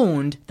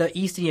loaned the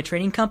East India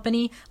Trading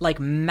Company like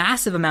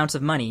massive amounts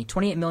of money,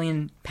 28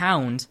 million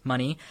pounds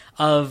money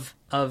of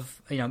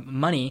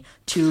money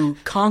to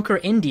conquer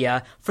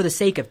India for the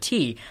sake of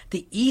tea.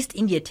 The East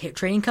India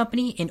Trading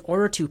Company, in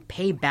order to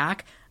pay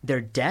back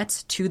their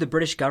debts to the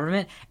British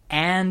government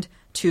and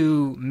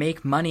to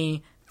make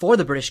money for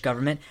the British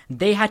government,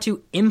 they had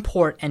to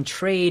import and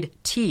trade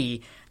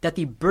tea that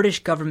the British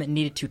government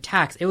needed to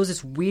tax. It was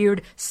this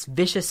weird,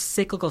 vicious,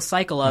 cyclical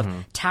cycle of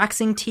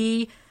taxing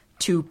tea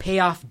to pay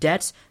off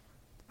debts,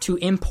 to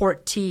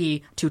import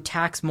tea, to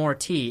tax more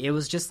tea. It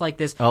was just like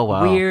this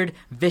weird,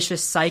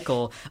 vicious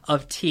cycle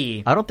of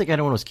tea. I don't think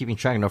anyone was keeping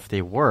track enough if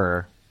they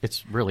were.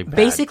 It's really bad.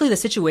 Basically, the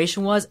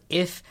situation was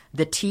if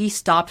the tea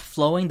stopped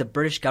flowing, the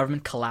British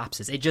government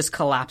collapses. It just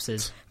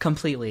collapses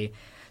completely.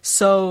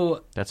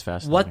 So That's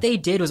fascinating. what they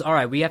did was, all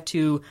right, we have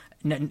to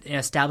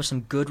establish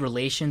some good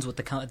relations with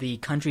the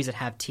countries that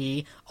have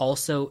tea.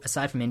 Also,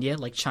 aside from India,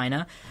 like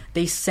China,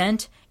 they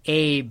sent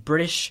a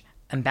British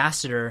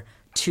ambassador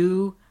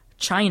to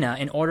China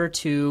in order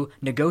to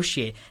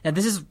negotiate. Now,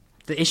 this is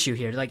the issue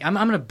here. Like, I'm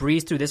going to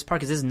breeze through this part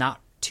because this is not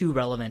too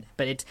relevant,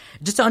 but it's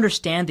just to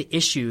understand the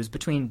issues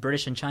between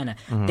British and China.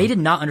 They did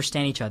not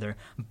understand each other.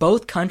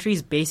 Both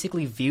countries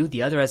basically viewed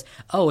the other as,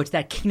 oh, it's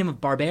that kingdom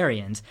of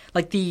barbarians.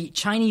 Like, the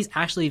Chinese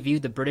actually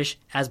viewed the British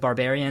as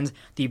barbarians.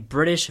 The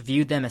British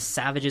viewed them as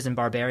savages and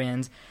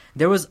barbarians.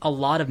 There was a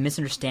lot of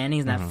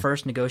misunderstandings in that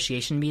first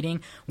negotiation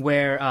meeting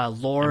where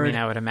Lord... I mean,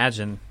 I would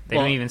imagine they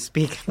don't even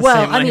speak the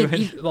well, same I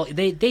language. mean,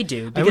 they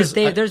do, because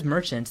there's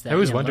merchants that I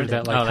always you know, wondered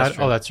learn that, it. like,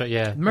 Oh, that's right,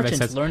 yeah. Merchants Makes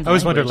sense. learned I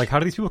always wondered, language. like, how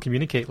do these people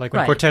communicate? Like, when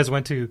Right. Cortez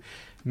went to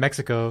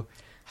Mexico,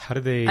 how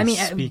did they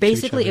speak to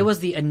basically, each it other? was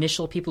the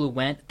initial people who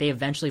went. They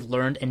eventually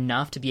learned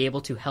enough to be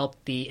able to help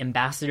the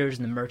ambassadors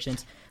and the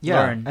merchants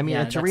learn. I mean,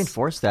 and to that's-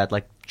 reinforce that,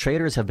 like,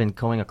 traders have been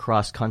going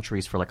across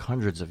countries for like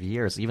hundreds of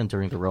years, even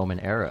during the Roman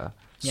era.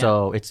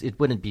 So it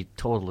wouldn't be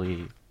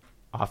totally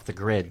off the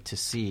grid to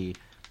see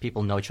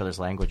people know each other's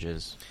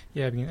languages.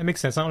 Yeah, I mean, it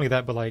makes sense. Not only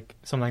that, but like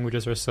some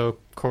languages are so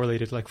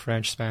correlated, like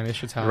French,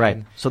 Spanish, Italian.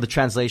 Right. So the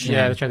translation.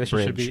 Yeah, the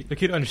translation should bridge. be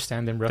like you'd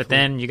understand them roughly. But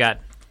then you got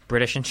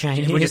British and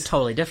Chinese. which is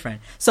totally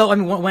different. So, I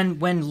mean,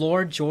 when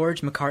Lord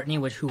George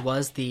Macartney, who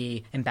was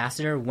the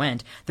ambassador,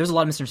 went, there was a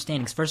lot of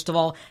misunderstandings. First of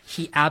all,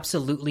 he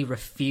absolutely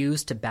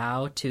refused to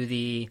bow to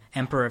the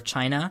Emperor of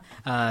China.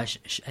 I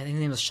think his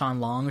name was Shan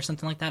Long or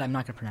something like that. I'm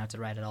not going to pronounce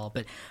it right at all.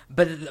 But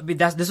I mean,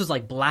 this was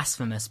like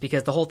blasphemous,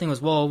 because the whole thing was,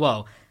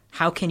 whoa.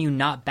 How can you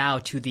not bow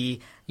to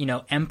the,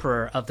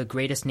 emperor of the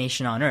greatest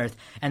nation on earth?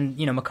 And,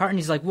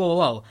 McCartney's like,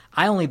 whoa.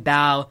 I only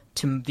bow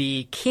to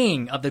the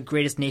king of the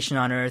greatest nation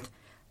on earth.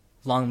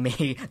 Long may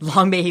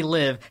he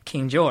live,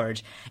 King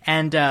George.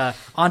 And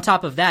on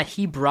top of that,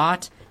 he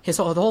brought the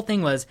whole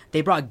thing was they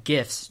brought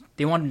gifts.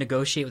 They wanted to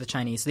negotiate with the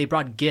Chinese, so they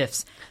brought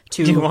gifts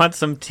to. Do you want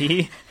some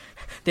tea?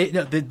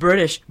 The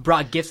British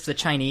brought gifts to the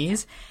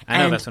Chinese. I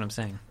know, and that's what I'm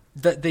saying.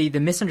 The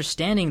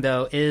misunderstanding,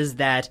 though, is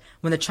that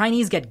when the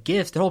Chinese get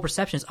gifts, their whole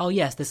perception is, oh,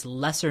 yes, this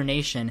lesser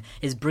nation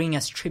is bringing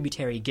us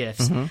tributary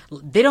gifts.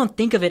 They don't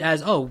think of it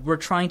as, oh, we're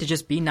trying to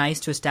just be nice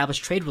to establish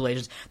trade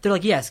relations. They're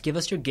like, yes, give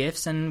us your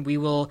gifts, and we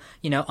will,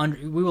 we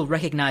will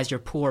recognize your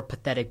poor,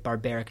 pathetic,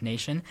 barbaric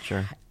nation.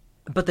 Sure.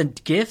 But the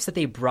gifts that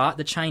they brought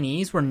the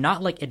Chinese were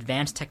not like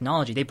advanced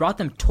technology. They brought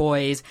them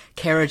toys,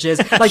 carriages.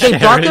 Like, they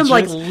brought them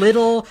like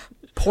little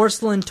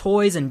porcelain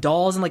toys and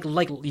dolls and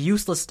like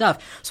useless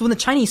stuff. So when the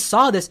Chinese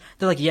saw this,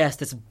 they're like, yes,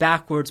 this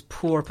backwards,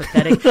 poor,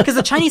 pathetic. Because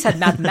the Chinese had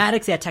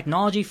mathematics, they had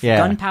technology,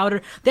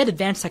 gunpowder, they had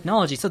advanced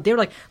technology. So they were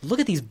like, look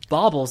at these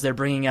baubles they're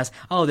bringing us.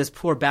 Oh, this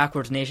poor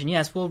backwards nation.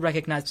 Yes, we'll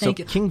recognize. Thank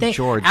you. King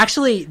George.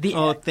 Actually,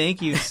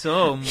 Thank you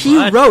so much.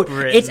 he wrote,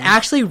 Britain. it's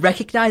actually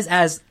recognized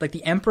as, like,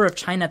 the Emperor of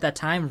China at that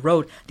time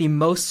wrote the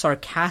most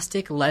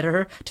sarcastic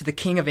letter to the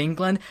King of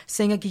England,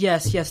 saying, like,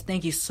 yes,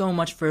 thank you so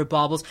much for your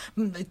baubles.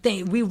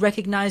 We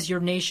recognize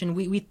your nation.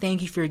 We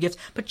thank you for your gifts.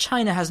 But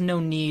China has no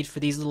need for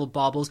these little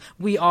baubles.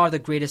 We are the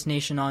greatest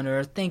nation on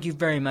earth. Thank you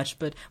very much,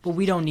 but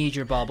we don't need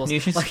your baubles.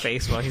 His Like,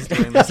 face while he's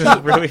doing this is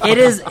really it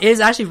is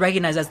actually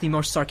recognized as the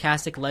most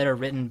sarcastic letter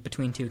written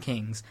between two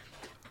kings.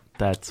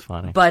 That's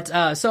funny.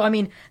 But, so, I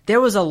mean, there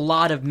was a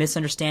lot of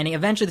misunderstanding.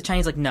 Eventually, the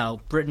Chinese like,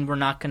 no, Britain, we're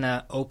not going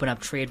to open up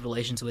trade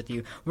relations with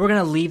you. We're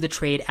going to leave the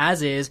trade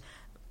as is.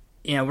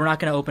 We're not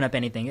going to open up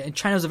anything.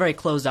 China was a very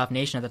closed-off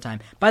nation at the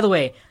time. By the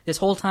way, this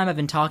whole time I've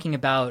been talking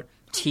about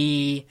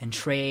tea and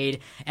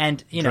trade,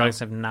 and, drugs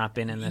have not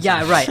been in this.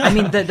 Yeah, right. I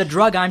mean, the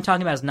drug I'm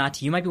talking about is not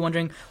tea. You might be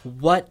wondering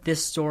what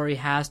this story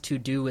has to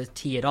do with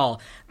tea at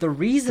all. The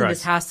reason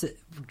this has to...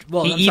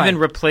 Well, he even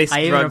replaced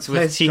drugs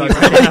with tea.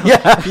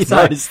 Yeah, you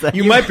noticed that.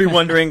 You might be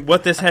wondering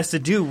what this has to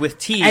do with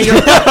tea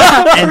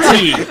and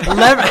tea.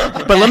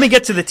 But let me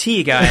get to the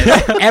tea, guys.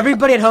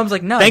 Everybody at home's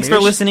like, no. Thanks for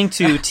listening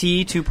to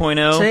Tea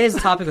 2.0. Today's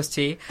topic was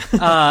tea.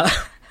 The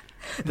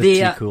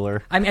tea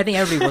cooler. I mean, I think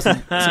everybody wasn't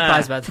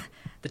surprised about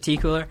the tea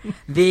cooler.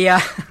 You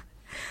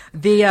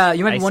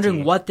might be wondering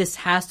tea. what this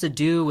has to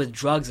do with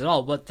drugs at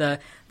all. What the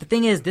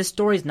thing is, this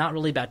story is not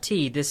really about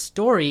tea. This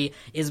story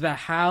is about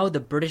how the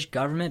British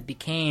government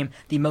became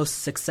the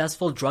most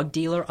successful drug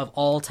dealer of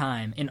all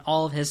time in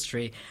all of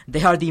history.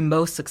 They are the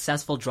most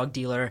successful drug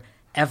dealer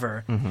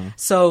ever.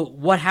 So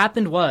what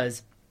happened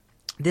was,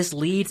 this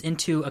leads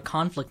into a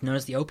conflict known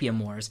as the Opium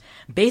Wars.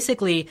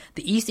 Basically,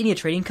 the East India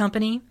Trading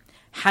Company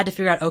had to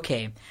figure out,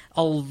 okay,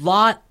 a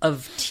lot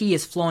of tea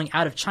is flowing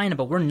out of China,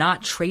 but we're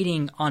not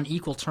trading on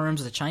equal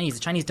terms with the Chinese. The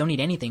Chinese don't need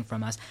anything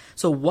from us.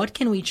 So what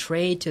can we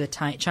trade to the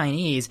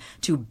Chinese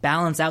to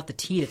balance out the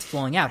tea that's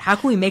flowing out? How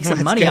can we make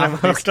some money off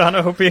of this? Hooked on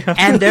opium.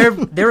 And their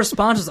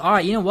response was, all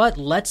right, you know what?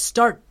 Let's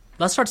start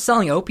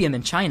selling opium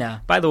in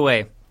China. By the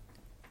way,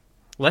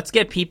 let's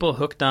get people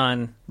hooked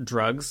on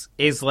drugs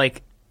is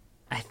like,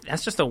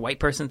 that's just a white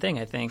person thing,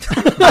 I think.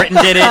 Britain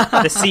did it.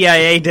 The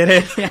CIA did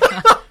it.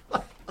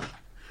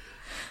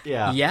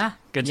 Yeah.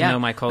 Good to know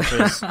my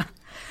culture is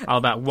all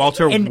about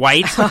Walter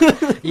White.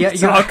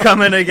 It's all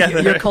coming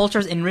together. Your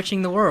culture's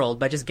enriching the world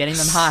by just getting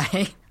them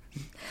high.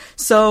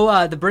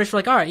 So the British were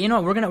like, all right, you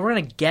know what, we're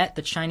gonna get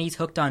the Chinese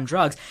hooked on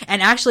drugs.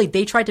 And actually,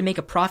 they tried to make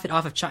a profit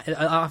off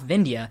of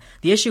India.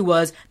 The issue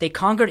was they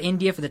conquered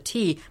India for the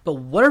tea, but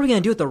what are we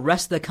gonna do with the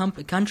rest of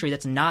the country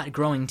that's not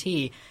growing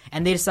tea?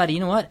 And they decided,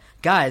 you know what,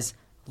 guys,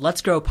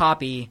 let's grow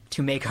poppy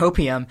to make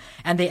opium.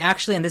 And they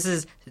actually, and this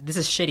is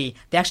shitty,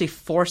 they actually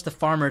forced the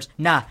farmers,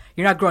 nah,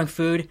 you're not growing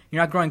food,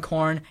 you're not growing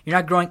corn, you're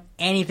not growing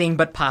anything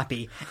but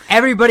poppy.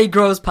 Everybody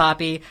grows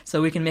poppy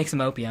so we can make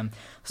some opium.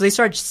 So they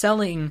started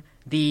selling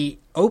the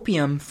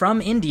opium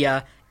from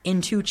India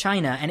into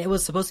China, and it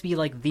was supposed to be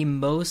like the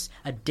most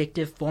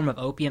addictive form of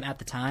opium at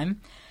the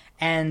time.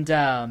 And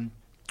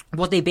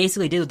what they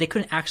basically did was they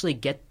couldn't actually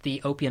get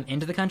the opium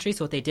into the country,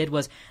 so what they did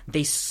was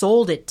they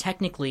sold it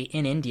technically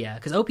in India,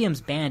 because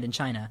opium's banned in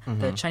China.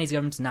 The Chinese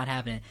government's not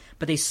having it.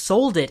 But they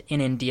sold it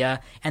in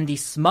India, and the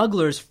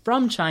smugglers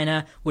from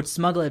China would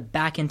smuggle it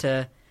back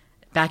into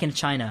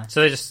China.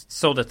 So they just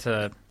sold it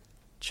to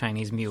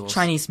Chinese mules.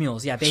 Chinese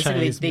mules, yeah.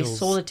 Basically, they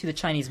sold it to the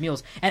Chinese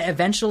mules. And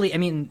eventually, I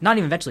mean, not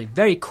even eventually,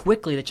 very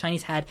quickly, the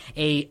Chinese had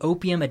a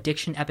opium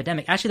addiction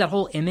epidemic. Actually, that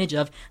whole image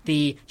of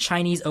the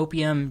Chinese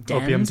opium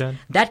dens,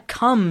 that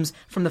comes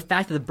from the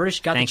fact that the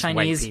British got the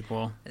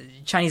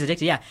Chinese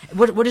addicted. Yeah,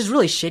 what is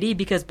really shitty,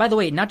 because, by the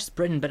way, not just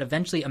Britain, but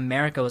eventually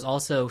America was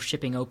also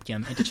shipping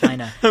opium into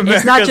China.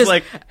 It's not just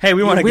like, hey,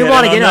 we want to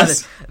get in on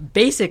this.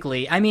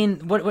 Basically, I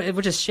mean,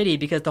 which is shitty,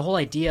 because the whole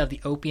idea of the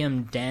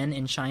opium den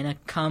in China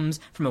comes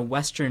from a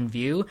Western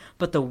view,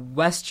 but the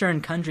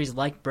Western countries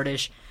like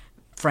British,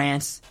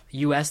 France,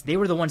 US, they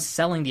were the ones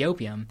selling the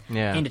opium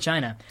into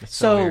China.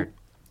 So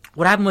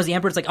what happened was the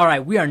emperor's like, all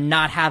right, we are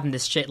not having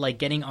this shit, like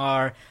getting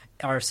our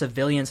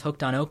civilians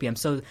hooked on opium.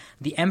 So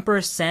the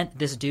emperor sent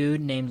this dude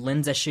named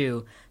Lin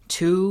Zexu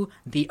to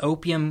the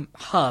opium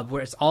hub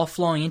where it's all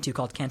flowing into,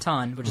 called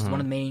Canton, which is one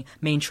of the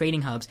main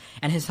trading hubs.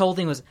 And his whole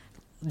thing was,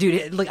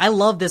 dude, like, I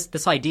love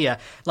this idea.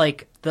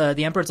 Like,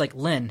 the emperor's like,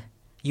 Lin,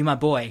 you my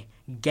boy,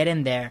 get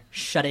in there,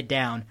 shut it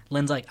down.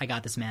 Lin's like, I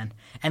got this, man.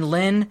 And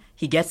Lin,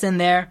 he gets in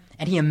there,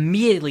 and he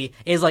immediately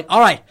is like, all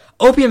right,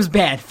 opium's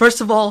banned.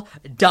 First of all,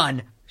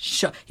 done.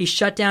 He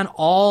shut down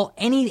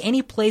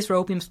any place where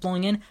opium's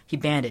flowing in, he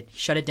banned it. He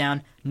shut it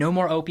down. No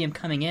more opium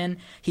coming in.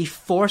 He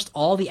forced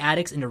all the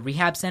addicts into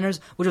rehab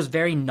centers, which was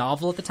very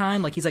novel at the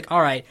time. Like, he's like,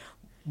 all right,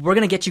 we're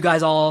going to get you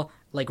guys all,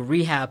 like,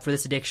 rehab for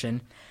this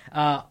addiction.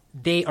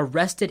 They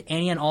arrested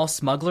any and all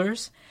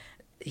smugglers.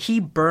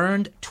 He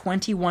burned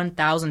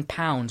 21,000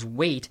 pounds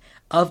weight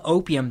of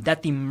opium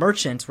that the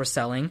merchants were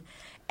selling,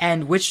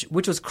 and which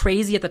was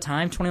crazy at the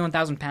time,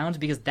 21,000 pounds,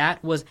 because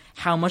that was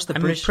how much the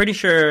British... I'm pretty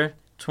sure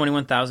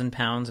 21,000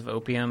 pounds of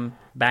opium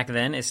back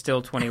then is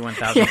still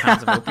 21,000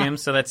 pounds of opium,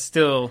 so that's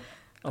still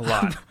a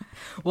lot.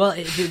 Well,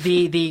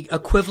 the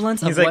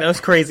equivalent of He's like, that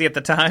was crazy at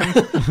the time.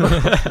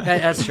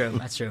 That's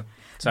true.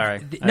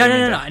 Sorry.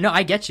 No,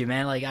 I get you,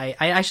 man. Like, I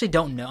actually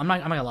don't know. I'm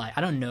not gonna lie.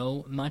 I don't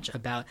know much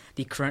about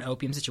the current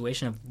opium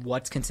situation of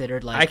what's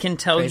considered, like, I can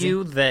tell crazy.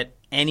 you that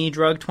any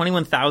drug,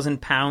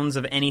 21,000 pounds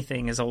of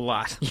anything is a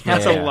lot.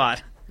 That's a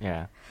lot.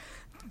 Yeah.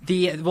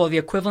 The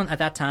equivalent at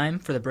that time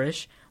for the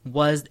British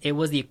was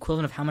the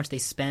equivalent of how much they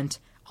spent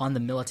on the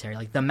military.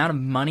 Like, the amount of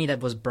money that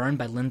was burned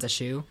by Lin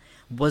Zexu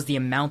was the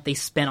amount they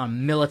spent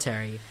on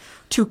military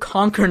to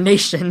conquer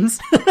nations.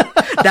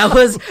 that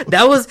was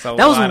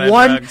one.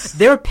 Drugs.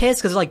 They were pissed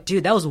because they're like,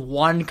 dude, that was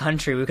one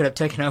country we could have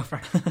taken over.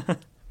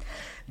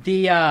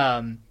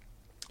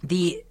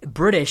 The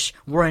British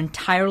were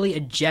entirely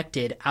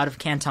ejected out of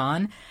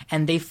Canton,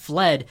 and they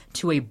fled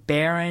to a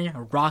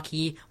barren,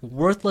 rocky,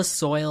 worthless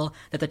soil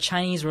that the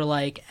Chinese were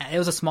like, it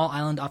was a small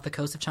island off the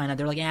coast of China.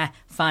 They were like,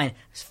 fine,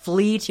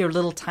 flee to your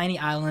little tiny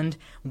island.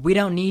 We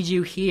don't need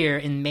you here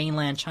in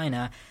mainland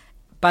China.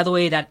 By the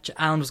way, that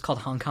island was called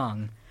Hong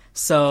Kong.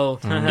 So,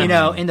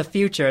 in the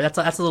future, that's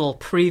a little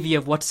preview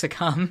of what's to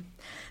come.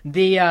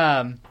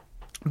 The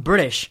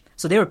British,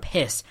 so they were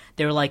pissed.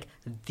 They were like,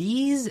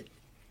 these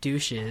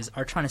douches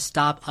are trying to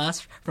stop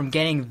us from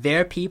getting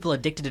their people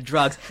addicted to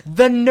drugs.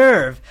 The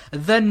nerve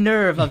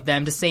of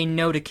them to say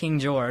no to King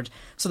George.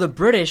 So the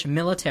British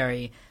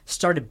military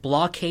started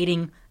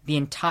blockading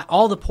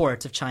all the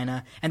ports of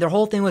China, and their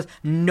whole thing was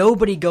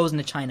nobody goes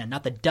into China.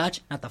 Not the Dutch,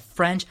 not the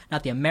French,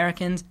 not the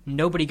Americans.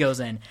 Nobody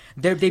goes in.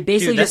 They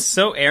basically that's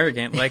so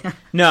arrogant. Like,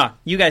 no,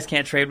 you guys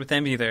can't trade with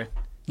them either.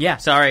 Yeah,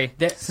 sorry.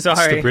 It's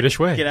the British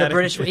way. The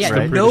British way. Yeah,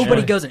 right.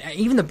 Nobody goes in.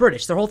 Even the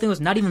British. Their whole thing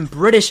was not even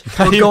British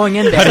were going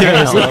in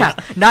there.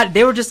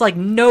 They were just like,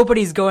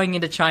 nobody's going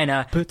into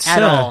China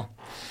at all.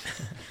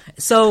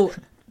 So,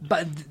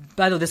 but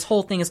by the way, this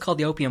whole thing is called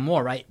the Opium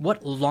War, right?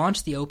 What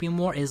launched the Opium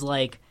War is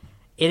like,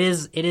 it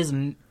is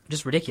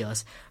just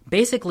ridiculous.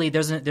 Basically,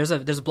 there's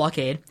a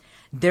blockade.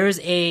 There's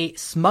a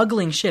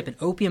smuggling ship, an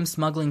opium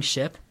smuggling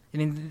ship. I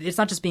mean, it's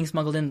not just being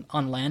smuggled in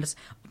on land, it's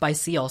by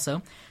sea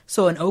also.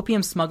 So an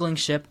opium smuggling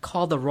ship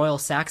called the Royal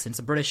Saxon, it's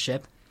a British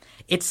ship,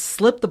 it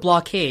slipped the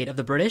blockade of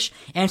the British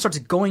and starts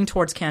going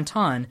towards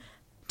Canton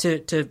to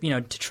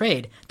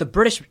trade. The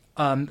British,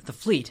 the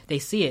fleet, they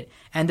see it,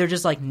 and they're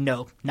just like,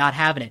 no, not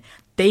having it.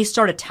 They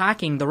start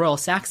attacking the Royal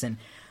Saxon.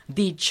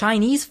 The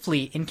Chinese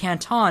fleet in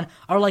Canton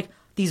are like,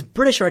 these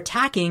British are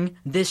attacking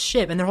this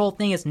ship, and their whole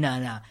thing is,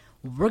 no,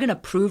 we're going to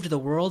prove to the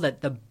world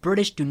that the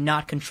British do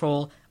not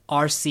control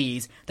our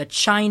seas. The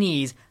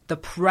Chinese, the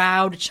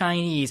proud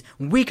Chinese,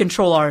 we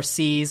control our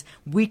seas,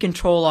 we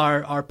control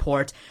our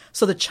ports.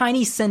 So the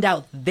Chinese send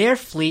out their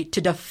fleet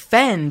to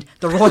defend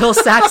the Royal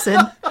Saxon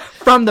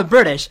from the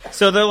British.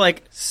 So they're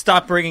like,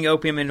 stop bringing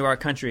opium into our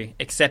country,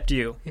 except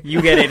you.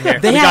 You get in here.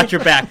 We got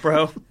your back,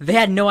 bro. They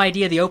had no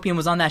idea the opium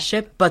was on that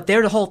ship, but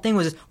their whole thing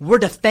was, we're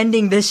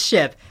defending this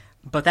ship.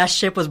 But that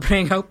ship was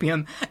bringing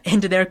opium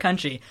into their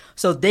country.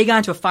 So they got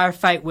into a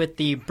firefight with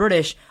the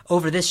British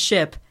over this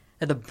ship.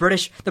 The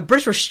British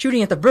were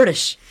shooting at the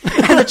British.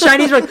 And the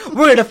Chinese were like, we're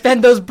going to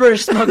defend those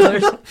British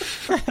smugglers.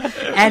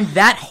 And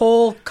that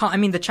whole,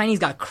 the Chinese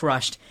got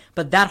crushed.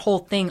 But that whole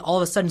thing all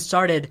of a sudden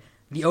started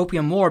the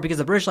Opium War because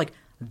the British were like,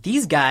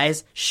 these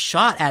guys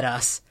shot at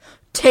us,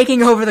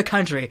 taking over the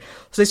country.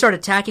 So they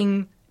started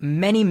attacking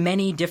many,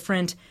 many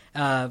different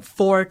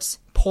forts,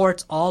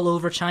 ports all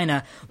over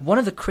China. One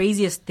of the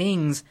craziest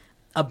things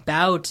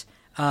about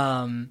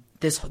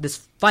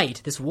this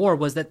fight, this war,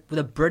 was that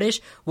the British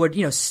would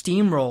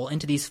steamroll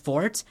into these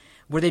forts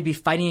where they'd be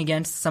fighting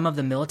against some of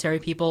the military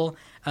people,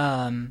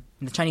 the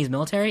Chinese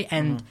military,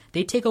 and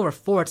they'd take over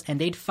forts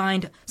and they'd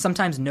find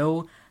sometimes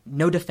no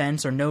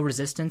defense or no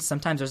resistance.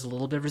 Sometimes there's a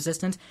little bit of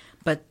resistance,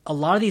 but a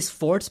lot of these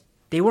forts,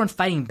 they weren't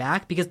fighting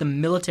back because the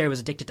military was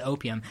addicted to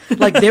opium.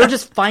 Like they were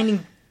just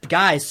finding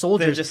guys,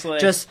 soldiers,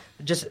 just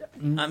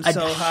I'm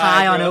so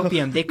high on bro.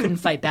 opium. They couldn't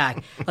fight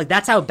back. Like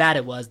that's how bad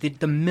it was.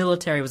 The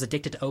military was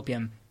addicted to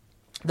opium.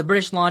 The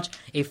British launched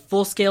a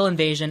full-scale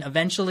invasion.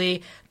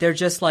 Eventually, they're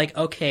just like,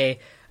 okay,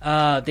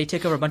 they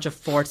took over a bunch of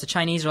forts. The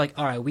Chinese are like,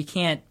 all right, we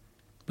can't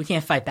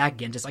fight back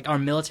again. Just like our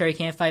military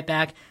can't fight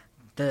back.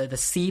 The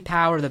sea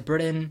power, the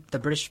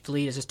British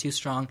fleet is just too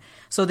strong.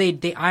 So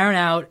they iron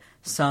out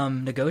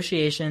some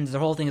negotiations. The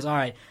whole thing is, all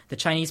right, the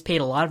Chinese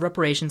paid a lot of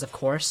reparations, of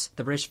course.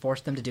 The British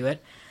forced them to do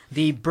it.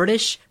 The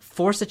British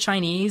forced the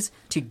Chinese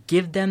to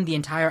give them the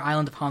entire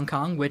island of Hong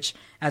Kong, which,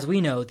 as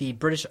we know, the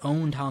British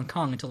owned Hong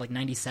Kong until like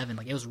 97.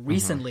 Like it was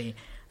recently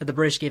that the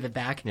British gave it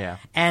back. Yeah.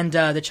 And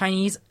the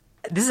Chinese,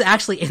 this is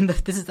actually in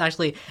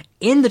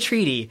the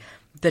treaty.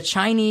 The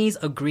Chinese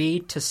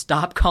agreed to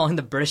stop calling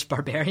the British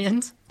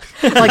barbarians.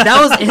 Like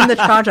that was in the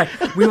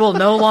contract. We will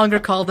no longer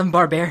call them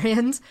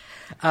barbarians.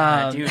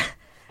 Dude,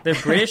 the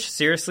British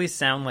seriously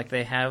sound like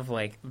they have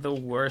like the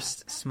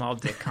worst small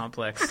dick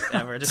complex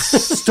ever.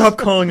 Just stop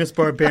calling us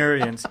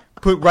barbarians.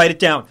 Write it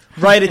down.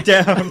 Write it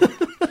down.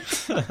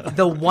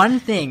 The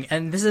one thing,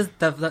 and this is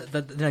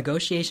the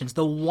negotiations,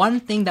 the one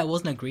thing that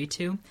wasn't agreed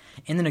to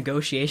in the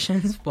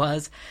negotiations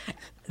was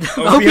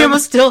opium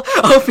was still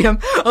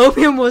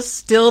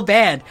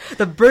banned.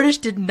 The British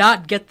did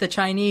not get the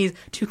Chinese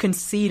to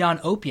concede on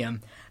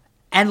opium.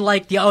 And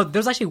like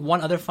there's actually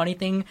one other funny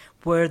thing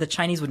where the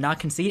Chinese would not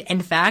concede.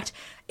 In fact,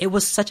 it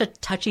was such a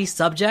touchy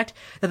subject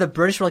that the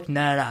British were like,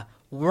 no.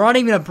 We're not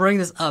even going to bring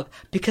this up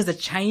because the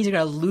Chinese are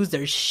going to lose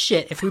their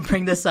shit if we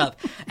bring this up.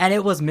 And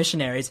it was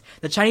missionaries.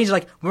 The Chinese are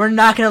like, we're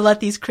not going to let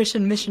these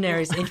Christian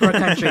missionaries into our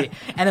country.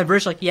 And the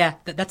British are like, yeah,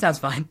 that sounds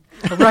fine.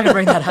 But we're not going to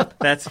bring that up.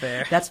 That's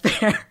fair. That's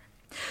fair.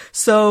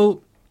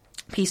 So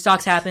peace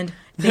talks happened.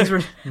 Things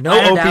were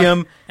no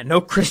opium and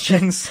no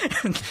Christians.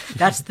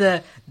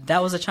 that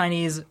was a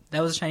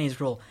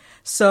Chinese rule.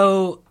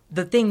 So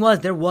the thing was,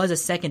 there was a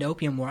second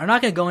opium war. I'm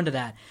not going to go into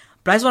that.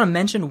 But I just want to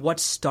mention what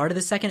started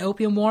the Second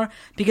Opium War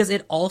because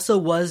it also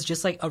was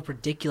just like a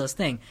ridiculous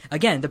thing.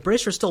 Again, the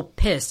British were still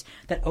pissed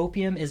that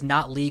opium is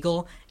not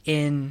legal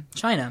in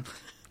China.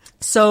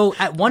 So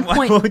at one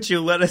point... Why won't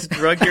you let us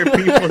drug your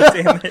people,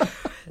 damn it?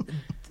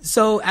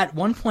 So at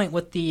one point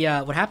what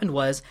happened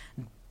was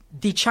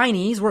the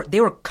Chinese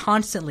were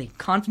constantly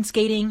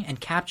confiscating and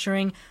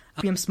capturing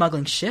opium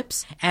smuggling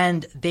ships.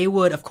 And they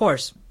would, of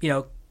course,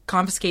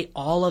 confiscate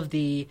all of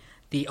the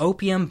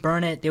opium,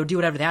 burn it, they would do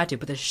whatever they had to,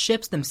 but the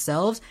ships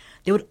themselves,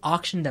 they would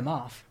auction them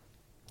off.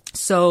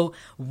 So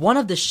one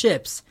of the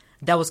ships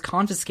that was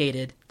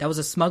confiscated, that was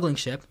a smuggling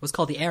ship, was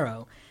called the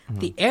Arrow. Mm-hmm.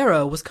 The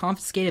Arrow was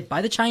confiscated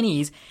by the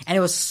Chinese, and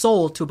it was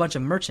sold to a bunch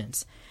of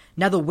merchants.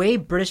 Now, the way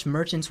British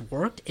merchants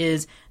worked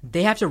is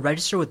they have to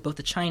register with both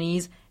the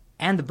Chinese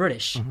and the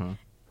British,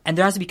 and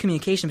there has to be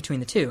communication between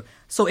the two.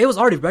 So it was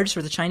already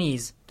registered with the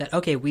Chinese that,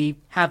 okay, we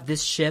have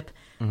this ship,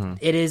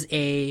 it is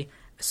a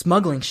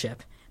smuggling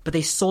ship. But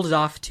they sold it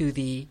off to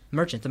the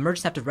merchant. The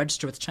merchants have to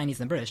register with the Chinese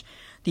and the British.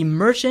 The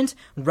merchant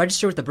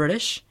registered with the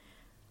British,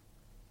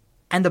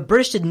 and the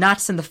British did not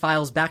send the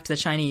files back to the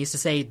Chinese to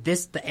say,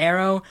 the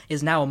Arrow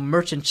is now a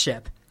merchant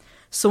ship.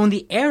 So when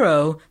the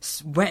Arrow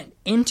went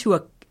into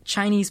a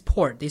Chinese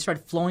port, they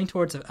started flowing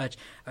towards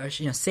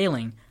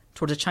sailing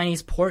towards a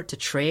Chinese port to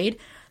trade.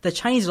 The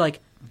Chinese are like,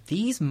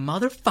 these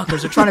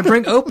motherfuckers are trying to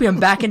bring opium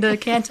back into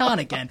Canton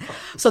again.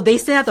 So they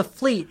sent out the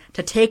fleet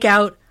to take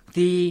out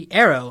the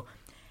Arrow.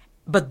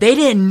 But they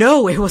didn't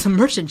know it was a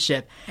merchant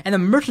ship. And the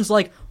merchants were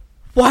like,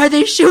 why are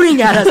they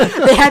shooting at us?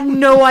 They had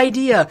no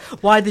idea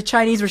why the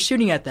Chinese were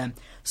shooting at them.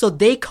 So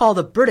they call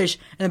the British,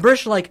 and the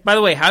British are like... By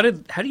the way, how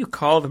do you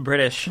call the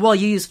British? Well,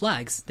 you use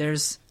flags.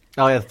 There's...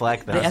 Oh, yeah, the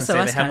flag. The SOS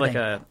they have like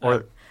thing.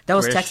 a That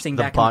was British- texting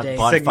The back in the day.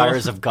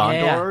 bonfires of Gondor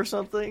Yeah. or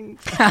something.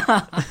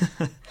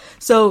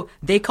 So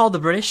they called the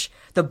British.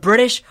 The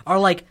British are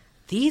like,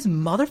 these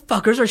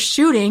motherfuckers are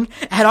shooting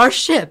at our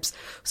ships.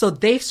 So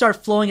they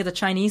start flowing at the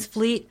Chinese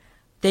fleet.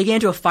 They get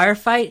into a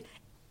firefight,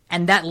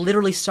 and that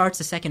literally starts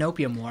the Second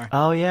Opium War.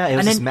 Oh yeah, it was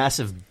And this then-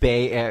 massive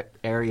Bay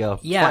Area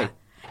Yeah. fight.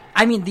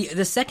 I mean,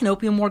 the Second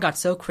Opium War got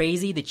so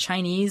crazy. The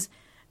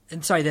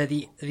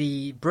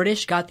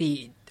British got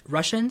the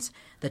Russians,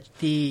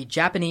 the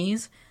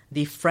Japanese,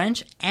 the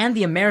French, and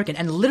the American.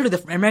 And literally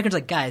the Americans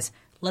like, guys,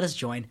 let us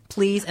join,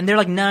 please. And they're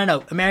like,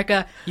 no,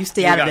 America, you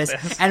stay out of got this.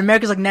 this. And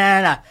America's like,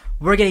 no,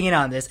 we're getting in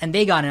on this. And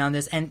they got in on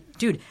this. And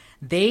dude,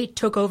 they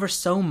took over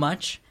so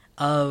much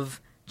of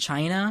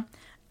China,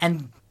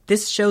 and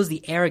this shows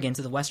the arrogance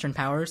of the Western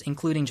powers,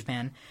 including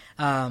Japan,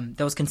 that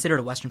was considered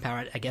a Western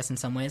power, I guess, in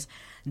some ways,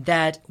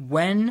 that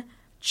when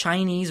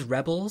Chinese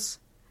rebels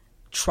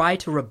tried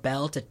to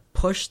rebel to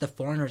push the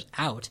foreigners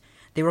out,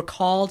 they were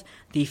called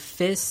the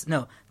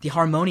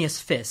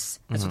Harmonious Fists.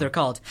 That's what they're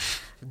called.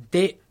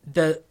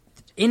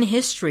 In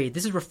history,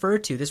 this is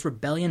referred to, this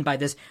rebellion by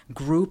this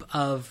group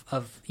of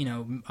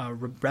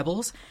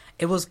rebels.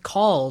 It was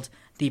called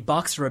the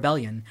Boxer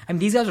Rebellion. I mean,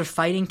 these guys are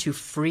fighting to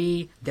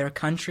free their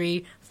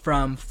country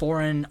from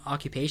foreign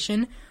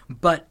occupation,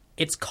 but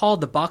it's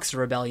called the Boxer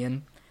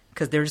Rebellion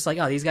because they're just like,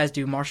 oh, these guys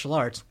do martial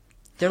arts.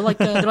 They're like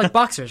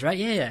boxers, right?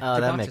 Yeah. Oh,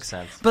 they're that boxers. makes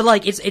sense. But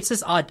like, it's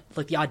this odd,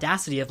 like the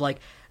audacity of like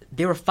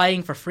they were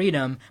fighting for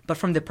freedom, but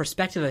from the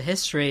perspective of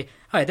history,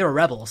 all right, they were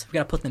rebels. We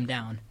got to put them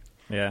down.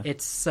 Yeah.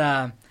 It's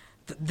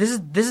this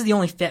is the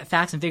only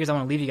facts and figures I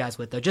want to leave you guys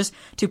with, though, just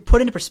to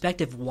put into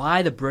perspective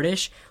why the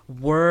British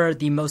were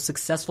the most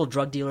successful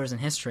drug dealers in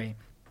history.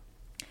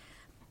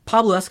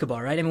 Pablo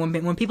Escobar, right? I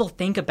mean, when people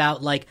think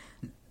about like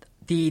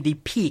the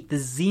peak, the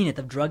zenith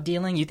of drug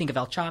dealing, you think of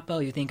El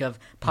Chapo, you think of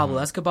Pablo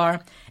Escobar.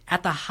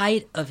 At the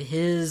height of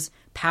his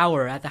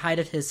power, at the height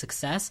of his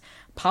success,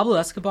 Pablo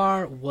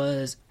Escobar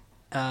was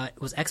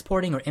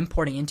exporting or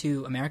importing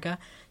into America.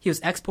 He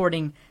was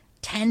exporting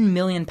 10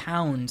 million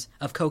pounds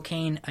of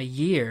cocaine a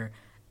year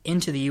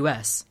into the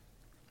U.S.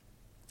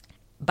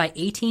 By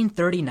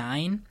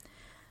 1839,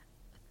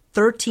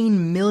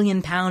 13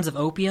 million pounds of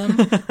opium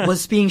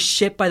was being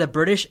shipped by the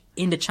British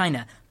into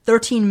China.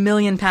 13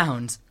 million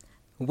pounds.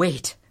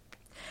 Wait.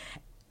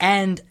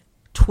 And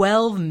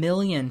 12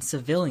 million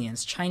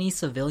civilians, Chinese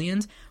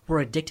civilians, were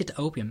addicted to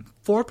opium.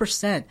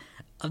 4%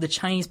 of the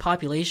Chinese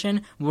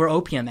population were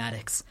opium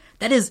addicts.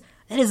 That is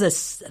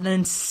an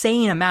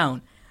insane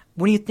amount.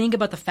 When you think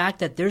about the fact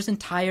that there's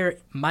entire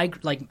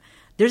minority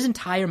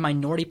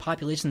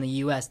population in the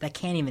U.S. that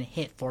can't even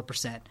hit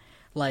 4%,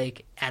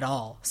 like at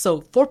all.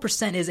 So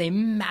 4% is a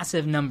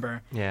massive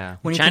number. Yeah,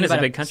 when you China's think about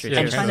a big country,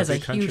 and too. China's a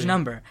Big country. huge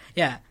number.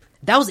 Yeah,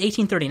 that was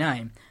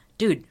 1839,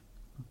 dude.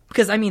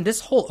 Because I mean,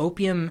 this whole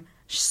opium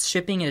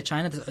shipping into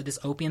China, this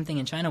opium thing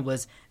in China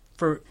was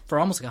for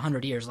almost like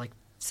 100 years, like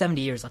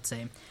 70 years, let's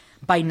say.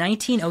 By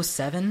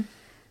 1907,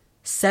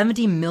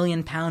 70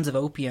 million pounds of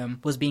opium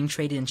was being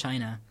traded in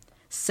China.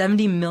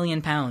 70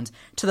 million pounds,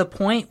 to the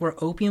point where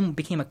opium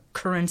became a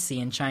currency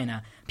in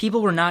China.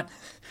 People were not...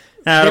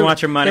 I don't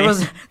want your money.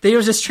 They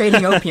were just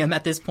trading opium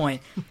at this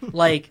point.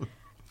 Like,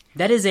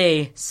 that is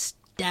a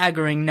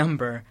staggering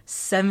number.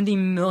 70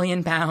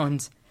 million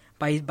pounds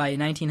by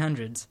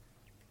 1900s.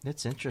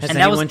 It's Has interesting. And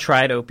that anyone was-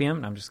 tried opium?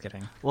 No, I'm just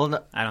kidding. Well,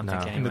 no, I don't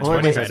think In anyone the Or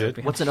 20s wait, I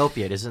did. what's an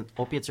opiate?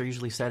 Opiates are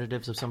usually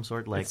sedatives of some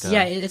sort, like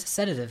Yeah, it's a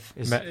sedative.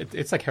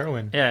 It's like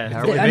heroin. Yeah.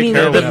 Heroin. I mean,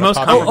 heroin the a most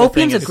popular common opium's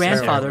thing a is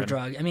grandfather heroin.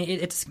 drug. I mean,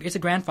 it's a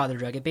grandfather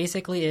drug. It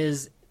basically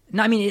is.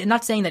 No, I mean,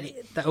 not saying that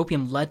the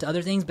opium led to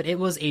other things, but it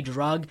was a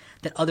drug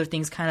that other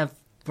things kind of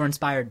were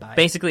inspired by.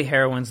 Basically,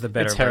 heroin's the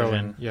better It's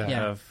heroin, version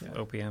yeah. of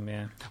opium,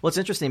 yeah. Well, it's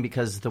interesting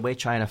because the way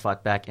China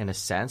fought back, in a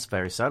sense,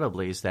 very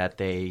subtly, is that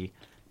they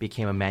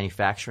became a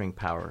manufacturing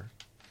power.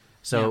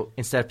 So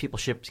instead of people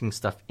shipping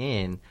stuff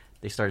in,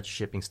 they started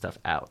shipping stuff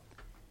out.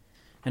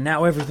 And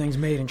now everything's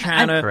made in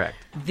China. Correct.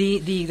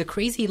 The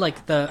crazy,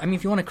 like, I mean,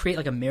 if you want to create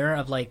like a mirror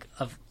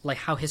of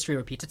how history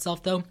repeats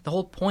itself, though, the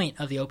whole point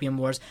of the Opium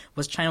Wars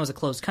was China was a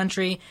closed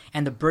country,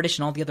 and the British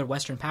and all the other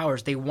Western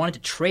powers, they wanted to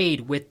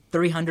trade with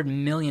 300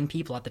 million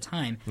people at the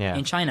time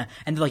in China,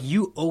 and they're like,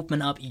 you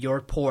open up your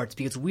ports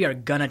because we are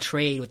gonna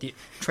trade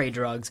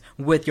drugs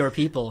with your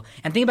people.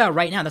 And think about it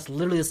right now, that's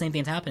literally the same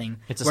thing that's happening.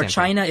 It's the where same thing.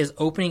 China is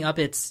opening up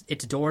its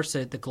doors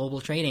to the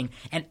global trading,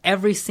 and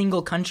every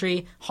single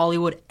country,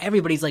 Hollywood,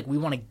 everybody's like, we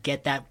want to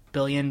get that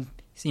billion,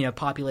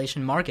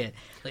 population market.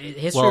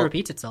 History Well,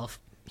 repeats itself.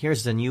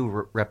 Here's the new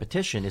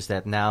repetition, is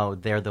that now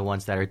they're the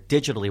ones that are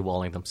digitally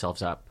walling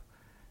themselves up.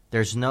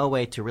 There's no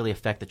way to really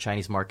affect the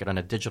Chinese market on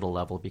a digital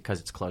level because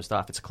it's closed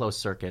off. It's a closed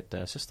circuit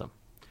system.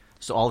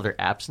 So all of their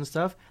apps and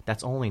stuff,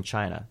 that's only in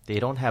China. They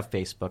don't have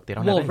Facebook. They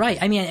don't have anything. Right.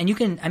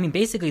 I mean,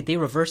 basically, they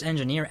reverse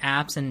engineer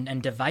apps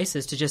and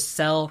devices to just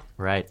sell.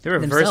 Right. They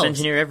reverse themselves.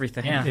 engineer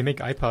everything. Yeah. They make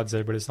iPods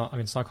there, but it's not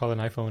called an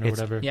iPhone or It's-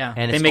 whatever. Yeah.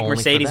 And They it's make only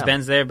for them.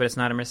 Mercedes-Benz there, but it's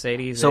not a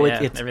Mercedes. So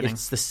yeah, it's everything.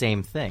 the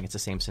same thing. It's the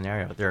same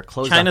scenario. They're a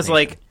closed China's off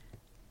nation. like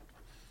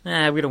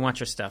we don't want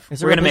your stuff.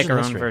 It's We're going to make revisionist our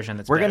own history. version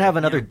that's We're better. gonna have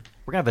another.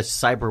 We're gonna have a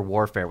cyber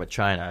warfare with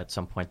China at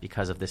some point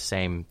because of this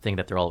same thing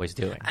that they're always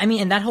doing. I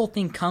mean, and that whole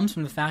thing comes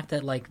from the fact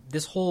that like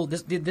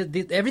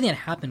everything that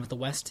happened with the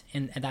West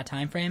at that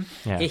time frame,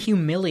 it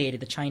humiliated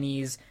the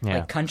Chinese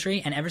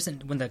country, and ever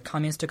since when the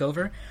communists took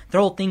over, their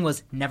whole thing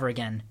was never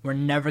again. We're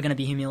never going to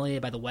be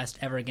humiliated by the West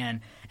ever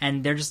again,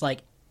 and they're just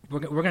like. We're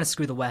going to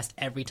screw the West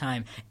every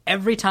time.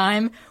 Every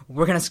time,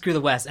 we're going to screw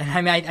the West. And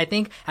I mean, I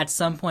think at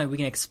some point we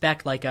can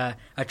expect like a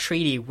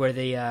treaty where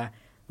the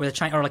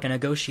China, or like a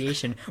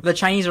negotiation where the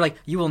Chinese are like,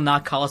 you will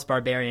not call us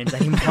barbarians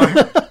anymore.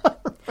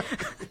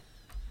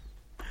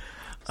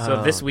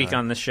 So this week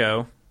on the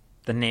show,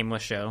 the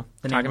Nameless Show,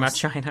 talking about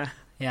China.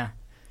 Yeah.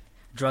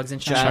 Drugs in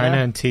China. China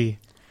and tea.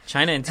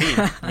 China and tea.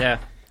 Yeah.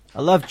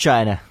 I love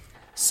China.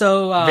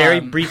 So very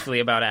briefly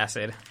about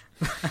acid.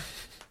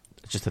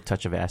 Just a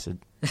touch of acid.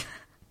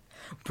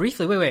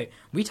 Briefly, wait.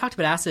 We talked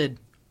about acid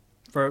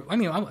for, I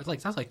mean, that was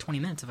like 20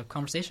 minutes of a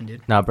conversation,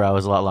 dude. No, bro, it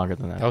was a lot longer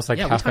than that. That was like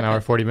Yeah, we half an talked hour,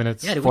 about- 40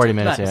 minutes. Yeah, dude, 40 we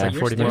talked minutes, about it. yeah. It's like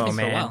 40 your minutes.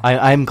 story for a Oh, man. while.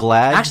 I'm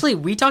glad. Actually,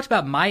 we talked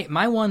about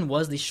my one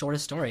was the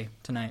shortest story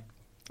tonight.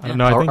 I don't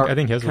know. I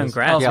think his was.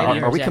 Congrats. Oh, yeah, maybe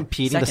are we yours,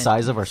 competing the second.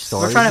 size of our We're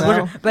stories trying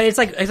now? to, but it's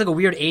like a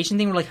weird Asian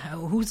thing. We're like,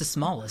 who's the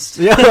smallest?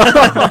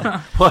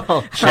 Yeah.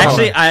 Well,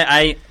 Actually,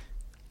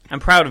 I'm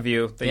proud of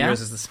you that Yeah?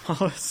 yours is the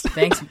smallest.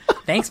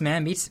 Thanks,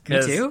 man. Me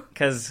too.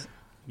 Because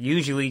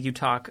usually you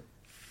talk.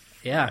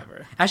 Yeah.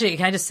 Forever. Actually,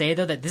 can I just say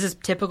though that this is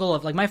typical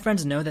of like my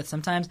friends know that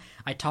sometimes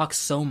I talk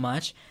so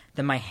much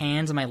that my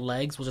hands and my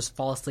legs will just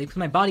fall asleep because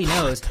my body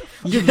knows.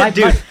 Dude,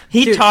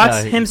 He talks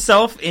No, he-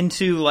 himself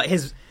into like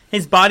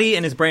his body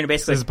and his brain are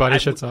basically His body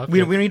shuts off, We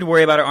yeah. don't need to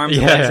worry about our arms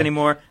and Yeah. legs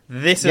anymore.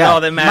 This is Yeah. all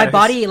that matters. My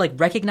body like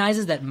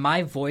recognizes that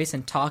my voice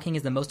and talking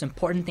is the most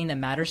important thing that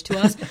matters to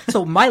us.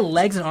 So my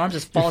legs and arms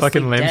just fall Your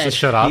fucking asleep limbs dead. just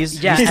shut off.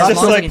 Yeah, he's as talking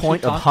long as to I the can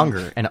point keep of talking.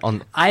 hunger and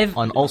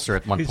on ulcer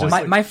at one He's point.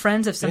 just My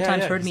friends have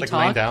sometimes heard He's me like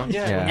laying talk, down.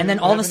 Yeah. and then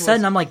all of a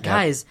sudden I'm like, Yep.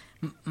 guys,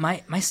 my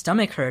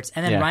stomach hurts,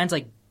 and then Yeah. Ryan's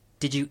like,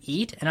 did you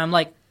eat? And I'm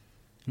like,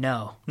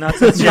 no, Not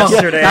since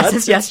yesterday. not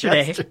since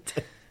yesterday.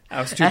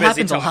 I was too That busy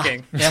happens a lot.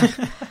 talking.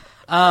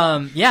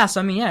 Yeah. So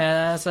I mean,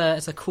 yeah,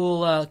 it's a cool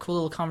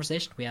little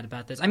conversation we had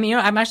about this. I mean,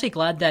 I'm actually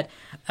glad that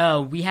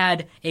we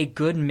had a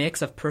good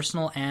mix of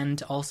personal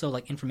and also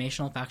like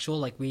informational, factual.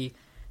 Like we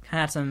kind of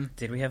had some.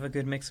 Did we have a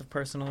good mix of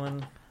personal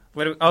and?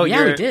 Yeah,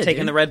 you're we did,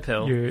 taking dude. the red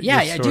pill.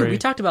 Yeah, dude. We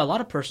talked about a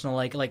lot of personal,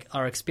 like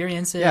our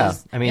experiences. Yeah,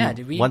 I mean,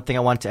 did we? one thing I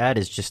want to add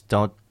is just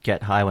don't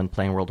get high when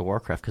playing World of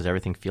Warcraft because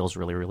everything feels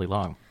really, really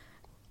long.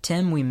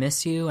 Tim, we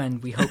miss you,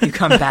 and we hope you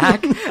come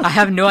back. I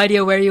have no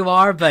idea where you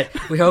are, but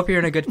we hope you're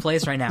in a good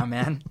place right now,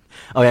 man.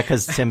 Oh yeah,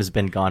 because Tim has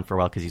been gone for a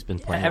while because he's been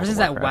playing. Ever World since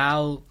of that Warcraft.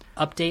 WoW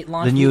update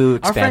launched, The new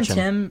our friend expansion.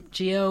 Tim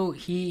Geo,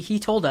 he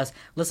told us,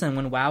 listen,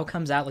 when WoW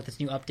comes out, like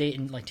this new update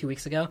in like 2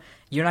 weeks ago,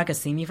 you're not gonna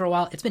see me for a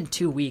while. It's been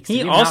 2 weeks. He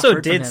We've not also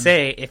heard from did him.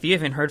 say, if you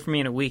haven't heard from me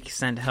in a week,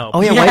 send help.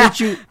 Oh yeah, Yeah. why did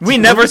you? We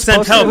what never were you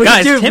sent supposed to help. do?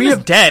 Guys, Dude, Tim we is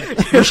have-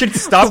 dead. We should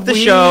stop the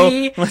We-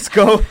 show. Let's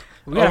go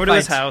We gotta over to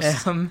his fight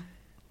house. him.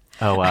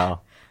 Oh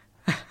wow,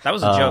 That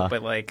was a joke,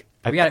 but like...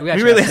 We got. We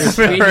really haven't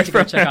we need heard to go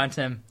from check him. on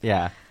Tim.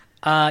 yeah.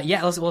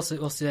 Yeah, we'll do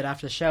that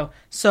after the show.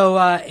 So,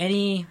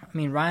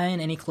 Ryan,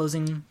 any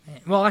closing?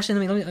 Well,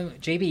 actually, let me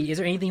JB, is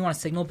there anything you want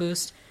to signal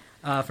boost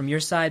from your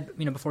side?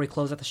 Before we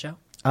close out the show.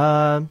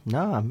 No,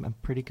 I'm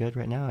pretty good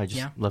right now. I just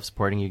Yeah. love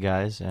supporting you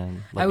guys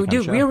and. I love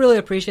do. the We show. really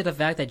appreciate the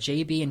fact that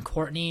JB and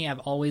Courtney have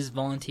always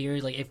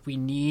volunteered. Like, if we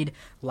need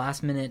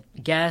last minute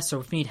guests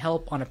or if we need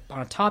help on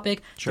a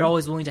topic, Sure. they're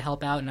always willing to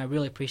help out, and I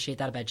really appreciate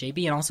that about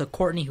JB and also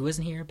Courtney, who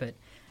isn't here, but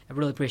I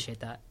really appreciate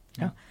that.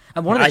 You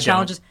know? One of the I don't.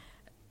 challenges.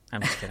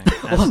 I'm just kidding.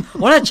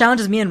 One of the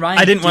challenges me and Ryan.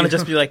 I didn't want to do-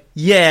 just be like,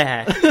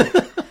 yeah.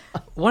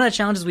 One of the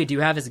challenges we do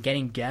have is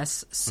getting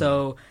guests.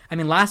 So,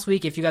 last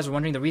week, if you guys were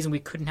wondering, the reason we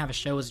couldn't have a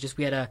show was just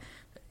we had a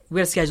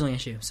scheduling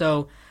issue.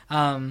 So,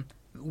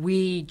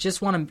 we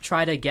just want to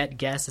try to get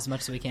guests as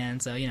much as we can.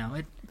 So, it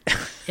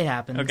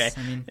happens. Okay.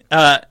 I mean,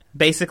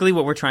 Basically,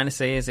 what we're trying to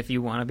say is if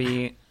you want to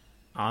be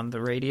on the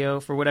radio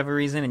for whatever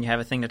reason and you have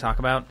a thing to talk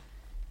about,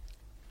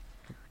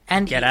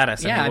 and get at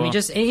us. Yeah, and we'll-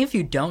 just if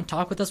you don't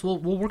talk with us, we'll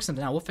work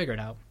something out. We'll figure it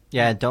out.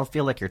 Yeah, don't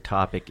feel like your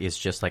topic is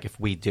just like if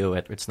we do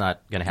it, it's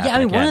not going to happen. Yeah,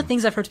 one of again. the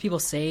things I've heard people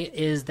say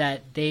is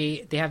that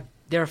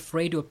they're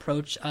afraid to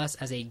approach us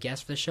as a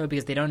guest for the show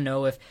because they don't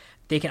know if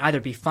they can either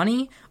be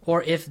funny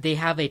or if they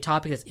have a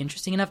topic that's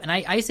interesting enough. And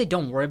I say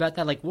don't worry about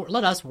that. Like,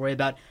 let us worry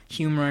about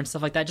humor and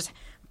stuff like that. Just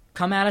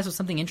come at us with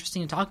something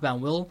interesting to talk about,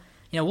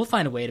 and we'll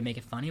find a way to make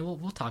it funny.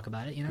 We'll talk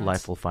about it.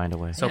 Life will find a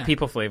way. So Yeah.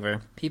 people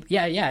flavor.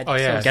 Yeah. Oh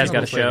yeah, You guys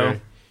got a show.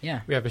 Yeah.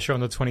 We have a show on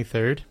the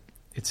 23rd.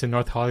 It's in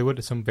North Hollywood.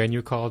 It's some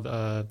venue called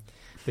the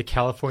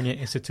California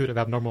Institute of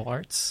Abnormal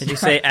Arts. Did you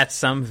say at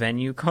some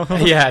venue called?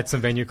 Yeah, it's some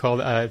venue called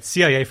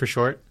CIA for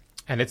short,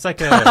 and it's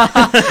like a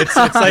it's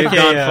like You've a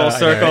gone full I know,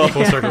 circle.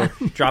 full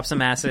circle. Drop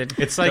some acid.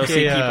 It's like Go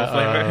see a people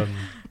flavor.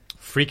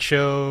 freak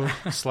show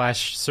 /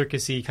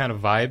 circusy kind of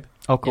vibe.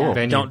 Oh, cool. Yeah.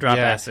 Venue. Don't drop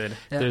Yeah. acid.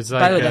 There's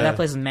By the way, like that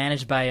place is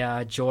managed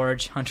by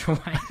George Hunter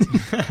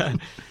White.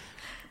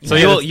 So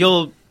Yeah,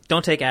 you'll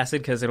don't take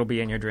acid because it'll be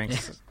in your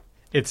drinks.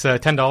 It's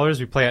 $10.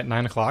 We play at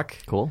 9 o'clock.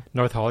 Cool.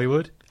 North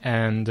Hollywood.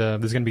 And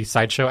there's going to be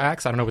sideshow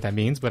acts. I don't know what that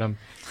means, but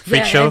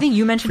freak yeah, show. I think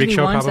you mentioned to me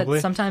show, once probably.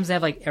 that sometimes they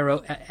have like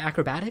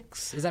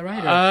acrobatics. Is that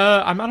right? Or?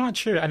 I'm not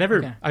sure. I've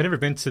never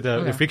been to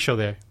the freak show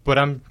there,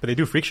 but they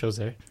do freak shows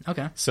there.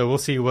 Okay. So we'll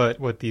see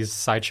what these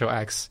sideshow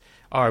acts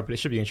are, but it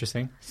should be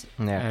interesting.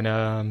 Yeah.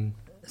 And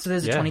so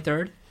there's the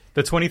 23rd?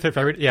 The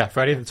 23rd,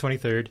 Friday the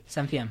 23rd.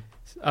 7 p.m.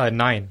 9.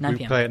 9 We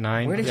p.m. play at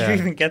 9. Where did you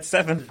even get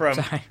 7 from?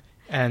 Sorry.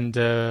 And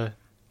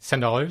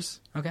 $10.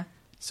 Okay.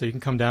 So you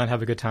can come down,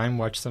 have a good time,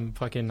 watch some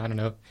fucking, I don't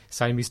know,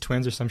 Siamese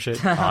twins or some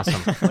shit.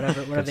 Awesome.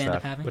 Whatever they end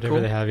up having. Whatever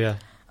they have, yeah.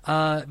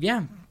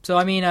 Yeah. So,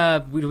 I mean,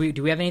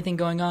 do we have anything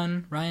going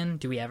on, Ryan?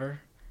 Do we ever?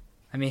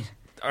 I mean...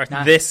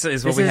 This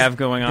is what we have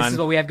going on. This is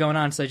what we have going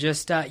on. So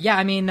just,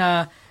 I mean,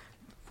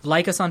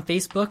 like us on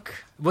Facebook.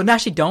 Well,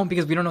 actually don't,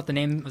 because we don't know what the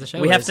name of the show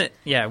is. We have to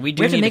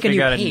make a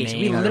new out page. a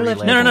We name. literally have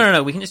to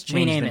No. We can just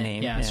change rename the it.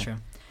 name. Yeah, that's true.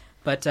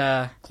 But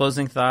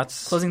closing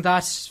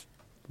thoughts.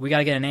 We got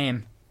to get a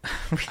name.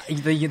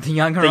 the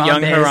young The Harambe's.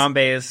 young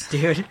Harambe's,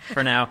 dude.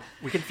 for now.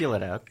 We can feel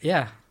it out.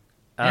 Yeah.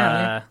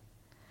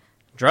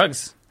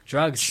 Drugs.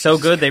 So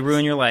good they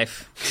ruin your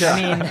life.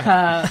 I mean,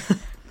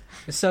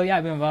 so yeah.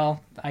 I mean,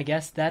 well, I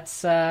guess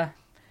that's our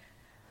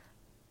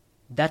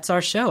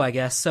show. I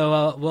guess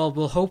so.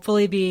 We'll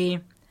hopefully be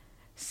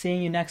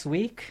seeing you next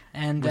week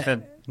and With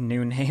a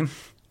new name.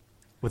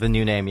 With a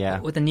new name, yeah.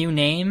 With a new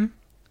name.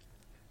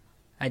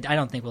 I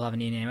don't think we'll have a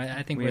new name.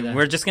 I think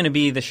we're just going to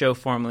be the show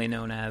formerly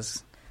known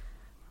as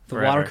the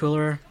forever. Water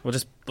Cooler. We'll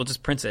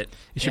just print it.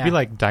 It should be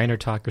like Diner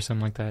Talk or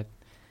something like that.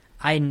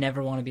 I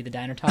never want to be the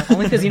Diner Talk,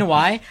 only because you know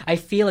why? I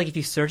feel like if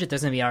you search it,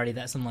 there's gonna be already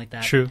something like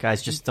that. True,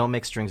 guys, just don't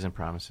make strings and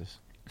promises.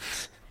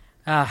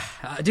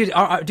 Dude,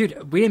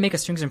 we didn't make a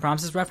Strings and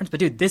Promises reference, but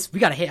dude, we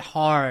got hit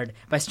hard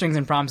by Strings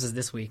and Promises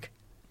this week.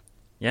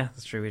 Yeah,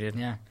 that's true. We did.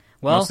 Yeah,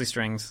 well, mostly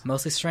strings.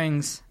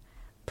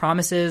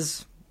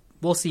 Promises.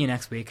 We'll see you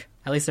next week.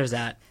 At least there's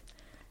that.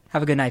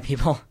 Have a good night,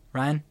 people.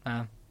 Ryan,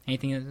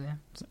 anything? Yeah?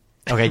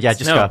 Okay, yeah,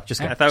 just go.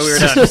 Just go. I thought we were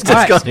done. Just go.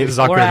 Right. This is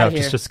awkward enough.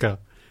 Just go.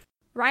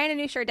 Ryan and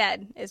Noosh Are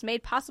Dead is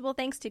made possible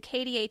thanks to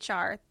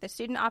KDHR, the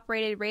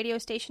student-operated radio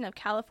station of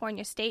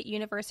California State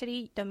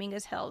University,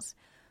 Dominguez Hills.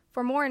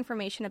 For more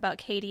information about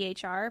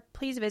KDHR,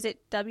 please visit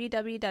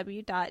www.kdhr.net.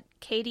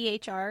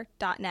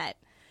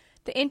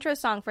 The intro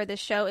song for this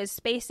show is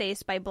Space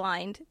Ace by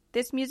Blind.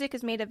 This music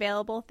is made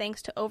available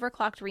thanks to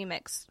Overclocked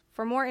Remix.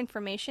 For more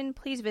information,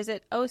 please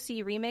visit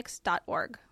ocremix.org.